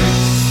 is 6,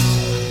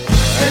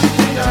 and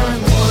 3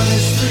 times 1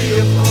 is 3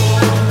 or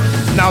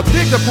 4. Now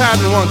dig the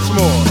pattern once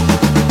more.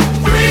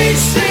 3,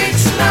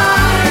 6,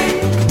 9,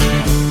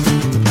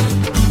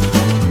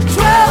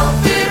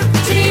 12,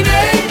 15,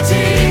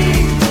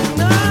 18.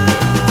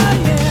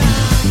 Oh, yeah.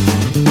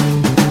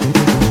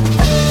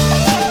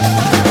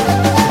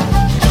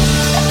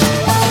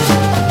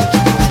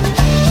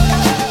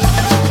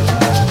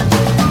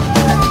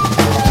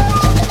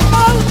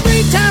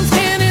 3 times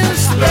 10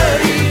 is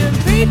 30, and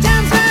 3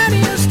 times 9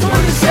 is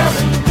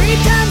 27, 3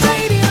 times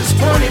 8 is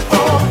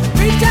 24,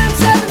 3 times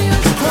 7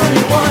 is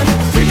 21,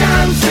 3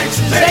 times 6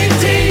 is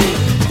 18,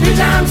 3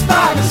 times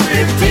 5 is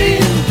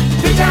 15,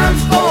 3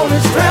 times 4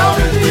 is 12,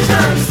 and 3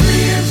 times 3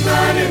 is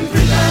 9, and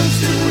 3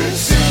 times 2 is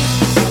 6,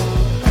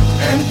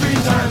 and 3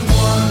 times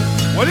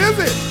 1. What is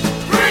it?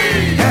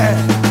 3! Yeah.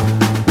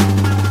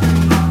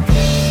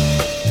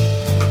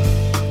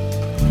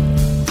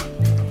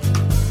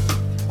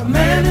 A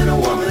man and a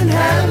woman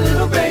had a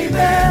little baby.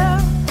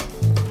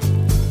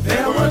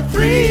 There were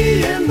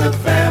 3 in the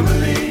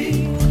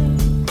family,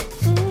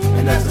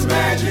 and that's the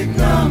magic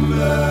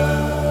number.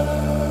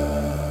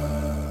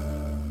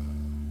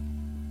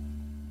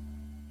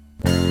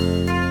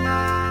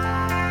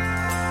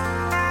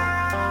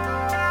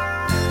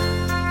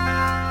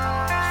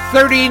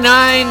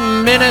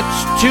 39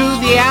 minutes to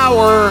the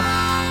hour.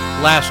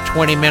 Last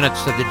 20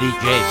 minutes of the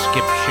DJ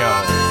Skip Show.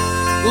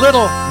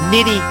 Little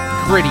nitty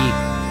gritty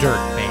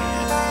dirt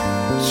band.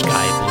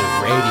 Sky Blue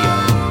Radio.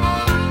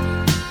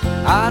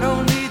 I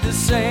don't need the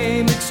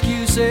same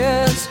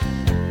excuses.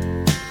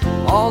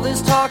 All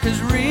this talk is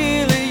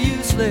really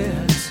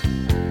useless.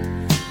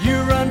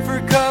 You run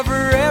for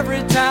cover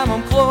every time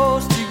I'm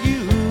close to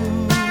you.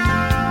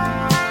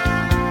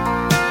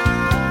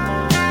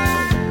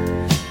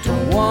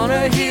 Don't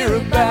wanna hear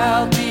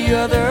about the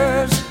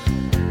others.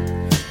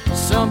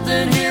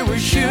 Something here we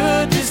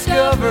should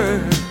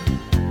discover.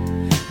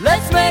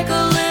 Let's make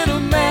a little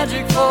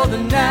magic before the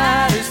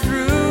night is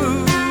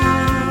through.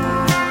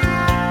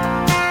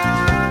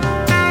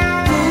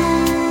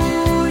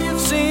 Ooh,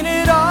 you've seen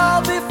it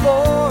all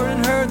before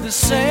and heard the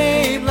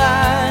same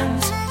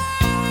lines.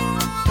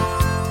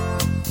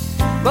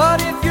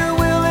 But if you're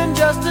willing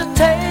just to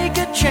take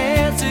a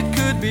chance, it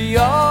could be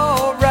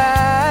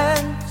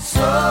alright.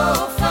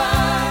 So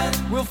fine,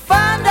 we'll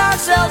find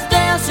ourselves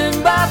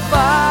dancing by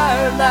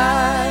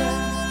firelight.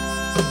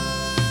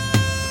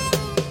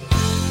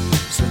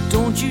 So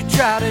don't you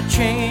try to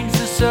change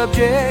the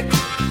subject,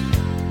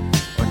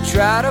 or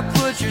try to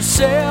put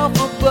yourself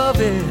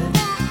above it.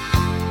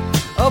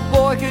 A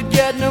boy could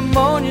get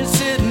pneumonia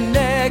sitting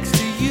next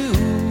to you.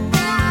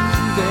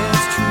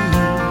 That's true.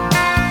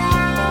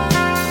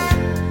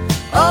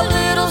 A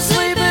little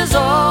sleep is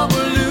all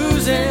we're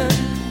losing.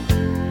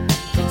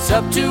 It's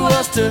up to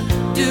us to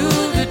do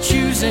the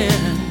choosing.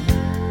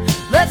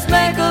 Let's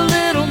make a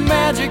little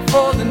magic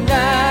for the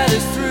night.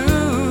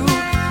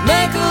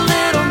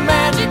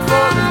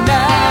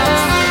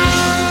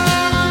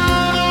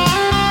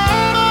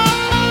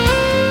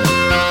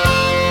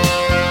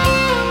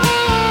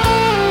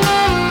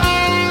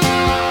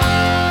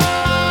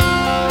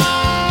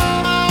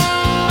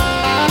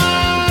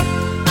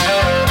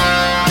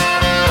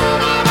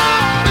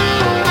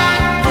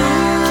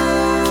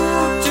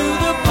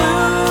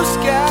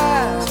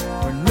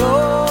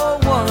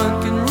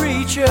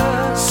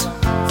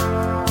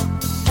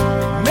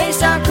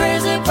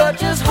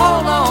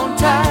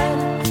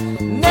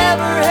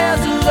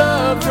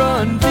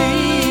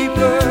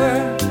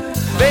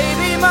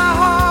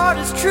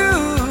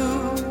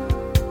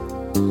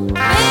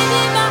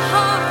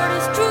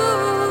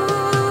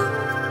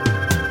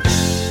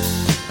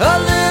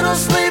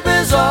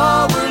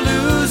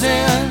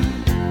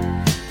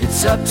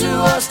 to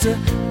us to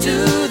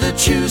do the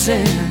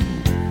choosing.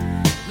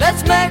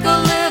 Let's make a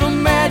little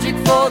magic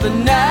for the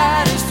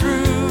night is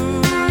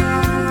through.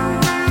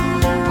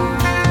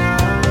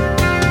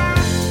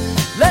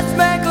 Let's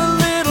make a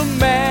little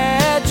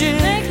magic.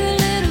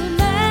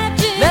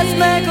 Let's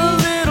make a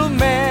little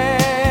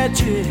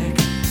magic.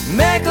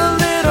 Make a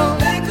little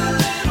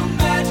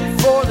magic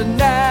for the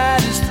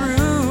night is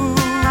through.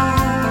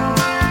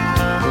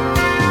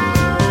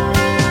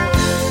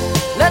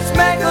 Let's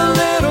make a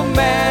little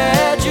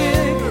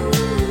magic.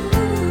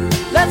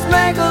 Let's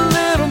make a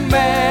little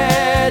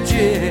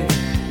magic.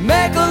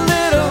 Make a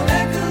little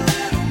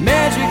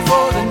magic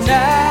for the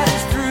night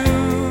is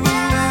through.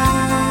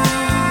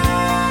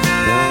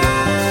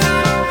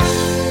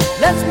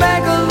 Let's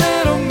make a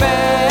little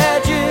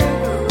magic.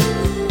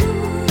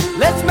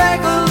 Let's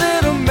make a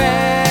little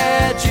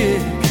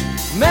magic.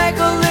 Make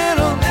a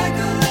little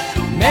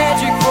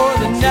magic for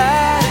the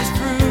night is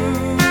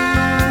through.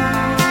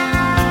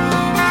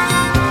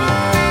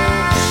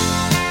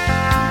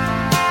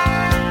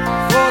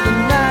 For the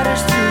night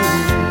is through.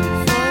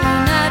 For the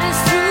night is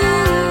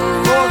through.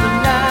 For the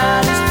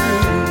night is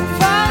through.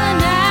 For the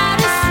night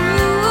is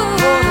through.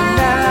 For the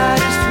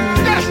night is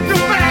through. That's the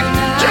back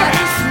jack.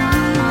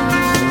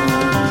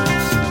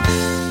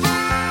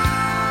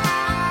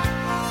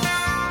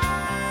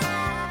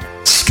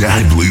 Sky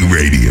Blue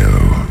Radio.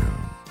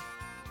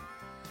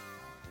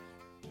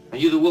 Are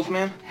you the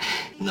Wolfman?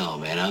 No,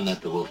 man, I'm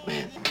not the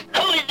Wolfman.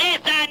 Who is this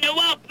on the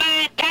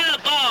Wolfman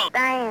telephone?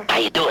 Diane. How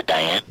you doing,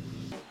 Diane?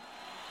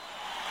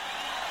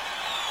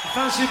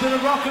 Fancy a bit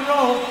of rock and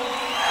roll?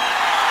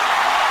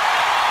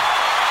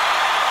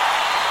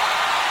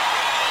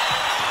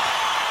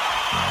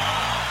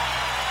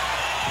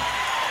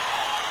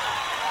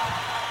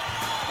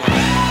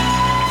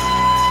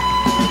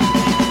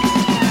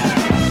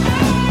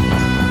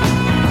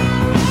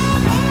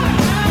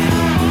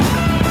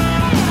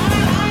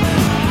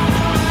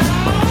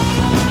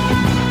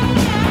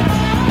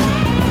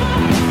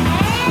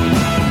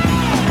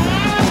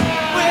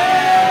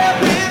 Well,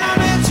 when I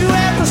met you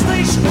at the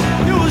station,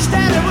 you were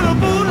standing with a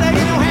bootleg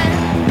in your hand.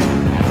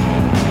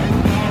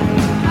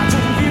 I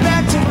took you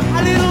back to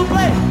a little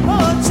place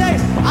for a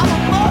taste. I'm a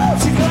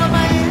multi-color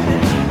man.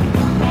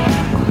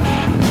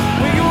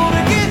 When you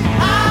wanna get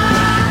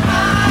high,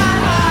 high,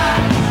 high,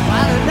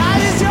 while the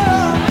night is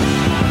young.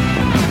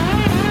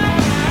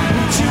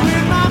 Put you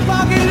in my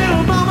pocket,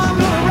 little mama, I'm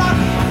gonna rock.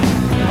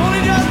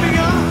 Only just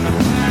begun.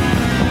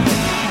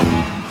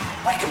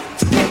 Wake up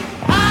to get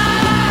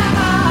high,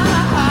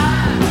 high, high.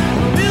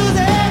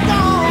 Music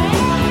on.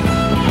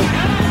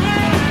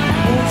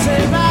 Won't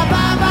say bye,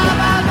 bye, bye,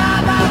 bye,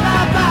 bye, bye,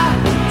 bye, bye,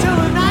 till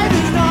the night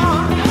is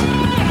done.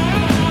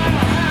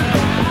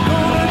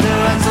 Gonna do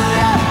it to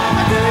you,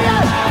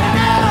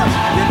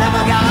 you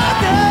never got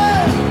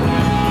done.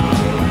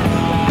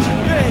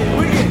 Hey,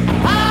 we get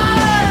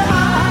high,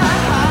 high,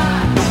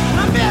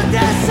 high. I'm in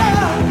that sun.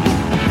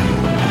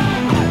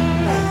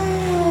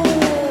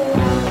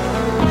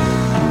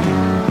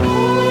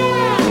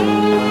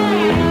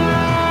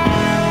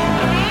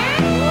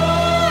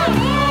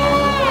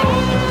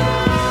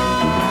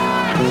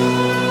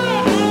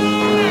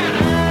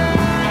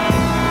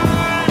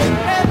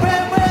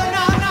 Well,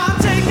 now,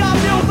 take off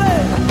your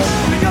bed.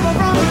 Recover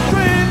from the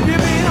crib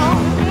you've been on.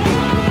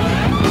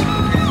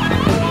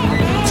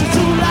 Just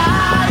to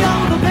lie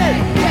on the bed,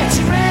 get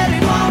you ready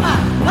for my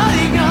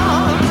bloody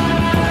gun.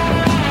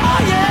 Oh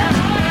yeah,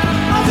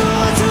 I'll do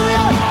it to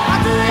you,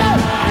 I'll do you,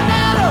 and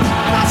never,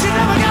 but you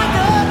never got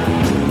done.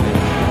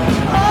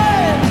 Oh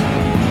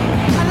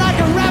yeah, I like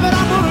a rabbit,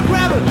 I'm gonna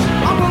grab it.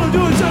 I'm gonna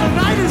do it till the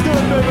night is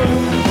done,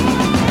 baby.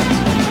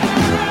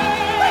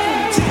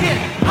 To get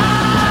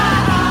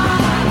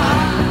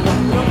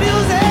the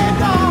music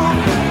on.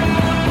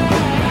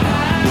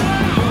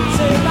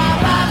 Say bye,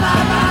 bye,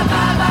 bye, bye,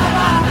 bye, bye,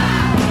 bye,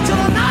 till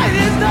the night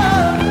is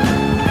done.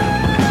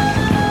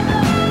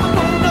 I'm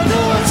gonna do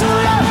it to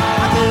you,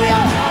 I do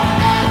you,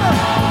 never,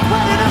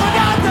 but you never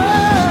got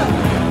done.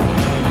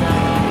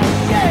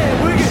 Yeah,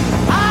 we get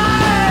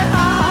high,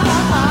 high,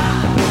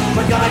 high.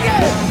 We're gonna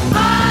get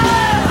high,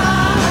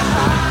 high,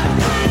 high.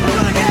 We're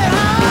gonna get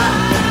high,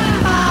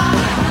 high.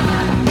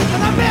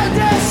 And I bet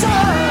there's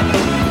some.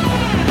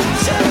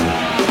 Shit.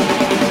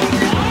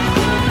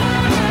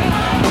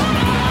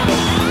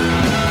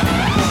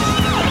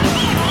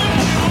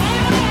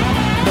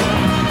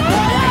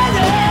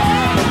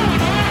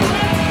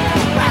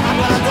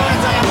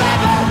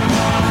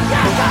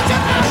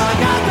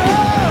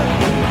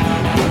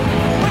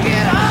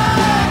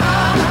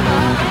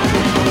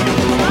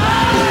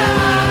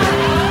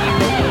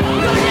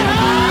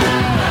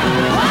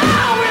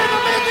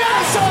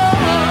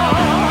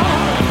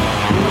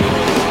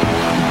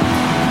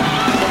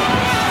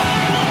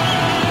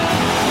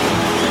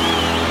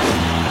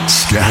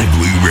 Sky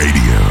Blue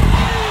Radio.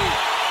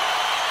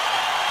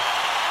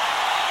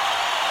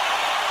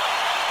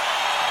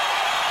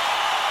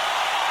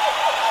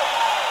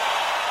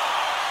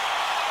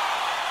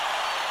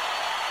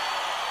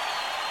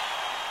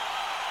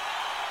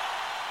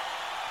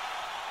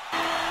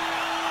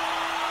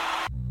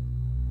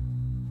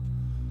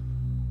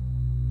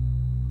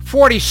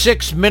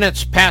 46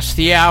 minutes past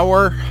the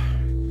hour.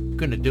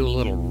 Gonna do a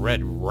little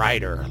Red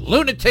Rider.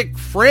 Lunatic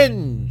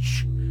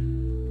Fringe.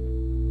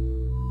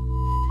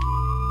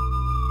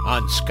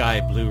 On Sky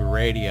Blue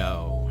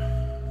Radio.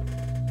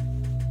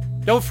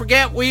 Don't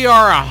forget, we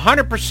are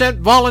 100%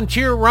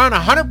 volunteer run,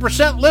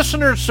 100%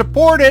 listener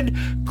supported.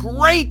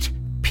 Great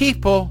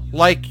people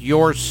like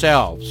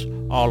yourselves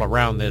all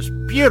around this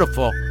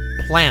beautiful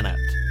planet.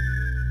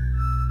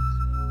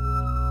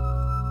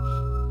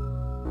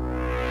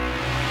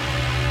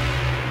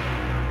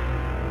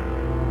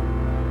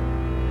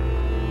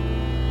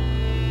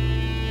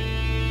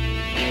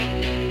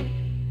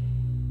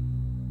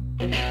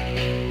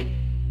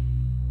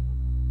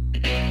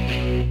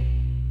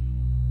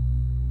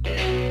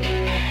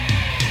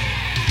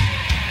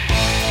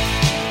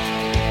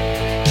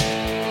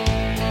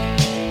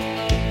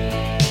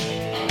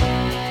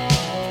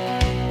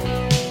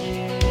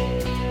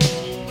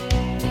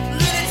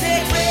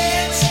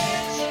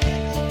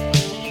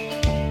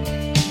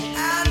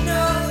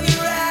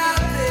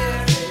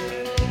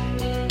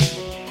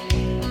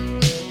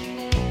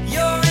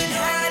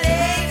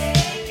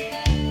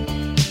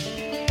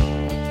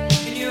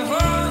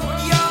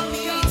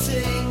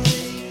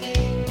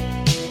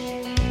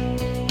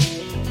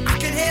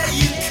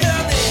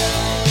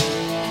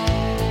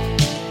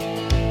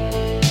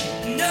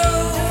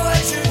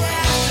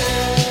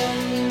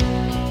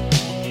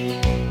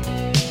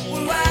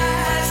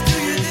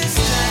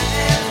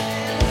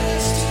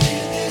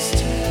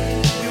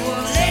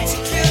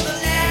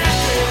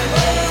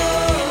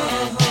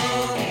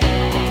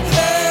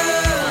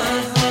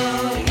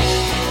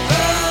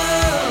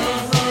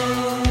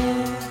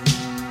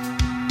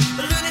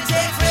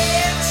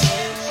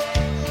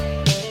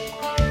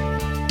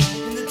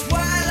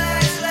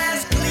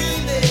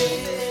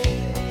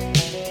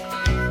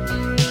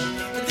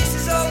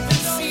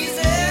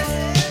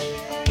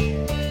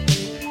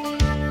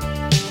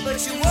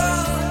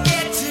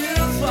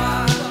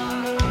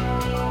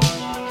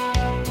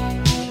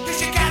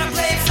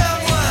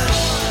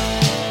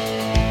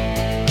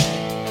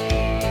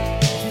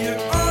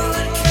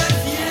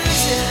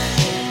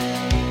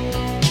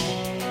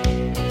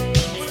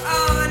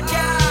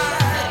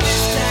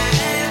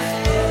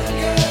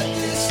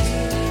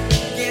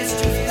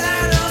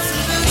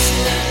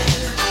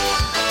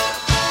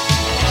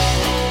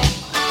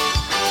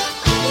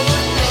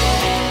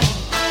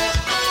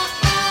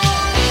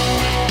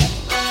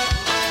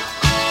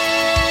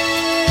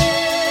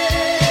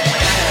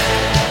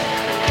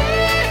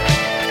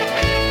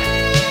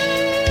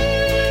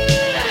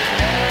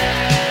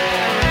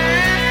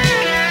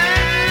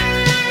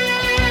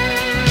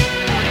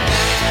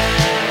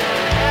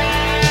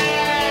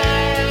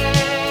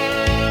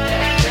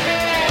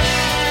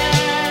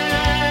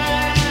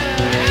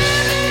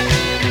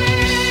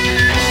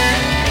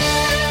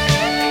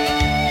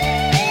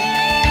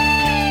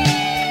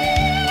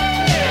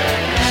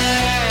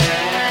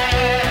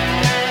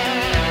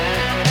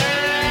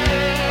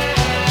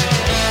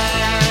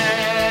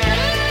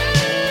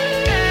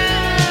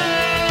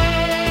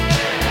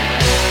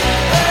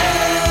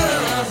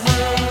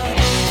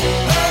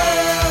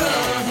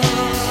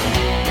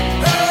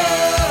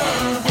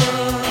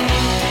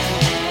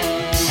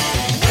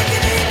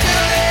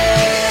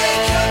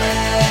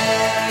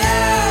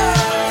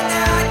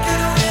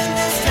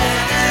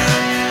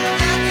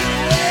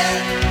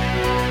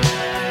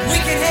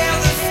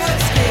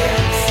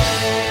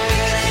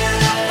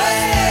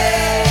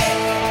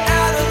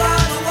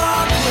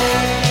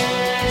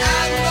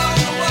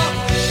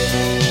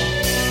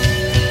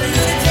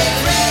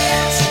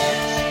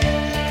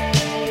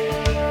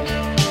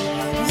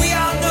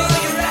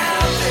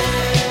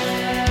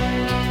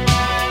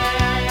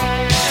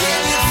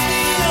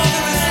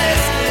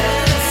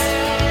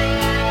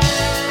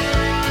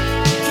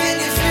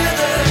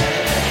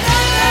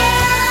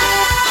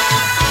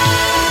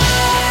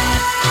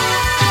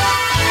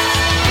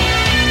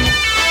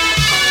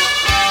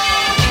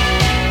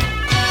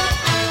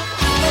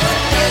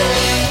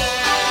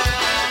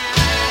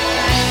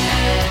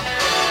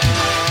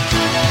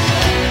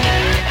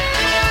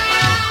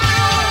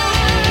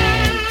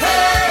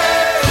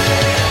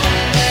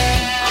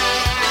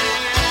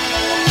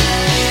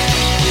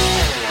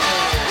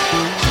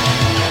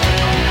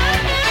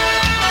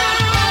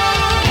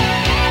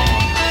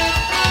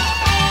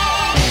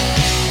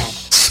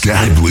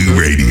 Sky Blue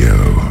Radio.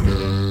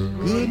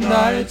 Good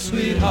night,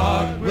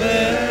 sweetheart.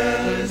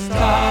 Well, it's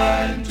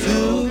time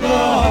to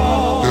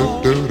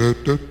go.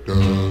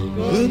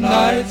 Good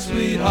night,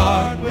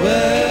 sweetheart.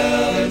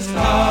 Well, it's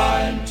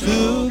time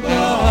to go.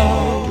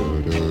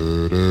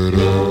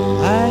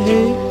 I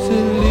hate to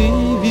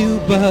leave you,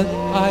 but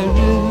I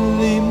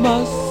really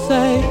must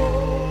say,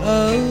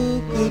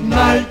 oh, good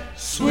night,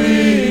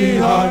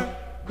 sweetheart.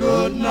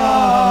 Good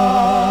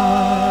night.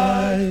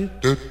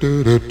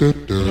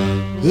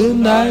 Good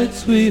night,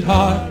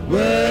 sweetheart.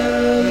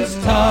 Well, it's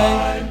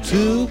time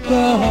to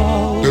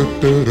go.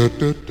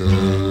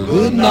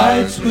 Good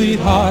night,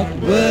 sweetheart.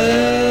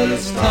 Well,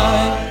 it's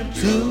time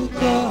to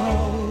go.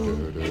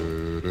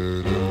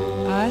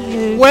 I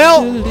hate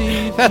Well,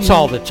 that's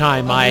all the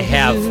time I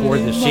have for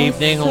this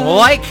evening.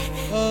 Like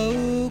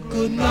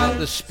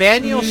the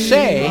Spaniels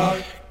say,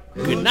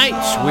 good night,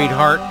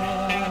 sweetheart.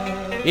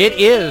 It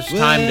is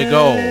time to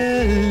go.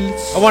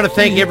 I want to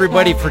thank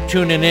everybody for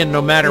tuning in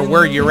no matter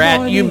where you're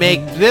at. You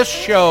make this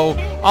show,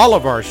 all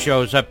of our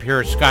shows up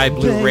here at Sky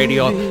Blue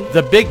Radio,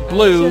 the Big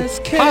Blue,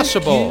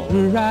 possible.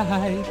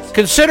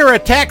 Consider a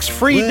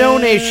tax-free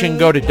donation.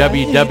 Go to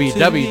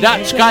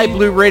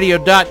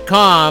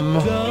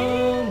www.skyblueradio.com.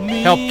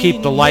 Help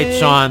keep the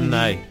lights on,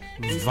 the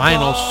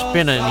vinyl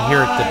spinning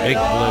here at the Big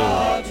Blue.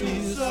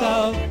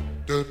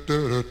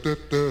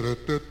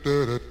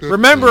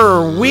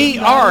 Remember, we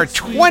are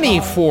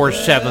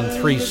 24/7,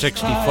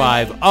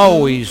 365.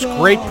 Always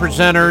great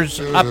presenters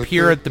up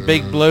here at the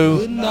Big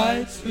Blue.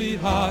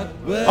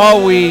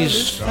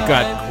 Always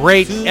got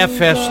great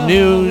FS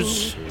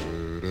news.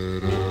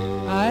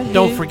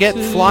 Don't forget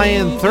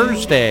Fly-In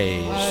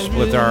Thursdays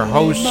with our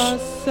hosts,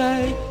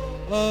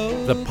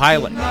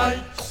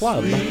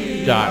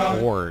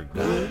 thepilotclub.org.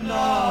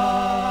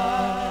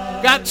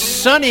 Got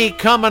Sunny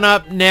coming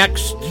up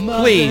next.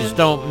 Please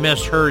don't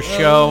miss her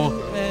show.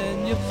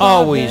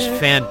 Always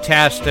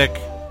fantastic.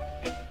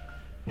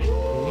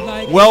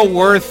 Well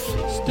worth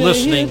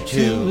listening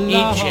to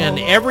each and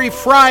every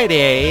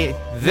Friday.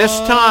 This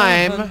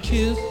time,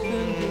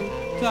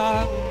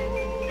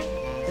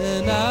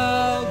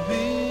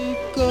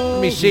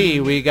 let me see,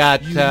 we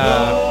got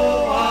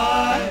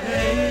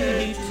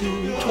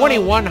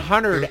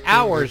 2100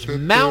 hours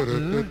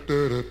Mountain,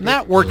 and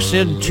that works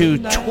into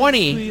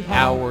 20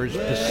 hours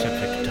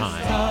Pacific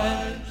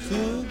time.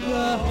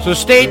 So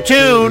stay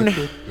tuned.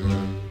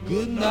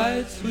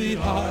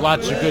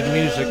 Lots of good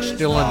music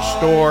still in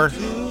store.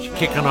 She's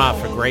kicking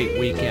off a great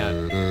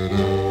weekend.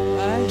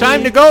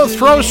 Time to go.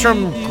 Throw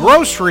some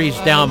groceries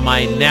down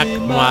my neck.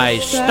 My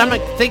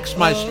stomach thinks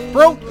my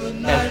throat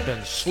has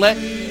been slit.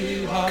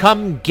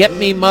 Come get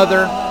me,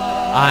 mother.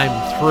 I'm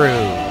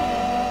through.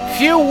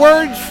 Few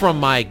words from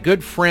my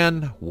good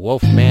friend,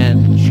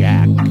 Wolfman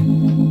Jack.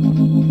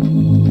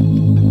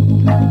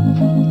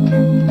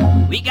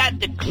 We got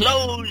to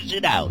close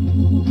it out.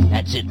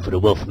 That's it for the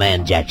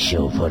Wolfman Jack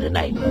Show for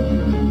tonight.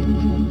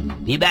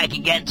 Be back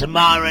again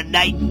tomorrow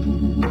night.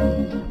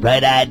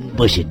 Bright-eyed and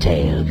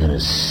bushy-tailed. Gonna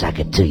suck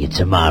it to you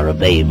tomorrow,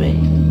 baby.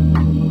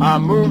 I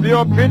move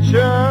your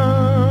picture.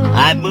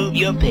 I move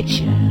your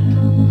picture.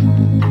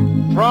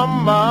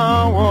 From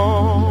my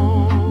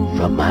wall.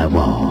 From my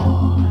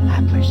wall.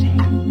 Have mercy.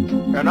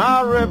 And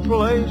I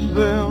replace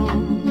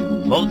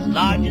them. Both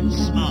large and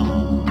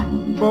small.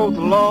 Both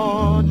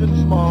large and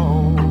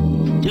small.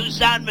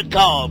 Tucson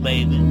McCall,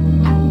 baby.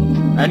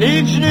 And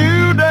each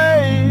new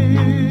day.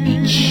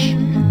 Each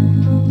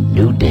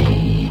new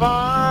day.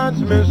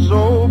 Finds me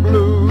so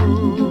blue.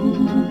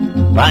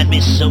 Find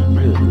me so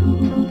blue.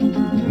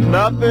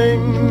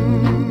 Nothing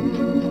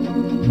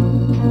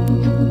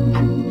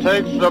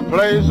takes the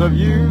place of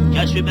you.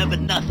 Just remember,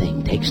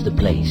 nothing takes the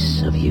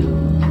place of you.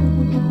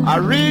 I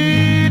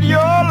read your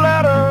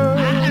letter.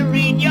 I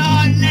read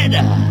your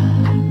letter.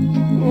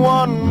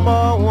 One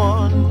by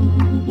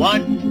one.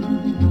 One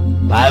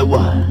by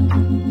one.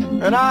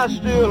 And I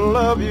still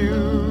love you.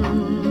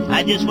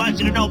 I just want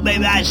you to know,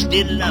 baby, I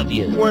still love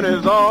you. When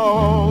it's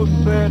all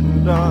said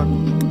and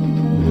done.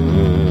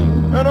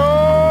 And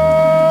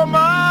oh,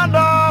 my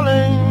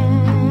darling,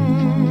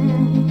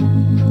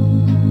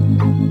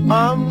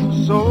 I'm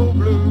so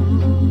blue.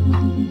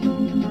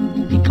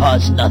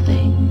 Because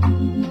nothing.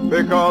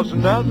 Because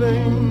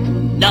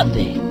nothing.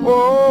 Nothing.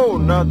 Oh,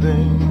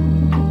 nothing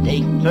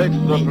takes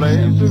the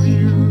place of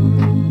you.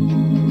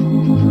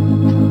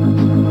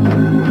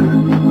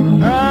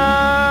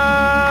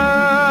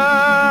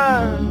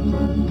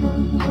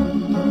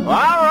 I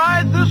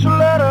write this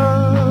letter.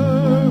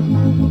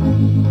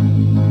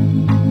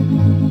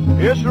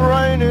 It's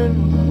raining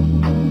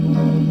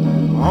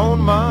on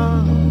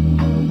my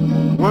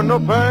window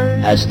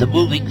pane. As the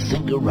moving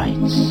finger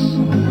writes,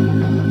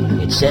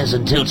 it says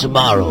until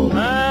tomorrow.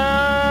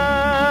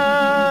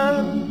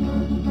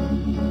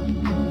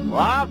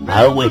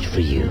 I'll wait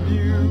for you.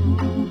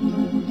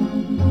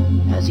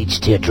 As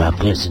each teardrop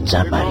glistens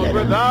on my letter.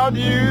 Without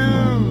you,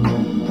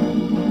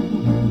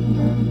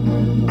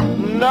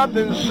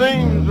 nothing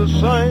seems the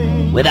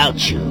same.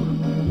 Without you,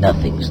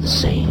 nothing's the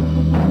same.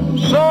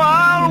 So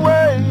I'll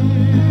wait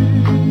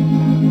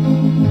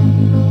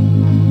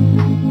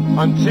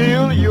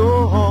until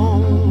you're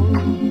home.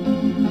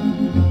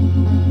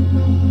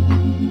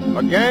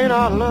 Again,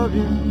 I love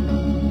you,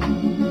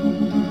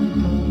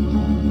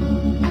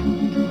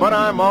 but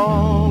I'm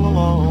all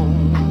alone.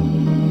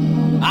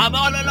 I'm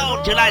all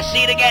alone till I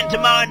see it again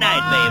tomorrow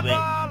night, baby.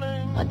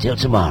 Until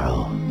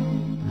tomorrow,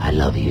 I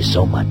love you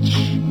so much.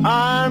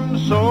 I'm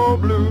so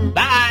blue.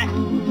 Bye.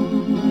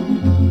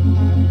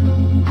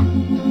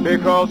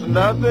 Because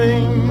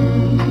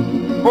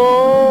nothing,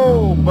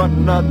 oh, but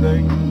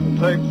nothing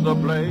takes the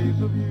place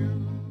of you.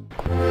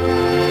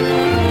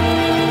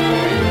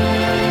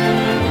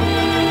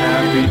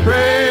 Happy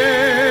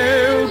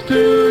trails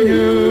to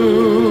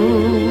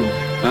you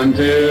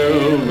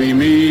until we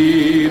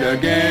meet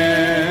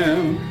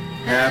again.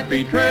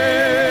 Happy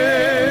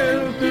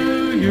trails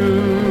to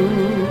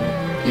you.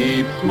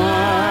 Keep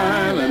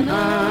smiling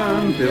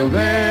until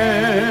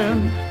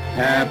then.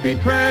 Happy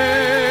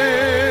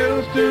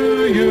trails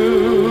to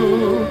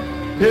you.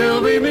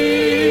 Till we